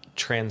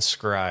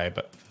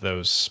transcribe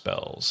those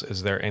spells,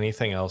 is there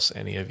anything else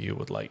any of you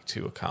would like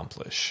to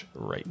accomplish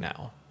right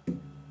now? I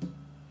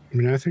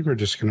mean, I think we're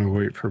just going to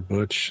wait for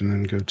Butch and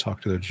then go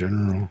talk to the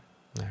general.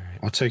 All right.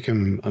 I'll take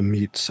him a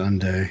meat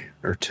Sunday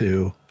or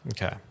two.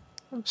 Okay.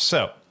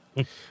 So,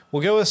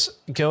 we'll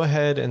go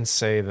ahead and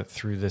say that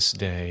through this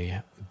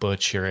day,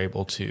 Butch, you're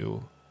able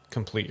to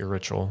complete your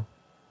ritual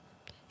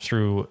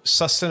through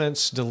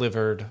sustenance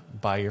delivered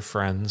by your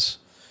friends.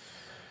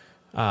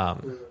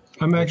 I'm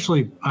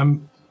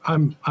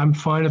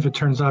fine if it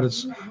turns out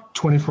it's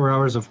 24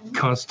 hours of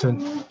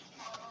constant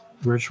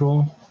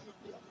ritual,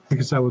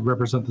 because that would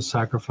represent the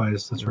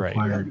sacrifice that's Right.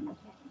 required.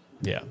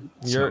 Yeah.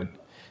 You're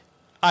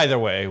either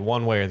way,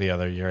 one way or the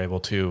other, you're able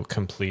to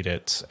complete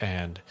it,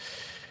 and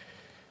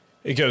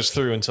it goes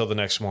through until the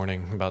next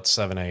morning, about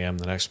 7 a.m.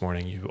 the next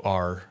morning. You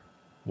are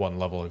one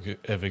level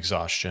of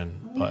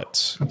exhaustion,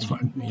 but That's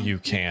fine. you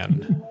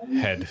can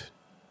head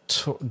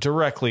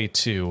directly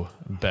to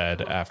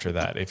bed after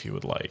that if you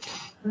would like.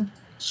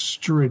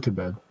 Straight to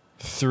bed.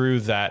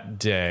 Through that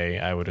day,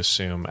 I would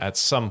assume at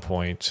some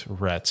point,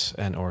 Rhett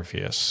and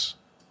Orpheus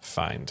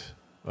find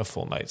a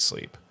full night's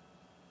sleep.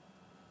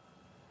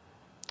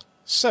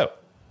 So,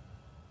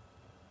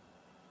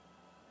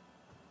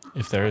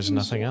 if there is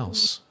nothing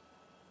else,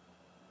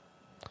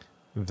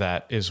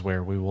 that is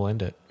where we will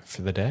end it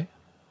for the day.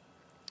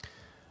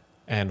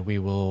 And we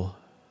will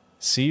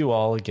see you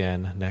all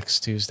again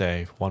next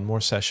Tuesday. One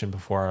more session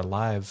before our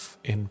live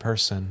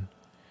in-person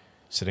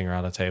sitting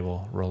around a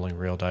table, rolling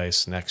real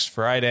dice. Next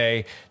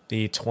Friday,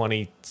 the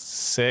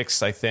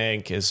 26th, I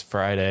think, is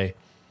Friday.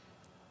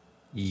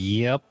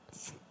 Yep.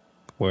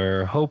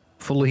 Where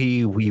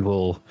hopefully we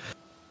will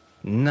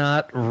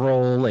not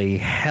roll a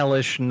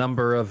hellish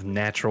number of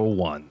natural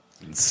ones.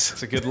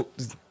 It's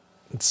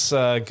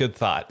a good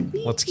thought.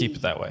 Let's keep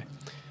it that way.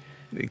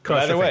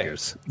 Cross Either your way,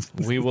 fingers.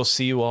 we will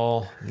see you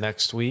all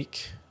next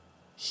week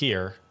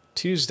here,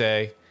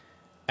 Tuesday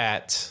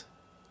at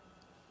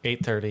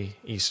 8:30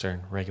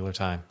 Eastern, regular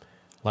time.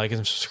 Like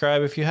and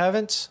subscribe if you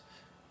haven't.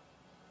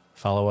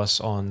 Follow us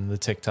on the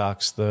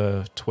TikToks,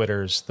 the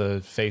Twitters,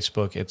 the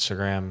Facebook,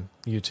 Instagram,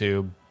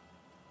 YouTube,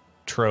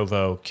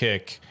 Trovo,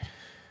 Kick,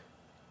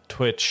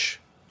 Twitch,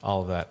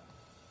 all of that.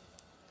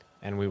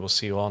 And we will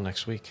see you all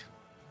next week.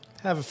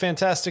 Have a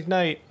fantastic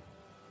night.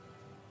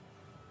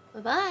 Bye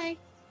bye.